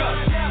Africa.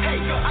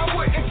 Hey, I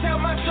wouldn't tell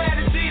my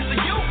strategies to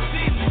you.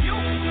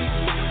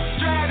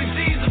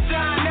 Strategies of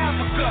John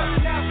Africa.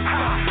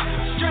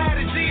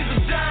 Strategies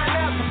of John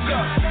Africa.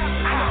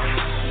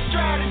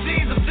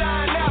 Strategies of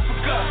John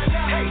Africa.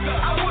 Hey,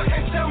 I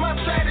wouldn't tell my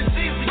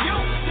strategies to you.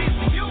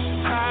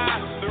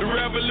 The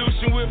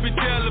revolution will be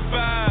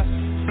televised,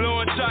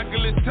 blowing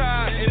chocolate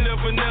tie in the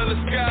vanilla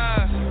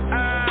skies.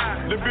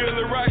 The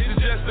Bill of Rights is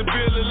just a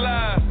bill of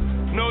lies.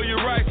 Know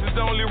your rights is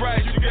only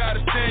right, you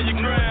gotta stand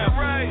your ground.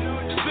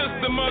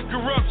 System of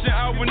corruption,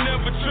 I would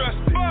never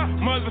trust it.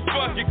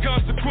 Motherfucking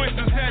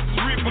consequences has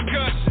its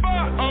repercussions.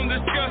 I'm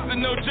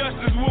disgusted, no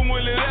justice, when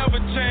will it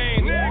ever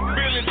change?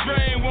 Feeling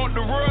drained, want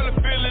the world to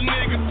feel a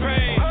nigga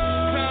pain.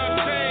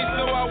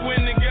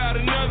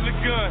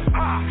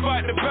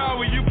 the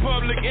power, you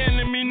public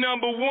enemy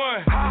number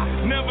one.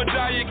 Never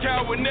die a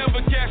coward,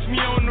 never catch me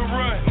on the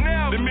run.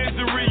 The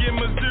misery in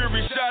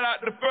Missouri, shout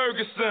out to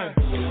Ferguson.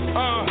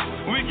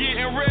 We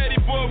getting ready,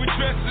 boy, we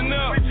dressing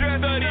up.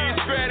 Studying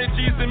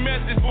strategies and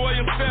methods, boy,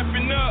 I'm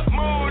stepping up.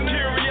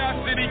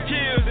 Curiosity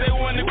kills, they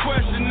want to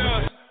question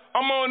us.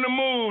 I'm on the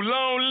move,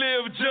 long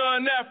live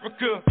John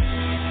Africa.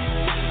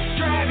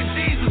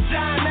 Strategies of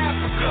John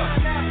Africa.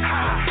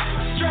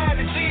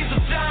 Strategies of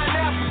John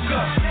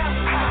Africa.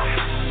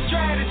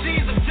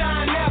 Strategies of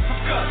John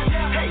Africa.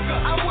 Hey,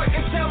 I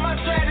wouldn't tell my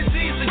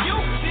strategies to you.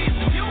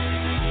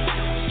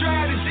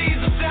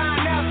 Strategies of John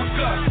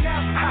Africa.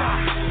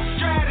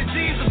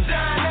 Strategies of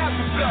John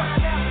Africa.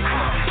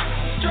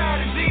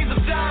 Strategies of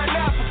John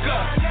Africa.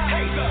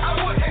 Hey, I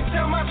wouldn't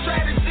tell my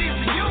strategies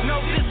to you.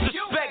 No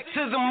disrespect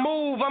to the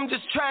move. I'm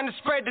just trying to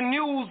spread the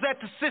news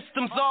that the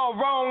system's all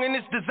wrong and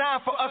it's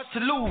designed for us to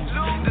lose.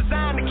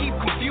 Designed to keep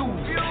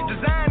confused.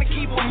 Designed to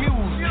keep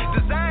amused.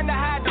 Designed to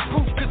hide the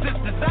proof cause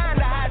it's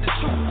designed to hide the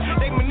truth.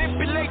 They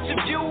manipulate your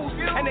views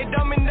and they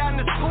dumbing down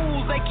the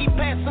schools. They keep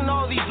passing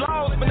all these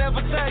laws but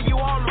never tell you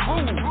all the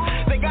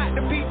rules. They got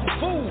the people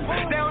fooled.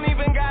 They don't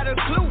even got a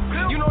clue.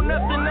 You know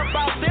nothing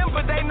about them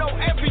but they know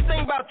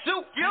everything about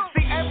you.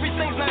 See,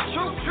 everything's not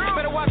true.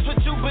 Better watch what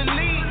you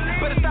believe.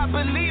 Better stop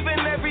believing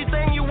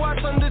everything you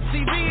watch on the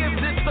TV. If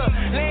it's the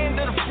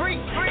land of the free,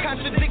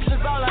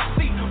 contradictions all I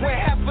see. When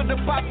half of the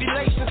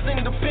population's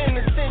in the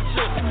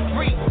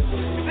penitentiary.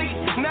 See,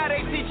 now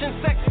they teaching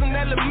sex in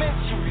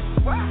elementary.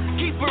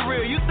 Keep it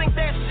real, you think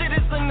that shit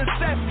is a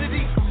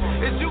necessity?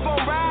 Is you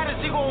gon' ride,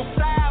 is you gon'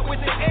 side with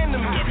the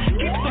enemy?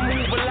 Keep the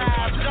move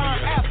alive, John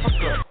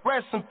Africa,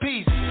 rest in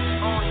peace.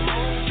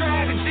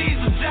 Strategies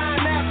of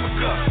John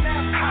Africa.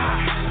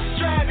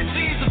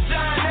 Strategies of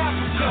John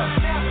Africa.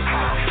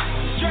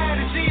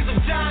 Strategies of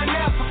John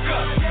Africa.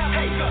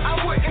 Hey,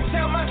 I wouldn't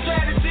tell my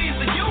strategies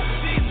to you.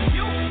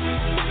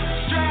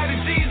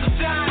 Strategies of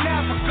John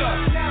Africa.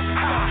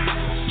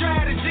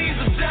 Strategies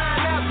of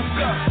John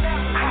Africa.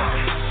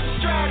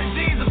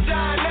 Strategies of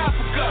John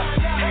Africa.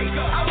 Hey,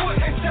 I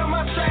wouldn't tell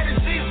my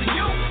strategies to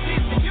you.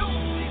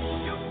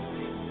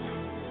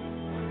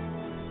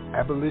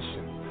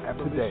 Abolition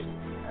Today.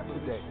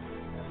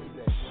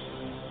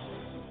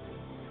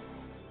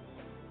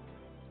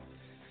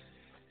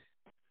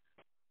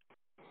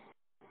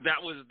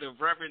 That was the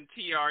Reverend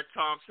T.R.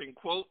 Thompson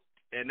quote,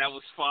 and that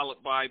was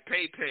followed by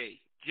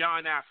Pepe,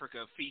 John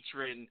Africa,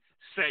 featuring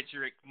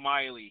Cedric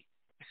Miley.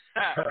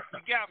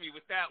 You got me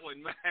with that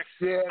one, Max.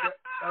 Yeah,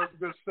 that was a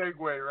good segue,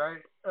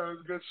 right? That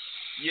was good.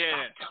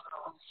 Yeah.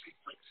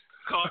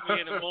 Caught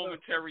me in a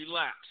momentary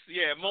lapse.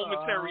 Yeah,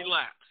 momentary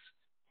lapse.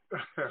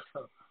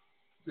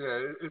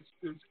 Yeah, it's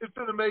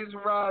been an amazing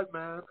ride,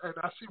 man. And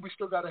I see we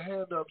still got a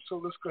hand up,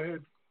 so let's go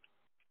ahead.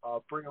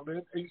 Bring them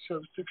in.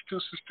 8762,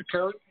 Sister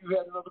Karen. You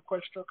had another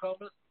question or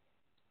comment?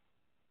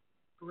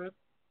 Go ahead.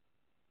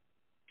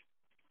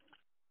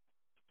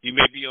 You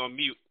may be on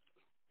mute.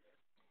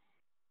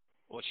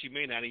 Or she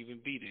may not even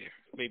be there.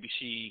 Maybe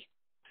she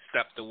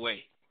stepped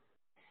away.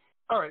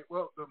 All right.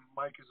 Well, the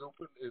mic is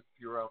open if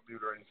you're on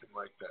mute or anything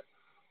like that.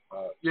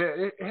 Yeah,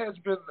 it has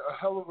been a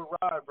hell of a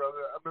ride,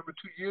 brother. I remember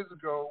 2 years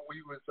ago,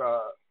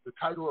 the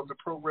title of the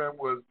program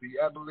was The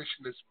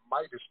Abolitionist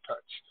Midas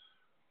Touch.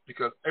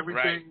 Because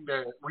everything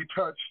that we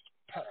touched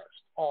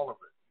passed, all of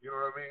it. You know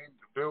what I mean?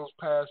 The bills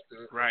passed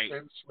to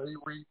end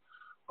slavery,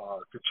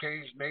 to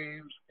change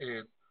names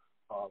in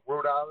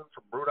Rhode Island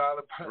from Rhode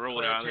Island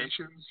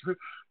plantations.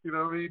 You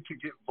know what I mean? To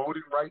get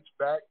voting rights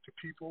back to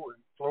people in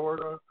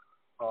Florida.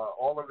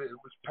 All of it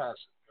was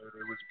passing, and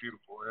it was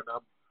beautiful. And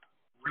I'm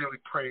really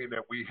praying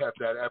that we have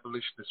that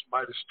abolitionist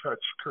Midas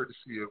touch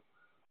courtesy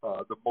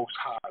of the Most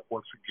High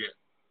once again.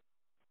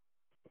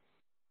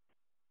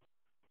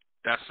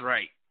 That's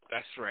right.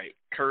 That's right.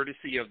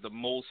 Courtesy of the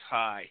Most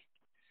High.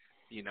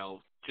 You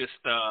know,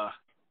 just, I'm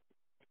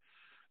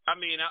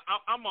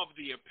of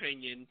the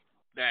opinion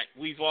that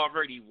we've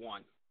already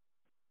won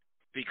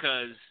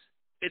because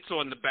it's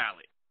on the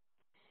ballot.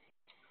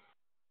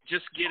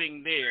 Just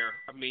getting there,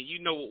 you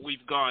know what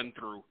we've gone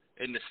through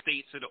in the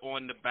states that are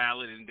on the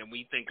ballot, and then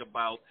we think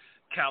about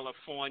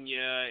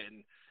California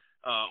and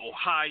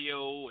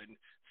Ohio and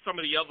some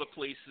of the other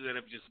places that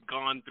have just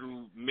gone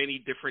through many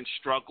different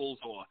struggles,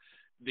 or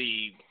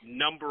the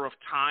number of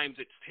times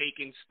it's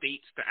taken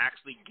states to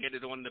actually get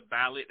it on the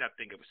ballot. I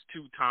think it was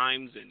 2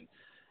 times, and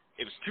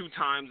it was 2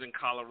 times in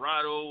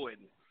Colorado,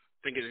 and I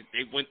think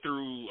they went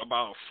through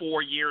about a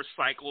 4-year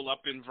cycle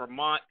up in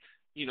Vermont.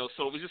 You know,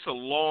 so it was just a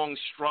long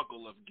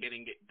struggle of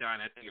getting it done.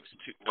 I think it was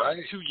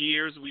 2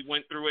 years we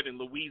went through it in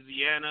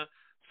Louisiana.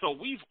 So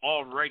we've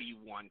already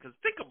won. Because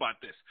think about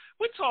this.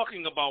 We're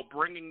talking about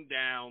bringing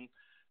down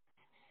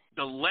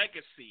the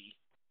legacy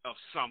of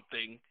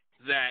something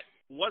that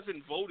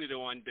wasn't voted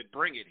on to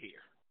bring it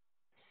here.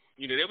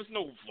 You know, there was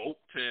no vote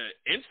to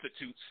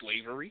institute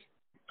slavery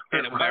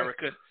in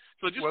America.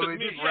 So just the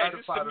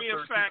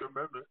mere fact.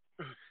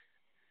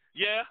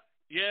 Yeah.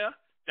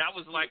 That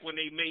was like when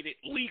they made it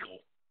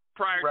legal.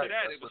 Prior to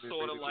that, it was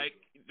sort of like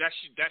that's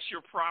your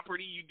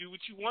property. You do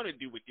what you want to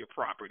do with your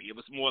property. It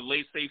was more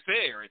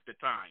laissez-faire at the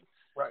time.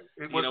 Right.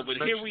 It wasn't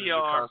but mentioned here we in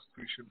are. the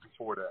Constitution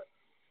before that.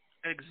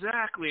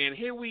 Exactly, and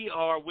here we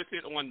are with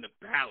it on the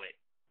ballot.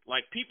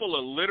 Like, people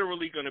are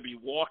literally going to be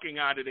walking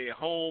out of their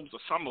homes, or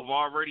some have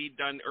already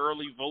done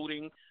early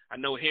voting. I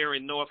know here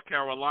in North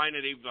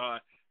Carolina, they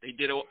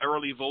did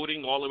early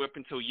voting all the way up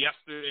until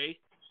yesterday.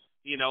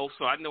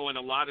 So I know in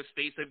a lot of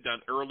states they've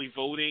done early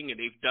voting, and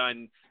they've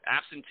done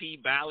absentee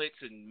ballots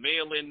and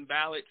mail-in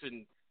ballots,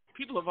 and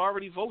people have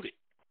already voted.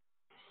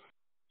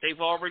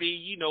 They've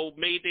already,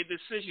 made their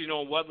decision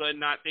on whether or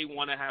not they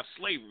want to have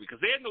slavery,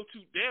 because there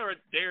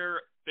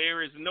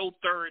is no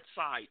third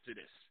side to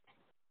this.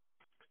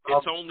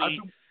 It's only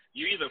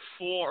you're either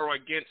for or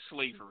against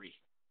slavery.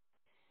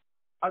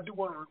 I do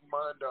want to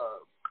remind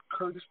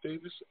Curtis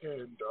Davis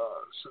and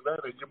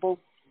Savannah, your both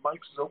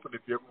mics is open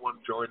if you ever want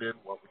to join in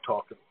while we're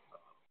talking.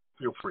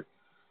 Feel free.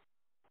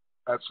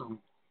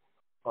 Absolutely.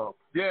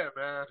 Yeah,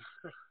 man.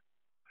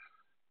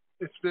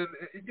 It's been,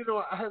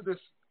 I have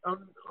this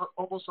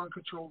almost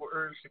uncontrollable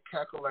urge to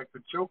cackle like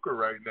the Joker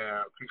right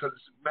now because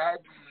it's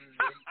maddening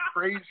and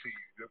crazy.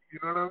 You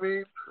know what I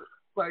mean?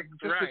 Like,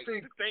 just to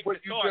think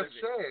what you just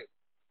said.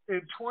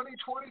 In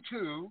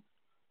 2022,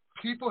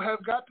 people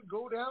have got to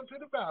go down to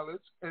the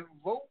ballots and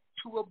vote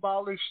to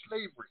abolish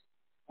slavery,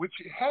 which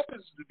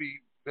happens to be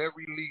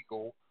very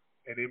legal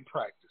and in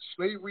practice.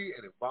 Slavery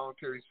and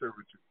involuntary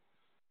servitude.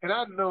 And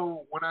I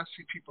know when I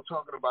see people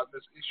talking about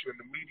this issue in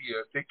the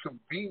media, they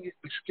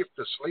conveniently skip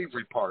the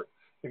slavery part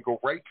and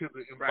go right to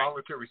the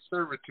involuntary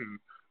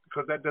servitude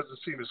because that doesn't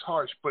seem as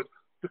harsh. But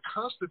the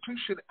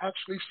Constitution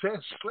actually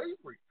says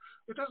slavery.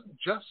 It doesn't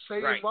just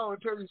say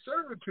involuntary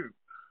servitude.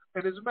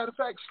 And as a matter of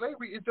fact,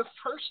 slavery is the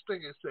first thing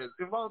it says.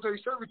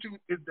 Involuntary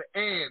servitude is the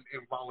and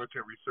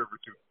involuntary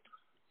servitude.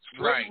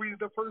 Slavery is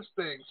the first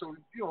thing. So,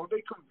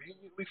 they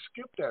conveniently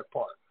skip that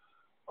part.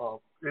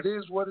 It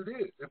is what it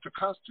is. If the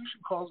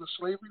Constitution calls it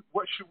slavery,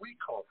 what should we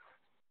call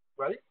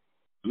it? Right?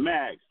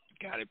 Max.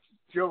 Got it.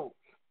 Yo.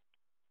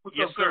 What's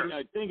yes, up, sir?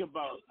 Curtis? Think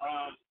about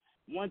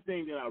one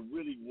thing that I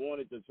really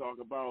wanted to talk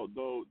about,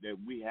 though, that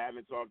we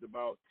haven't talked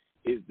about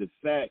is the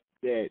fact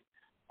that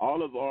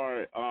all of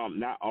our,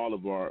 not all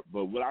of our,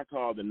 but what I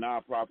call the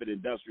nonprofit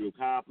industrial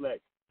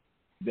complex,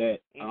 that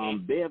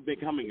they have been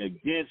coming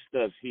against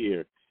us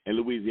here in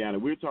Louisiana.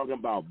 We're talking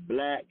about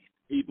black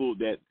people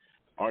that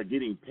are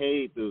getting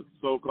paid to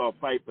so-called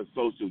fight for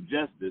social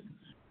justice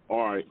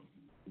are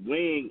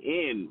weighing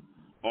in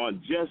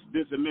on just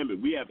this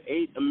amendment. We have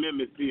 8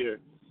 amendments here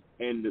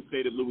in the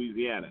state of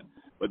Louisiana,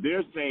 but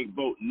they're saying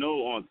vote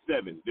no on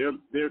 7.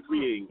 They're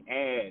creating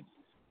ads.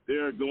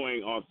 They're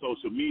going on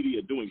social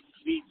media, doing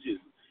speeches.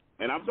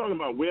 And I'm talking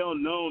about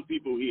well-known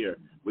people here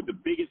with the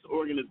biggest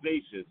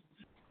organizations.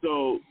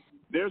 So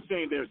they're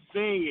saying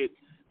it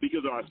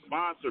because our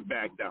sponsor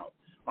backed out.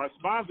 Our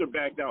sponsor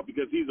backed out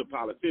because he's a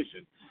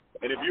politician.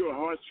 And if you're a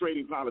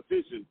horse-trading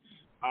politician,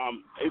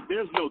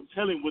 there's no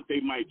telling what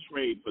they might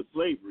trade for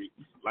slavery.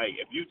 Like,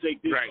 if you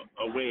take this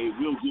away,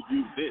 we'll give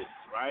you this,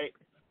 right?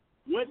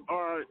 What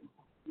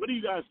do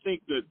you guys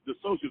think the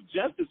social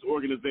justice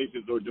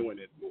organizations are doing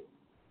it for?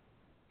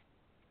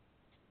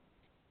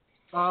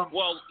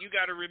 Well, you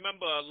got to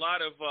remember a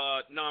lot of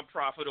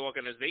nonprofit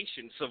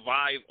organizations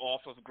survive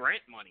off of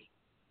grant money,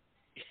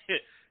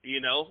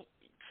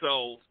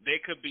 so there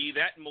could be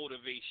that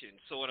motivation,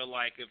 sort of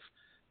like if,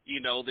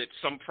 that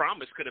some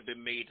promise could have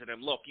been made to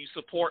them. Look, you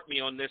support me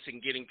on this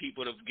and get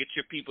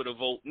your people to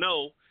vote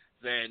no,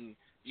 then,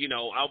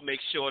 I'll make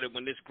sure that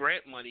when this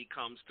grant money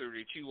comes through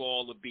that you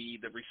all will be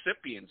the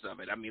recipients of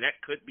it. I mean,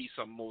 that could be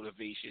some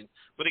motivation,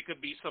 but it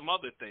could be some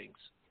other things.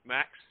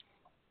 Max?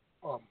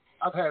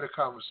 I've had a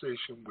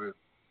conversation with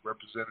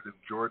Representative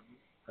Jordan,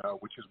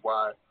 which is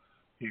why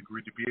he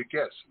agreed to be a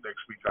guest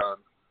next week on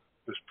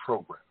this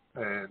program.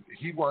 And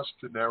he wants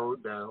to narrow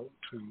it down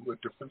to a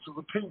difference of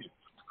opinion.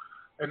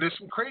 And there's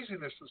some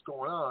craziness that's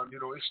going on.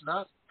 It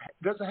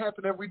doesn't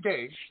happen every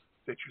day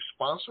that you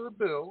sponsor a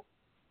bill,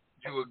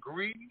 you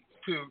agree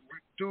to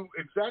do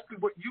exactly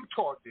what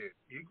Utah did.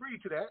 You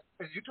agreed to that,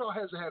 and Utah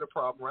hasn't had a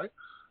problem, right?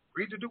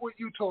 Agreed to do what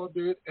Utah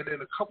did, and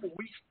then a couple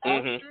weeks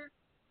after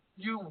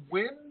you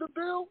win the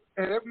bill,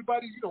 and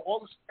everybody, all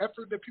this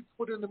effort that people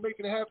put into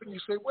making it happen, you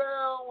say,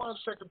 well, on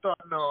second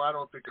thought, no, I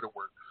don't think it'll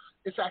work.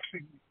 It's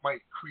actually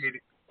might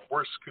create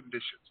worse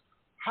conditions.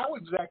 How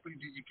exactly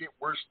do you get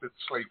worse than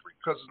slavery?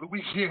 Because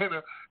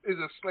Louisiana is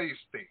a slave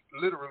state,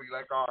 literally,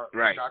 like our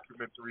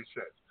documentary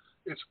says.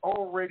 It's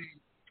already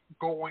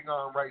going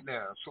on right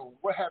now. So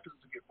what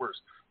happens to get worse?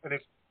 And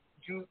if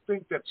you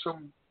think that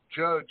some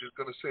judge is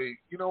going to say,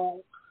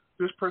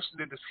 this person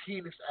did this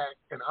heinous act,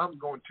 and I'm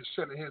going to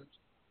send him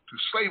to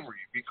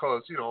slavery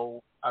because,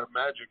 out of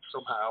magic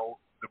somehow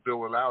the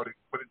bill allowed it,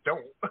 but it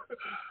don't.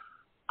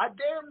 I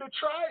dare him to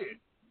try it.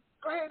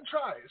 Go ahead and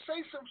try it.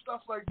 Say some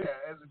stuff like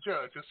that as a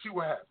judge and see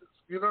what happens.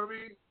 You know what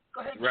I mean? Go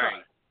ahead and try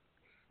it.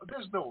 But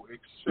there's no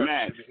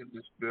exception in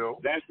this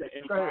bill. That's the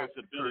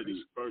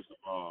impossibility, first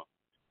of all.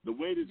 The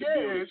way that the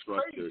bill is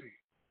structured,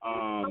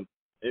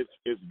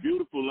 it's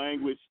beautiful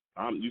language.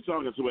 You're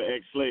talking to an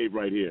ex-slave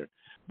right here.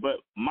 But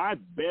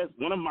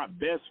one of my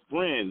best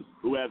friends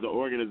who has an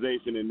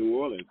organization in New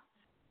Orleans,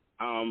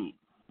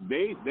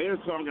 they're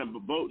talking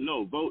about vote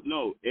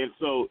no. And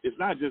so it's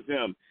not just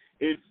him.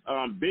 It's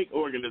big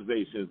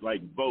organizations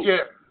like Vote. Yeah,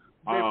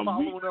 they're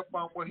following up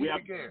on what he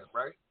began,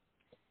 right?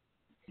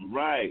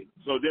 Right.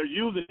 So they're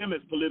using him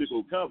as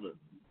political cover.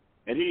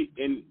 And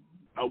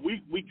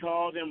we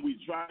called him, we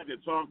tried to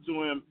talk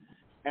to him,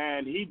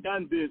 and he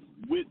done this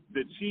with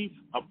the chief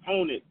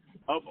opponent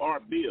of our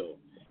bill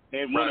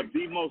and one of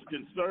the most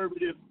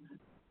conservative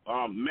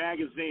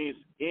magazines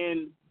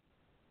in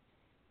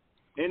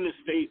the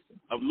state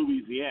of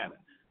Louisiana.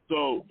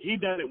 So he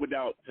done it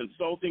without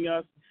consulting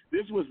us.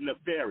 This was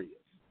nefarious,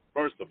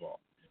 first of all,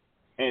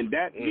 and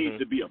that needs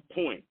to be a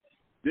point.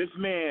 This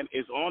man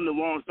is on the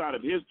wrong side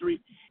of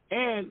history,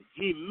 and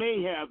he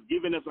may have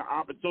given us an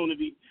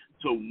opportunity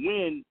to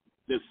win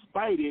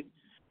despite it,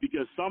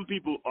 because some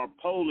people are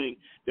polling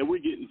that we're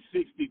getting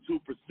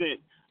 62%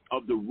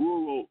 of the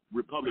rural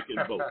Republican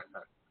vote.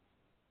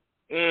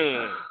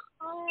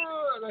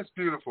 Oh, that's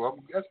beautiful.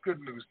 That's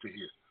good news to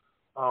hear.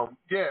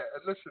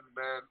 Listen,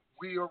 man,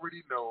 we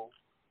already know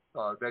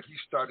that he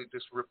started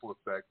this ripple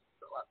effect.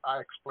 I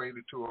explained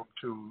it to him,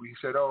 too. He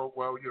said, oh,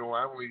 well,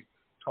 I only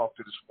talked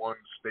to this one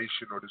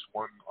station or this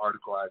one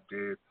article I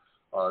did.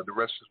 The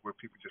rest is where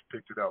people just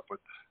picked it up. But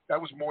that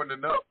was more than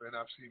enough, and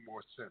I've seen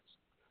more since.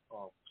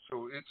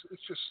 So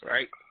it's just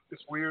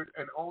it's weird.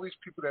 And all these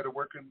people that are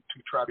working to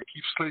try to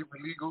keep slavery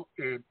legal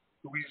in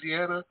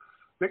Louisiana,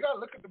 they got to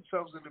look at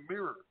themselves in the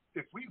mirror.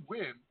 If we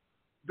win,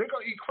 they're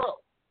going to eat crow.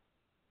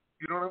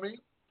 You know what I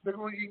mean? They're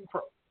going to eat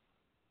crow.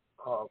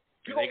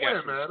 They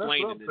got win, man. That's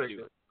what I'm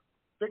thinking.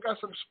 They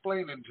got some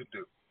explaining to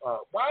do.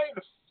 Why in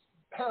the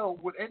hell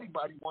would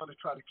anybody want to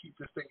try to keep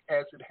this thing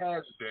as it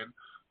has been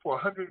for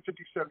 157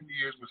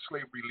 years with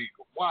slavery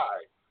legal? Why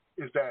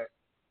is that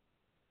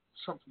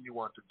something you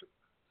want to do?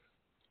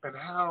 And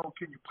how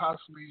can you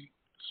possibly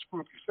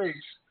screw up your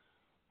face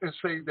and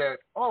say that,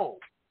 oh,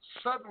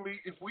 suddenly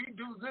if we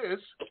do this,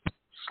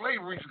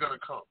 slavery's going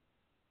to come?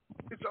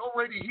 It's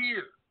already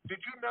here.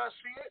 Did you not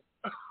see it?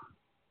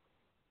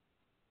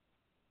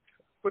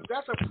 But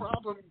that's a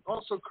problem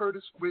also,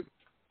 Curtis, with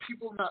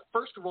people not,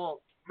 first of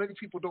all, many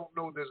people don't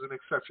know there's an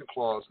exception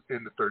clause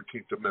in the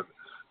 13th Amendment.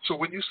 So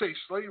when you say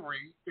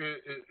slavery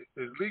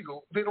is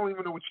legal, they don't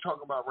even know what you're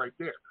talking about right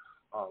there.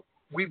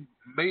 We've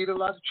made a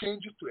lot of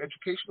changes through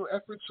educational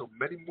efforts, so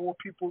many more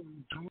people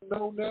do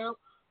know now.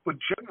 But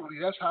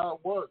generally, that's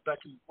how it was back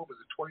in,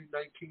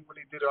 2019 when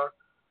they did our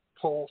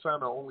poll,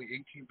 found out only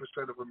 18%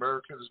 of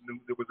Americans knew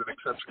there was an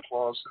exception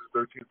clause to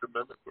the 13th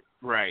Amendment.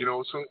 Right.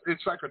 So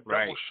it's like a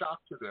double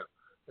shock to them.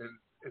 And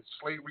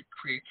slavery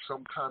creates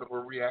some kind of a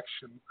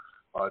reaction,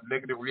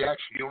 negative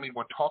reaction. You don't even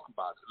want to talk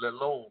about it, let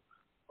alone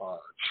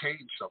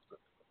change something.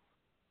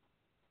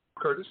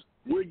 Curtis?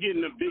 We're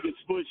getting the biggest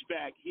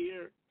pushback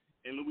here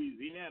in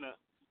Louisiana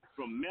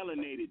from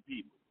melanated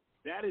people.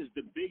 That is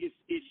the biggest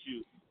issue.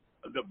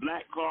 The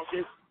Black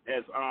Caucus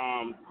has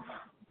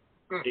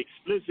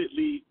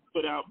explicitly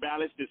put out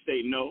ballots to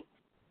say no.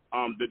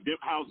 The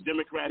House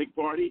Democratic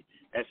Party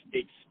has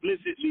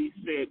explicitly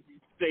said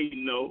say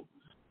no.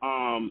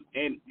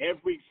 And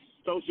every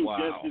social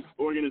justice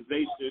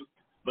organization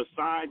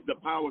besides the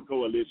Power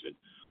Coalition,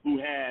 who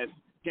has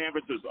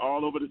canvassers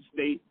all over the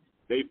state,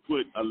 they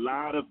put a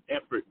lot of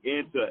effort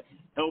into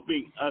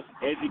helping us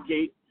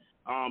educate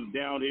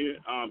down here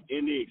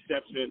in the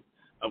exception,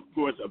 of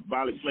course, of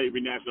Abolish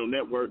Slavery National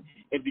Network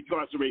and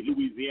Decarcerate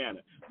Louisiana.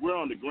 We're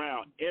on the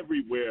ground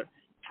everywhere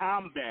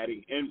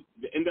combating, and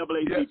the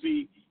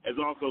NAACP has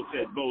also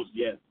said vote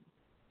yes.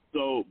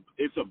 So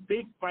it's a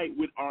big fight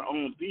with our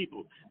own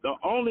people. The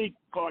only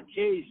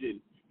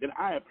Caucasian that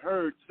I have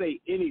heard say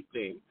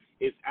anything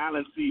is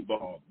Alan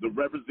Sebald, the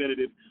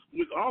representative,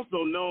 who is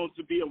also known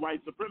to be a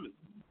white supremacist.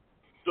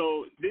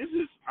 So this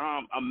is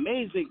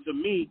amazing to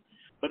me,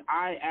 but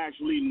I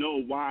actually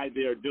know why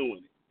they're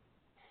doing it.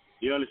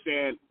 You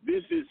understand?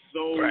 This is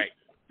so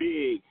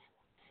big.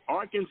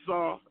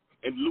 Arkansas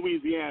and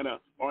Louisiana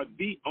are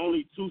the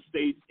only two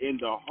states in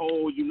the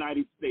whole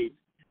United States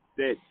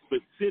that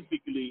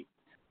specifically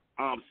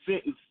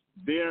sentence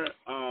their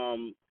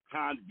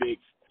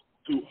convicts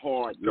to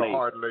hard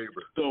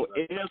labor. So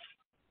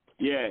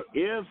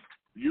if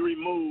you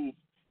remove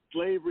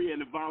slavery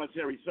and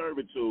involuntary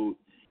servitude,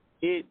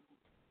 it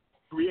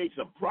creates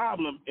a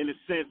problem in the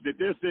sense that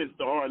they're sentenced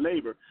to hard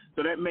labor.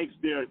 So that makes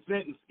their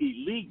sentence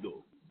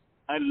illegal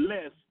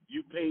unless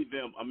you pay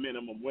them a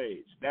minimum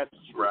wage. That's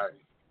true.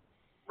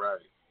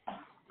 Right.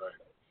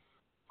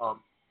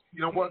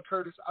 You know what,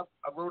 Curtis? I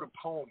wrote a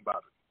poem about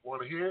it.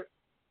 Want to hear it?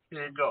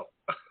 Here you go.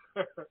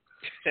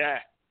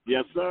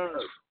 Yes, sir.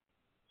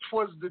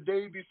 'Twas the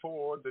day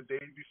before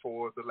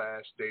the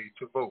last day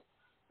to vote,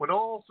 when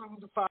all through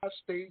the 5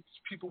 states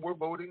people were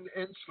voting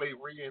in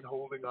slavery and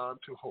holding on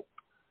to hope.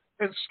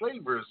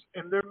 Enslavers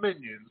and their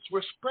minions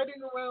were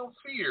spreading around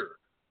fear,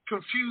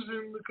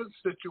 confusing the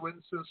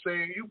constituents and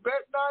saying, you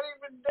bet not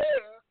even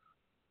dare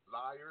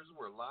Liars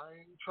were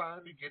lying,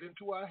 trying to get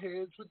into our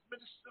heads with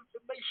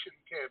misinformation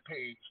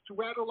campaigns to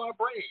rattle our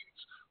brains,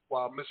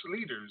 while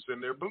misleaders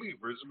and their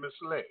believers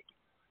misled.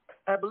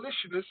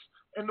 Abolitionists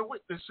and the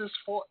witnesses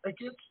fought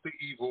against the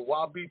evil,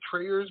 while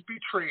betrayers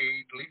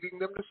betrayed, leaving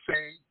them to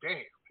say,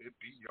 damn, it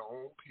be your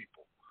own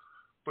people.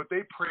 But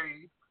they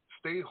prayed,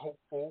 stayed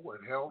hopeful,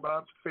 and held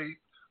on to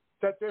faith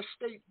that their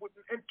state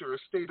wouldn't enter a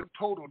state of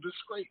total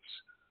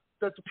disgrace,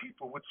 that the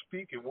people would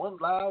speak in one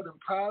loud and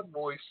proud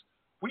voice,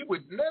 we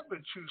would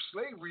never choose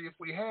slavery if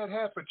we had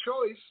half a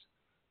choice.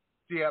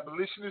 The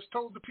abolitionists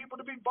told the people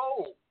to be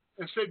bold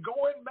and said, go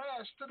en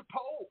masse to the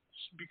polls,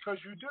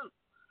 because you do.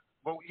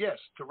 Vote yes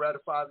to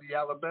ratify the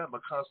Alabama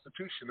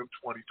Constitution of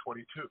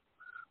 2022.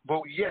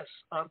 Vote yes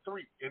on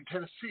 3 in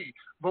Tennessee.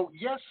 Vote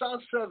yes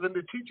on 7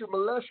 to teach them a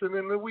lesson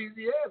in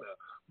Louisiana.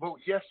 Vote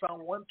yes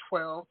on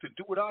 112 to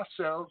do it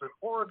ourselves in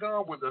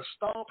Oregon with a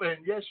stomp.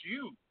 And yes,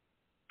 you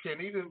can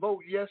even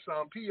vote yes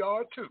on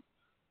PR2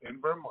 in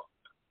Vermont.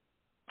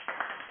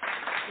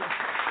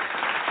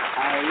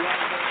 I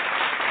love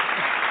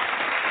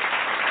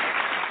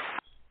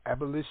it.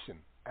 Abolition.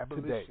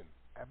 Today.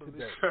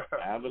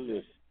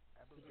 Abolition.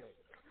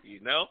 You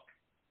know?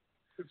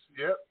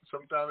 Yep.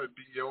 Sometimes it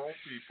be your own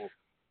people.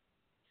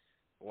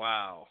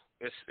 Wow.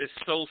 It's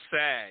so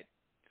sad.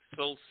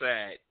 So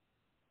sad.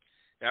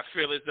 I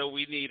feel as though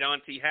we need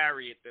Auntie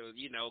Harriet to,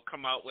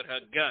 come out with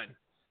her gun.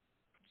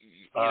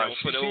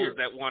 For those here.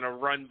 that want to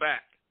run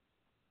back.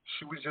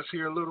 She was just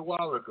here a little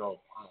while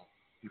ago.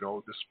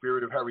 The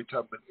spirit of Harriet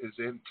Tubman is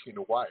in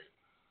Tina Wyatt.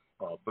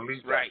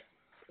 Believe that. Right.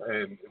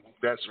 And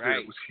that spirit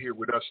Right. was here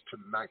with us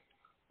tonight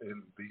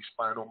in these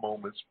final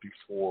moments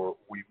before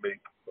we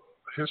make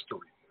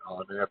history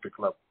on an epic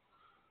level.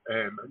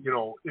 And,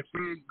 if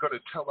we're going to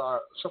tell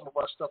some of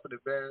our stuff in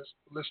advance,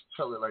 let's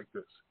tell it like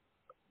this.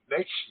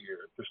 Next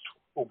year, there's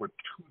over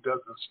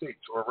 24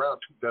 states, or around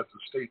 24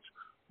 states,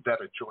 that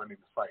are joining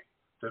the fight,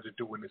 that are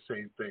doing the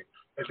same thing.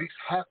 At least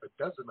half a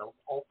dozen of them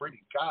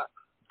already got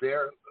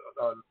their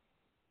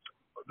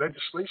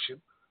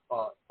legislation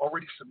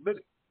already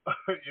submitted,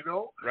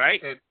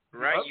 Right. And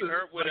right. others, You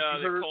heard what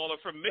the caller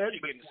from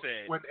Michigan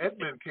said. When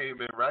Edmond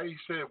came in, right? He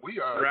said, we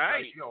are,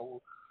 right.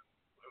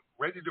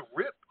 ready to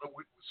rip. As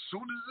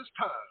soon as it's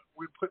time,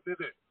 we're putting it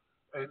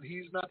in. And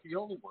he's not the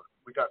only one.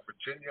 We got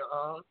Virginia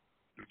on,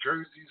 New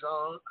Jersey's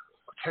on,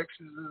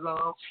 Texas is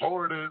on,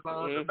 Florida is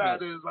on,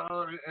 Nevada is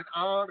on, and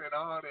on and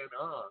on and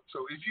on.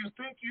 So if you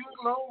think you're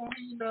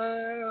lonely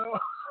now,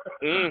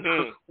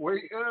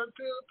 wait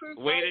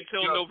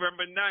until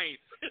November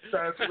 9th.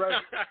 That's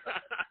right.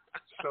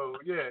 So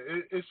yeah,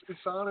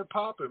 it's on and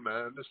popping,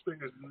 man. This thing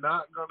is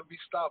not going to be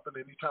stopping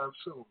anytime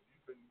soon. You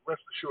can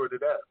rest assured of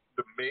that.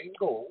 The main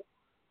goal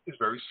is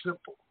very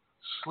simple.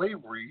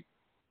 Slavery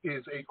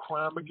is a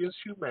crime against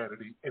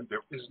humanity, and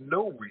there is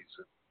no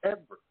reason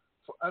ever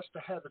for us to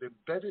have it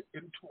embedded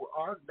into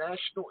our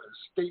national and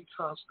state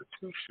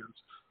constitutions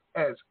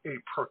as a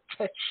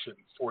protection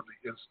for the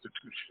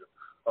institution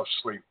of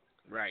slavery.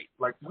 Right.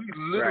 Like we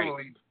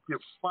literally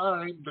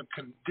define the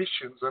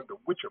conditions under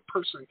which a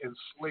person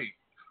enslaved.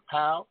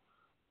 How?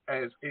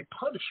 As a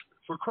punishment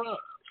for crime,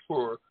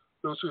 for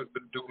those who have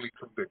been duly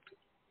convicted.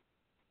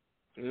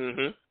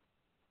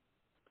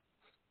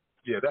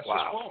 Yeah, that's just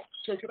wrong.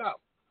 Check it out.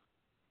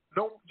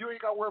 No, you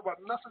ain't got to worry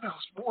about nothing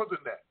else more than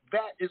that.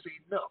 That is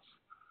enough.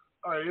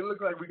 All right, it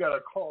looks like we got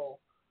a call,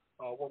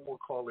 one more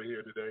caller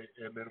here today,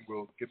 and then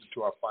we'll get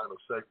into our final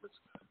segments.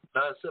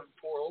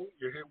 9740,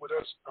 you're here with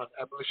us on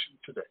Abolition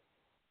Today.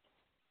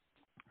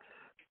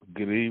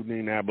 Good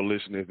evening,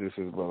 abolitionists. This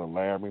is Brother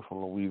Larry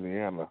from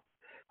Louisiana.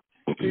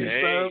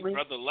 Hey,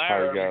 Brother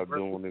Larry. How y'all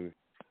doing?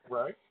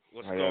 Right.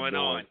 What's going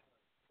on?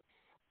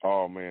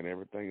 Oh, man,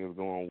 everything is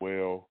going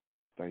well.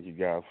 Thank you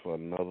guys for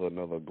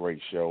another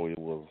great show. It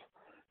was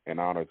an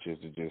honor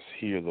just to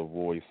hear the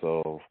voice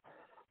of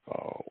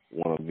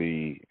one of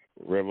the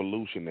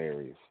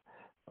revolutionaries,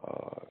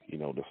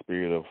 the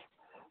spirit of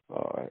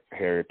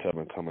Harriet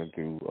Tubman coming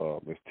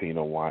through Miss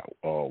Tina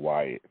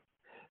Wyatt.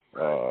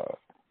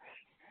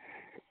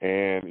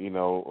 And,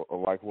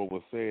 like what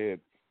was said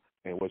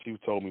and what you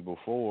told me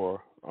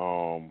before,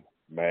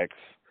 Max,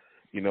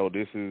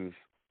 this is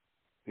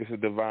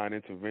divine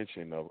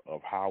intervention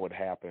of how it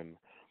happened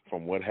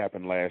from what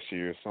happened last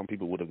year. Some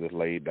people would have just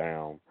laid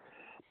down,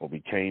 but we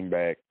came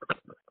back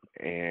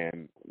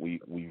and we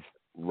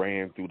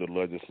ran through the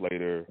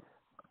legislature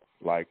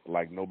like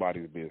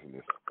nobody's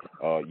business,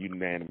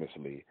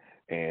 unanimously.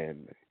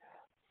 And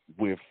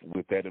with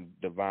that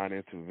divine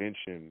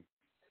intervention,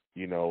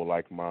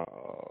 like my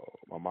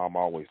mom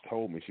always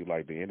told me, she's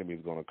like, the enemy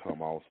is going to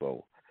come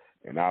also.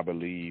 And I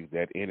believe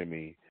that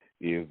enemy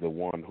is the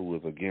one who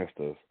is against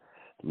us.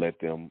 Let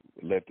them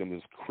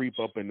just creep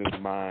up in his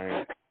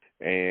mind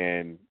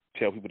and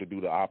tell people to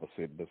do the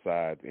opposite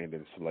besides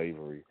ending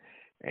slavery.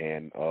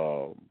 And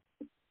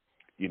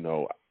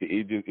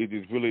it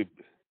just really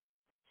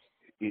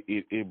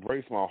it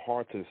breaks my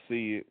heart to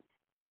see it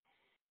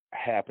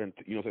happen.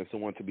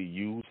 Someone to be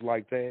used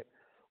like that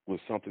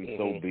with something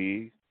so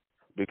big.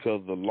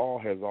 because the law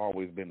has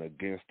always been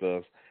against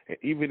us. And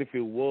even if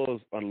it was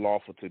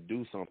unlawful to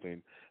do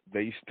something,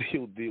 they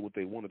still did what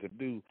they wanted to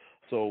do.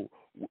 So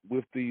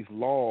with these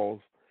laws,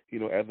 you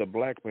know, as a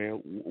black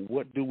man,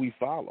 what do we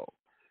follow?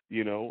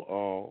 You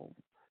know,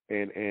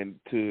 and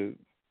to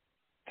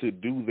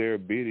do their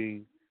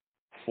bidding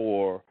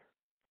for,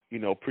 you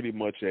know, pretty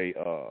much a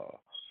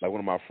like one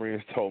of my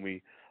friends told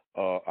me,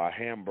 a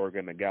hamburger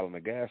and a gallon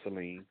of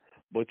gasoline,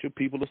 but your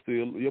people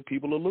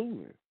are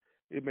losing.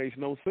 It makes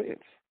no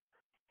sense.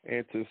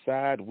 And to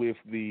side with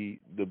the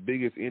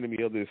biggest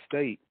enemy of this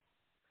state,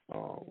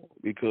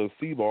 because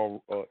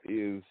Seaball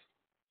is,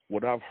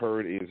 what I've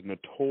heard, is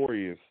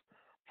notorious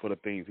for the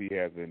things he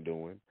has been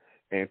doing,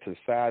 and to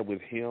side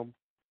with him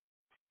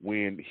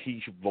when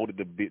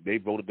they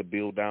voted the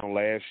bill down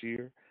last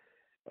year,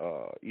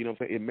 you know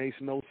what I'm saying? It makes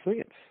no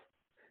sense.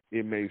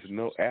 It makes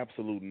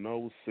absolute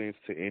no sense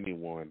to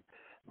anyone.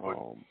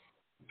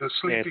 The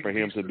sleeping and for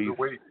him to be,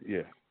 awake.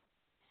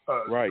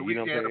 Right, Louisiana, you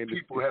know what I'm saying?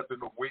 people have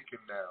been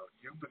awakened now.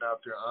 You've been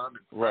out there on the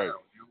Right.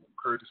 ground. You,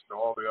 Curtis, and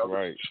all the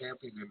others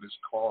championing this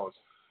cause.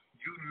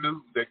 You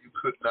knew that you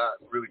could not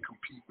really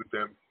compete with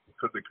them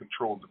because they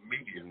controlled the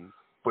media,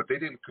 but they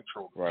didn't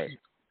control the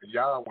people. And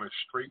y'all went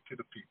straight to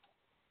the people.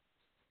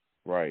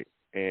 Right,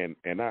 and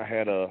I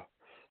had a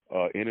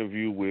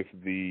interview with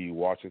the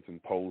Washington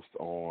Post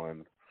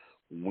on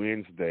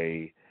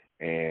Wednesday,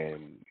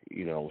 and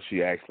you know,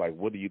 she asked, like,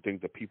 what do you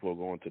think the people are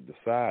going to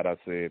decide? I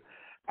said,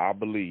 I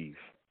believe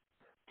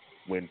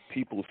when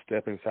people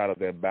step inside of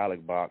that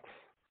ballot box,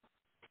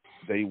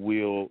 they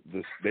will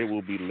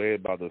be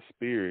led by the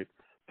Spirit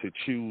to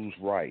choose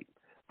right.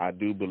 I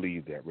do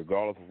believe that,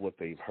 regardless of what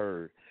they've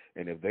heard.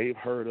 And if they've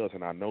heard us,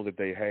 and I know that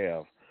they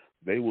have,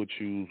 they will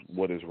choose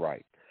what is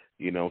right.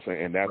 You know what I'm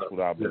saying? And that's what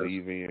I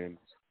believe in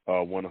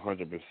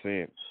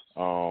 100%.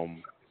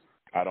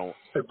 I don't,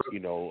 you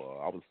know,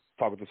 I was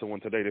talking to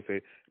someone today that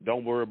said,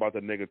 don't worry about the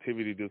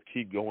negativity, just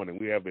keep going. And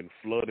we have been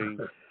flooding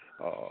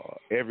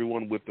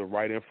everyone with the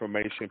right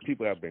information.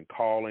 People have been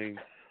calling.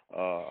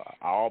 I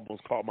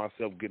almost caught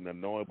myself getting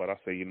annoyed, but I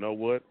say, you know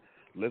what?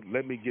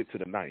 Let me get to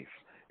the ninth,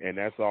 and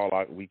that's all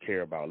we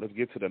care about. Let's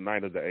get to the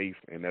ninth of the eighth,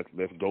 and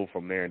let's go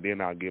from there, and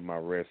then I'll get my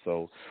rest.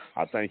 So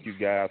I thank you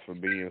guys for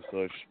being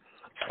such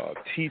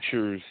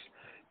teachers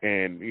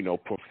and, you know,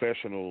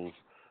 professionals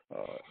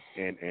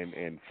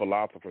and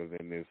philosophers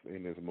in this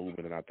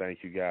movement, and I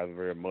thank you guys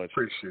very much.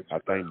 Appreciate I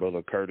thank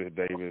Brother Curtis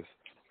Davis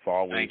for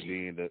always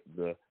being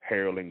the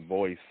heralding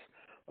voice,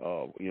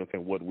 you know,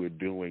 what we're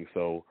doing.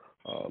 So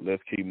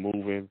let's keep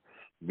moving.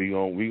 We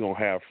gonna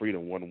have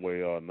freedom one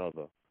way or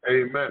another.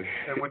 Amen.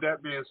 And with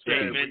that being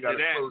said, we got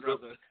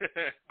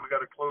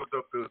to close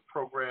up the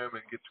program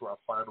and get to our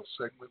final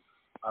segment.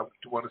 I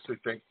do want to say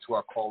thank you to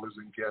our callers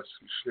and guests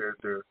who shared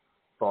their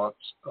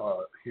thoughts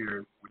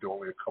here with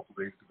only a couple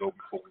days to go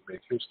before we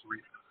make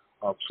history.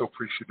 I'm so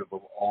appreciative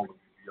of all of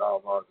you.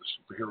 Y'all are the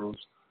superheroes.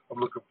 I'm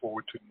looking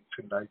forward to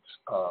tonight's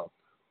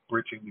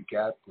Bridging the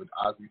Gap with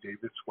Ozzie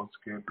Davis, once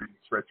again reading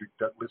Frederick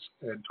Douglass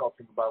and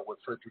talking about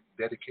what Frederick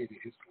dedicated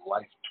his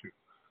life to.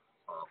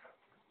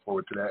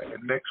 Forward to that.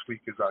 And next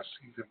week is our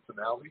season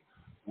finale.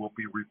 We'll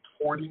be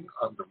reporting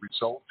on the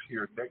results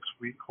here next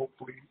week.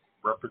 Hopefully,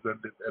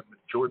 Representative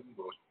Edmond Jordan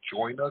will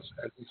join us,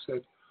 as he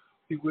said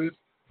he would,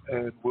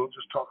 and we'll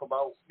just talk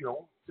about, you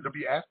know, it'll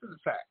be after the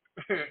fact,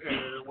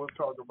 and we'll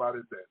talk about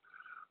it then.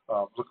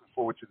 Looking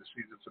forward to the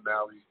season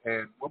finale,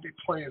 and we'll be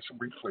playing some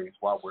replays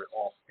while we're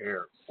off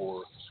air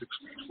for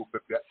 6 weeks. We'll be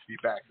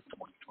back in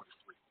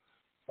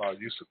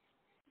 2023. Yusuf.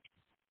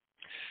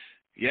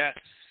 Yes,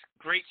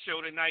 great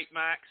show tonight,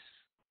 Max,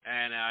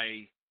 and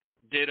I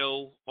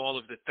ditto all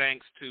of the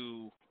thanks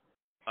to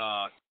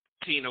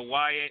Tina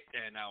Wyatt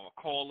and our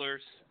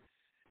callers.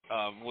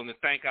 I want to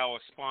thank our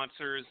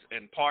sponsors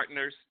and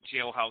partners,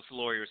 Jailhouse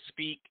Lawyers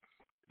Speak,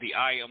 the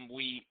I Am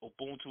We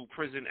Ubuntu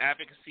Prison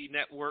Advocacy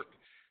Network,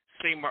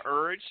 Sema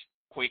Urge,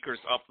 Quakers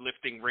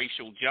Uplifting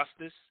Racial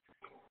Justice,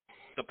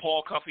 the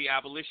Paul Cuffey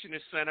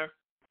Abolitionist Center,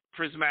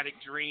 Prismatic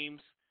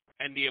Dreams,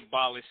 and the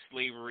Abolish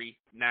Slavery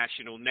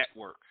National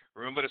Network.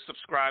 Remember to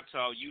subscribe to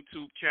our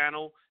YouTube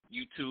channel,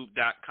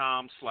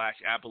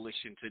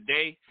 youtube.com/Abolition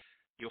Today.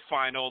 You'll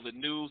find all the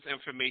news,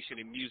 information,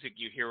 and music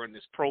you hear on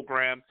this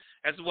program,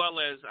 as well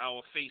as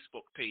our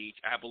Facebook page,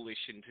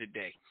 Abolition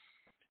Today.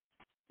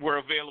 We're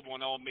available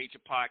on all major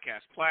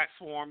podcast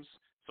platforms,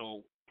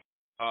 so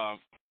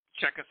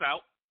check us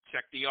out.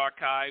 Check the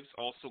archives.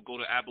 Also go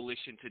to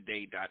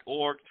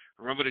abolitiontoday.org.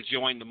 Remember to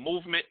join the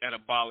movement at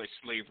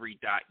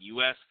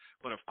abolishslavery.us.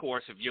 But, of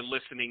course, if you're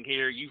listening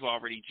here, you've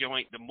already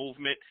joined the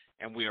movement,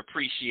 and we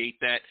appreciate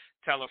that.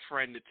 Tell a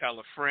friend to tell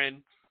a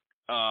friend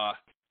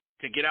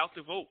to get out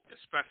to vote,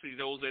 especially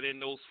those that are in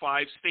those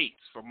 5 states,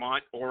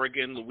 Vermont,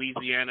 Oregon,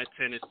 Louisiana,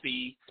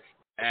 Tennessee,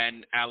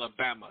 and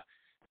Alabama.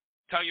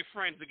 Tell your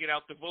friends to get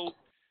out to vote.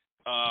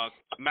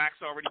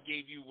 Max already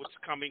gave you what's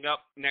coming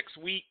up next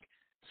week.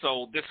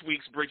 So this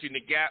week's Bridging the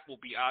Gap will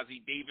be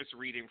Ozzie Davis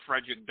reading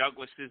Frederick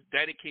Douglass's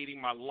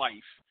Dedicating My Life,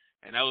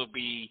 and that will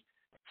be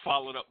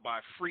followed up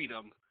by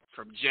Freedom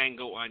from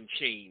Django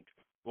Unchained.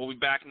 We'll be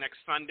back next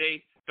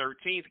Sunday,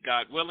 13th,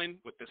 God willing,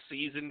 with the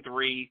season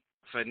 3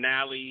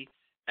 finale.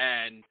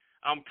 And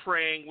I'm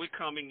praying we're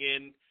coming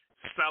in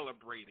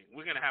celebrating.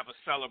 We're going to have a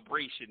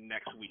celebration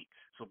next week.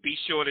 So be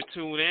sure to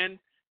tune in,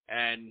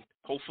 and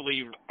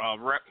hopefully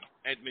Rep.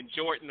 Edmond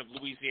Jordan of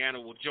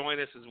Louisiana will join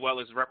us, as well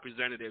as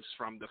representatives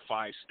from the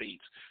 5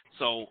 states.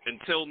 So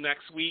until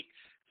next week,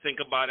 think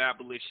about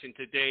abolition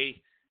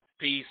today.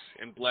 Peace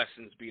and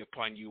blessings be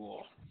upon you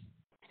all.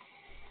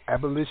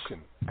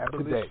 Abolition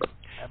today.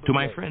 To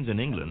my friends in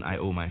England, I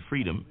owe my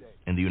freedom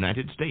in the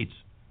United States.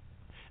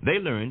 They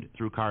learned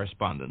through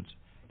correspondence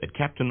that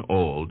Captain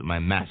Auld, my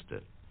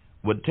master,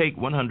 would take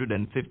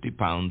 150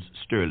 pounds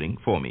sterling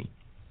for me,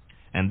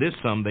 and this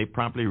sum they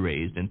promptly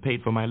raised and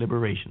paid for my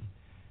liberation,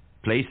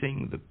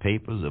 placing the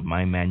papers of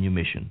my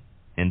manumission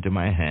into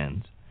my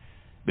hands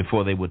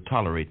before they would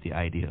tolerate the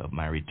idea of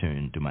my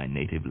return to my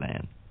native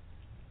land.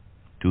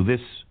 To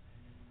this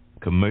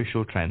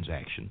commercial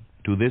transaction,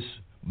 to this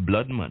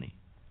blood money,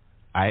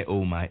 I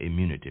owe my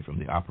immunity from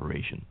the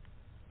operation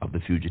of the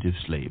fugitive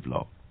slave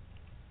law.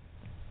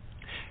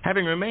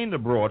 Having remained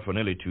abroad for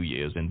nearly 2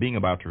 years and being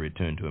about to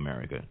return to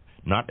America,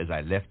 not as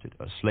I left it,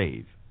 a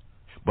slave,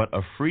 but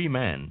a free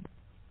man,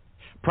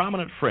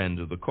 prominent friends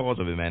of the cause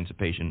of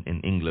emancipation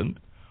in England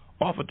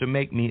offered to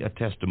make me a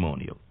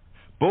testimonial,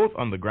 both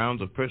on the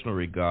grounds of personal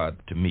regard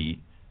to me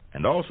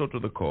and also to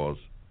the cause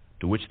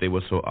to which they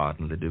were so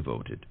ardently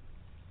devoted.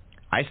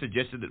 I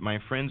suggested that my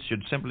friends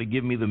should simply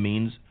give me the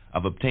means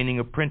of obtaining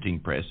a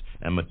printing press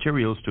and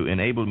materials to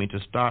enable me to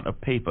start a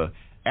paper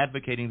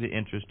advocating the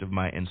interest of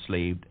my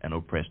enslaved and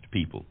oppressed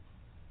people.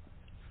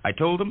 I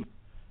told them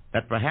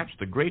that perhaps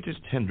the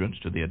greatest hindrance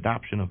to the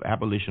adoption of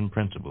abolition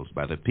principles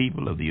by the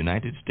people of the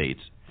United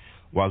States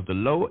was the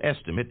low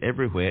estimate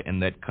everywhere in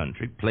that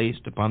country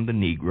placed upon the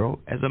Negro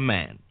as a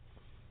man,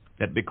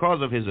 that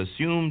because of his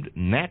assumed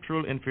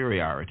natural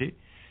inferiority,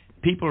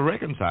 people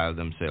reconciled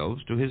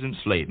themselves to his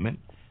enslavement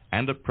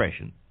and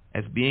oppression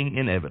as being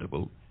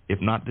inevitable, if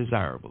not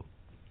desirable.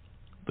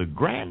 The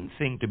grand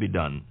thing to be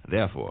done,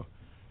 therefore,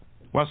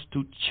 was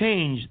to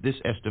change this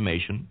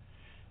estimation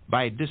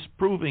by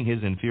disproving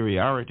his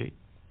inferiority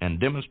and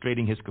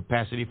demonstrating his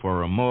capacity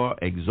for a more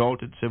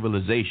exalted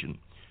civilization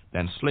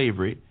than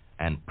slavery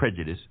and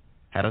prejudice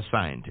had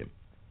assigned him.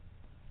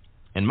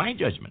 In my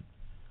judgment,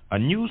 a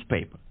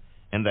newspaper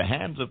in the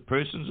hands of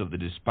persons of the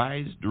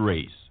despised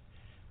race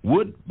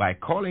would, by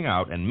calling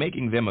out and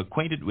making them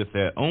acquainted with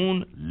their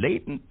own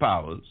latent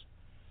powers,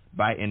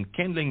 by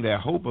enkindling their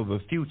hope of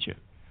a future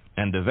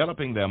and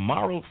developing their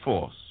moral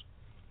force,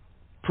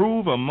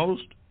 prove a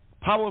most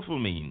powerful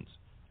means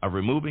of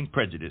removing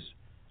prejudice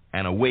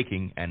and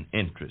awaking an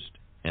interest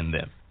in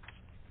them.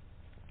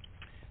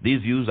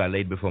 These views I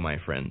laid before my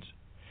friends.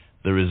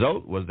 The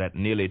result was that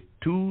nearly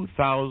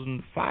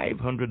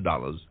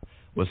 $2,500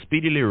 was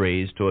speedily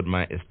raised toward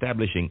my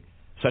establishing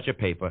such a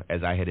paper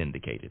as I had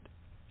indicated.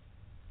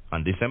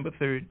 On December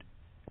 3rd,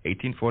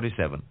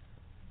 1847,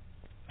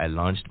 I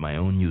launched my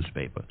own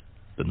newspaper,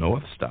 the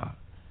North Star,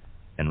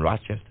 in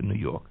Rochester, New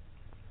York.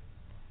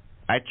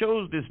 I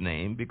chose this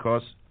name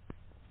because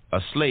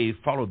a slave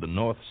followed the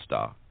North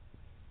Star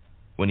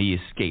when he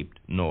escaped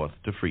north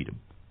to freedom.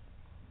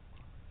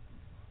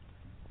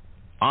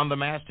 On the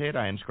masthead,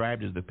 I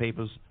inscribed as the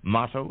paper's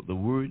motto the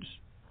words,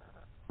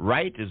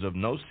 "Right is of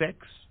no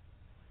sex,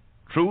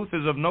 truth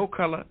is of no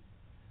color,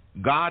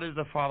 God is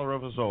the Father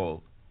of us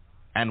all,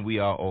 and we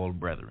are all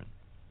brethren."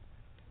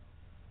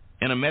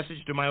 In a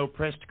message to my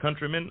oppressed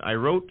countrymen, I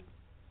wrote,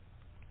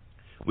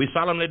 "We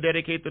solemnly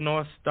dedicate the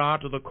North Star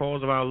to the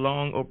cause of our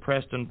long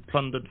oppressed and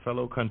plundered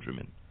fellow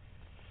countrymen.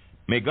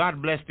 May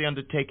God bless the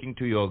undertaking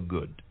to your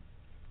good.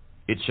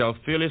 It shall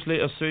fearlessly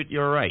assert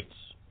your rights,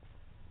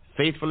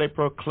 faithfully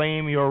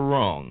proclaim your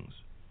wrongs,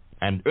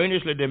 and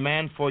earnestly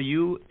demand for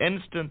you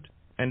instant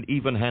and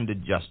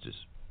even-handed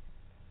justice.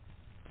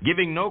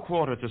 Giving no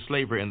quarter to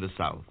slavery in the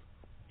South,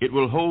 it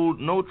will hold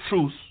no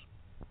truce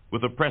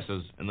with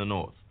oppressors in the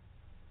North,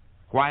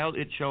 while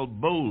it shall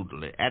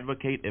boldly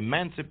advocate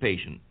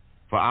emancipation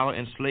for our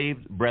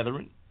enslaved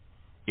brethren.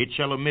 It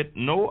shall omit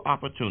no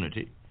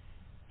opportunity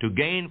to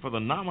gain for the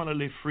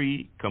nominally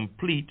free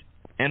complete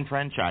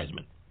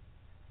enfranchisement.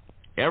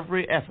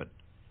 Every effort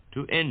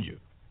to injure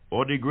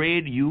or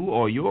degrade you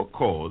or your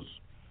cause,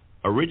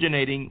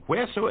 originating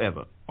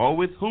wheresoever or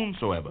with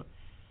whomsoever,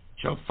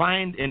 shall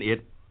find in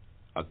it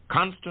a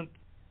constant,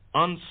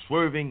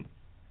 unswerving,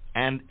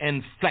 and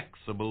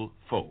inflexible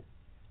foe.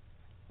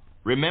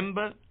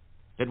 Remember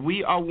that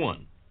we are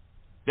one,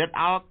 that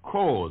our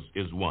cause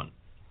is one,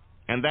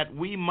 and that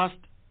we must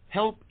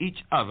help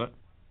each other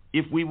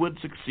if we would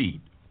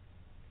succeed.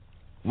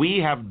 We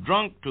have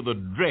drunk to the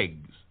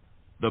dregs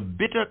the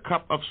bitter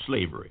cup of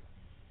slavery.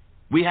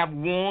 We have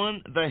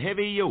worn the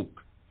heavy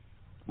yoke.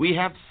 We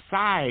have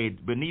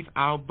sighed beneath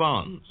our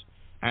bonds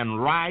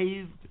and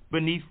writhed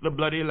beneath the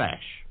bloody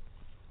lash.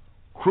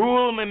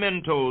 Cruel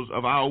mementos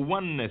of our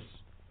oneness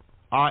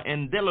are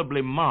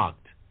indelibly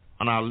marked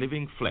on our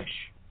living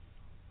flesh.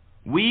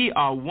 We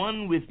are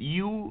one with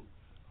you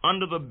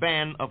under the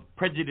ban of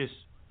prejudice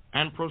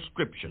and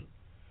proscription.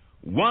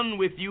 one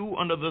with you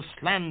under the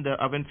slander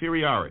of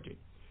inferiority,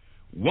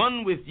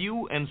 one with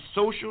you in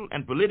social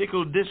and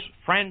political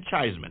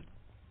disfranchisement.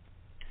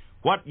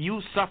 What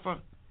you suffer,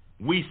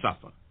 we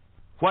suffer.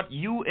 What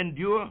you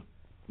endure,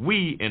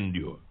 we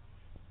endure.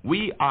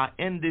 We are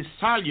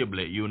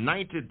indissolubly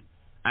united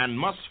and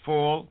must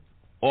fall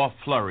or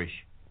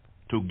flourish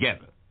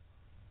together.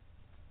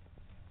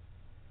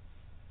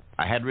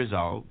 I had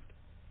resolved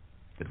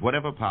that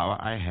whatever power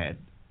I had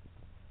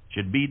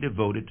should be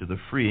devoted to the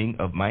freeing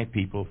of my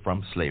people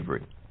from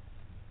slavery,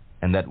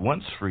 and that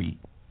once free,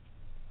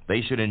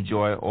 they should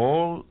enjoy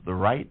all the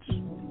rights,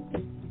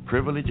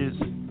 privileges,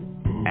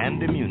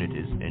 and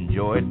immunities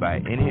enjoyed by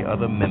any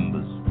other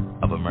members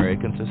of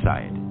American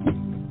society.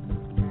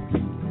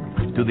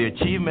 To the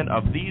achievement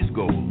of these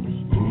goals,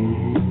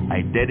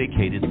 I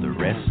dedicated the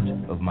rest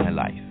of my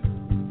life.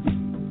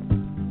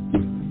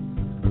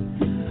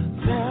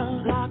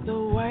 Felt like the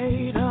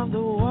weight of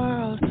the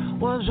world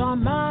was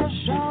on my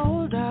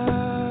shoulders.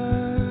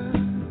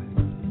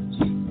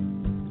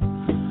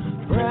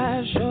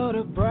 Pressure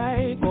to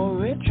break or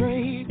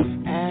retreat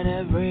at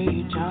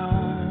every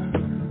turn.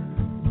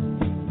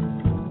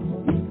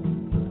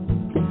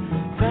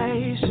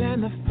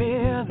 Facing the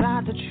fear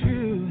that the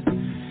truth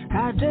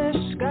had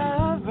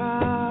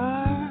discovered.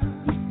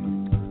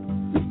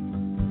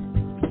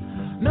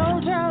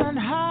 No telling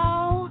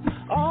how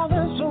all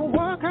this will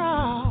work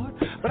out,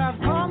 but I've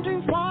come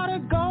too far to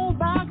go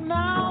back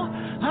now.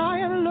 I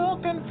am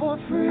looking for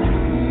freedom,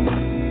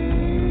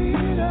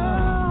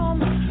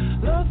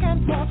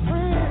 looking for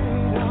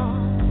freedom,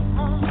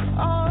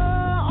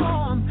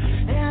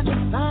 and to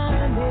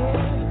find it,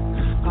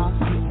 'cause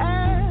the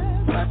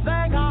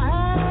everything I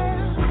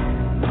have,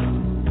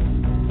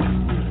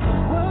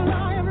 well,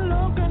 I am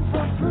looking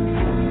for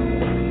freedom,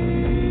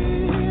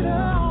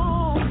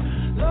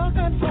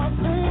 looking for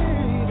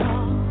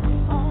freedom,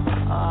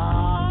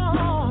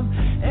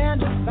 and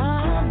to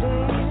find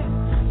it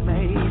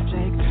may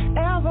take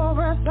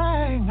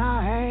everything I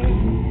hate.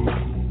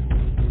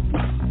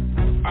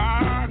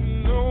 I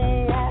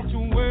know all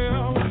too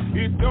well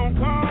it don't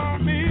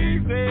come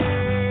easy.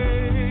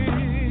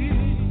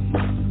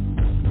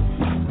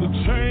 The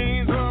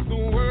chains of the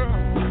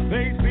world,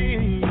 they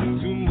seem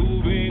to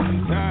move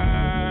inside.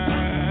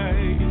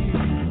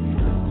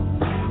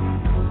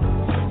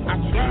 I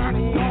try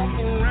to walk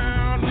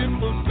around it,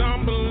 but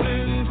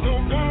stumbling so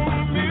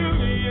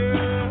familiar.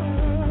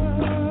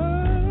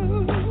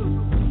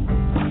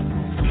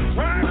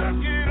 Try to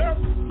get up,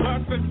 but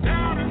the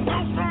doubt is so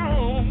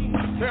strong.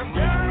 There's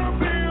gotta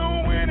be a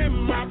win in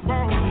my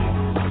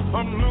bones.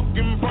 I'm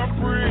looking for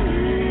freedom,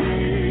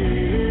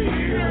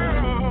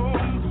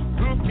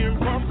 looking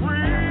for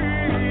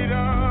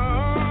freedom,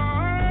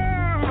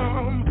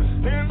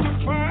 and to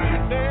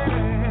find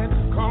that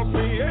cost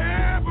me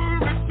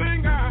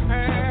everything I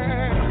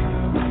have.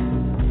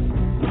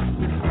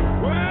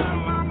 Well,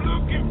 I'm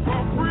looking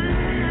for freedom,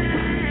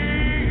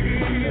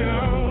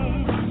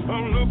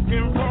 I'm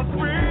looking for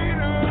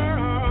freedom,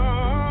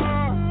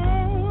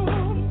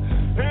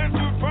 and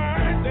to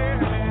find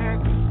that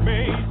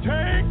may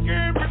take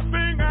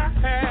everything I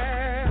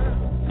have.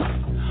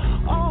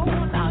 Oh,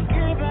 not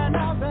giving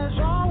up has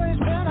always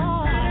been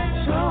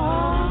hard, so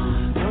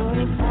hard. But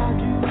if I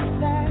do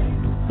that,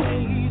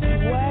 either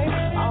way,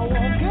 I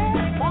won't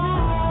get far.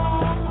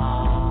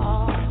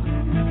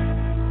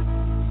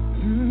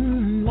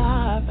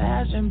 Life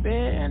hasn't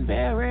been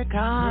very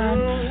kind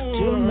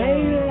to me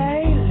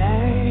lately.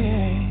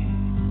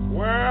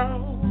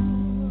 Well,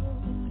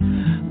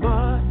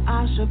 But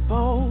I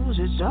suppose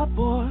it's a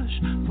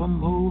push for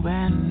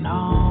moving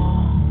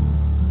on.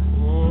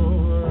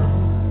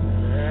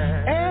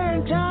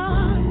 In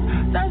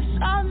time, the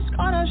sun's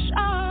gonna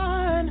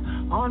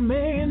shine on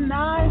me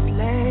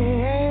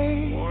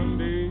nightly. one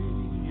day,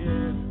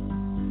 yeah.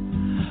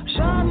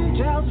 Sun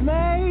tells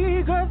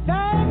me good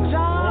things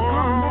are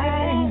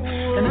coming,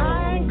 and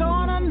I ain't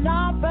gonna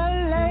not believe.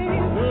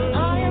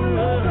 I am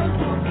looking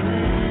for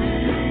freedom,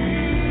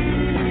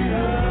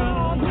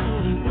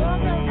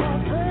 looking for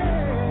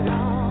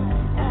freedom,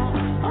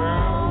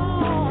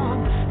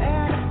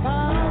 and to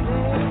find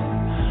it,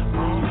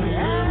 on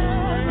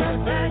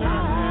everything I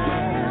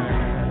have.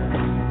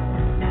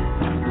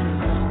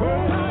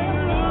 Well, I am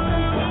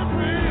looking for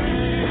freedom,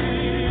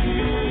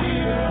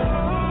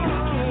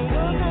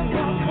 looking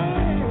for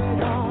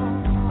freedom,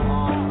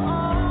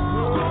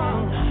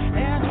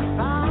 and to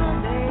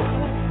find it,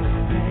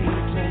 may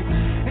take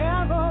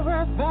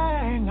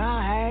everything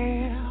I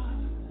have.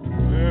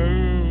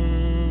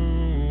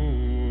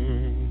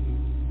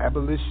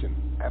 Abolition.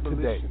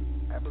 Today.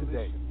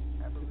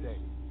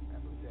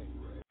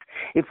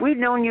 If we'd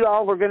known you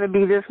all were going to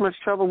be this much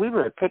trouble, we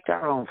would have picked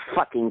our own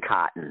fucking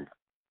cotton.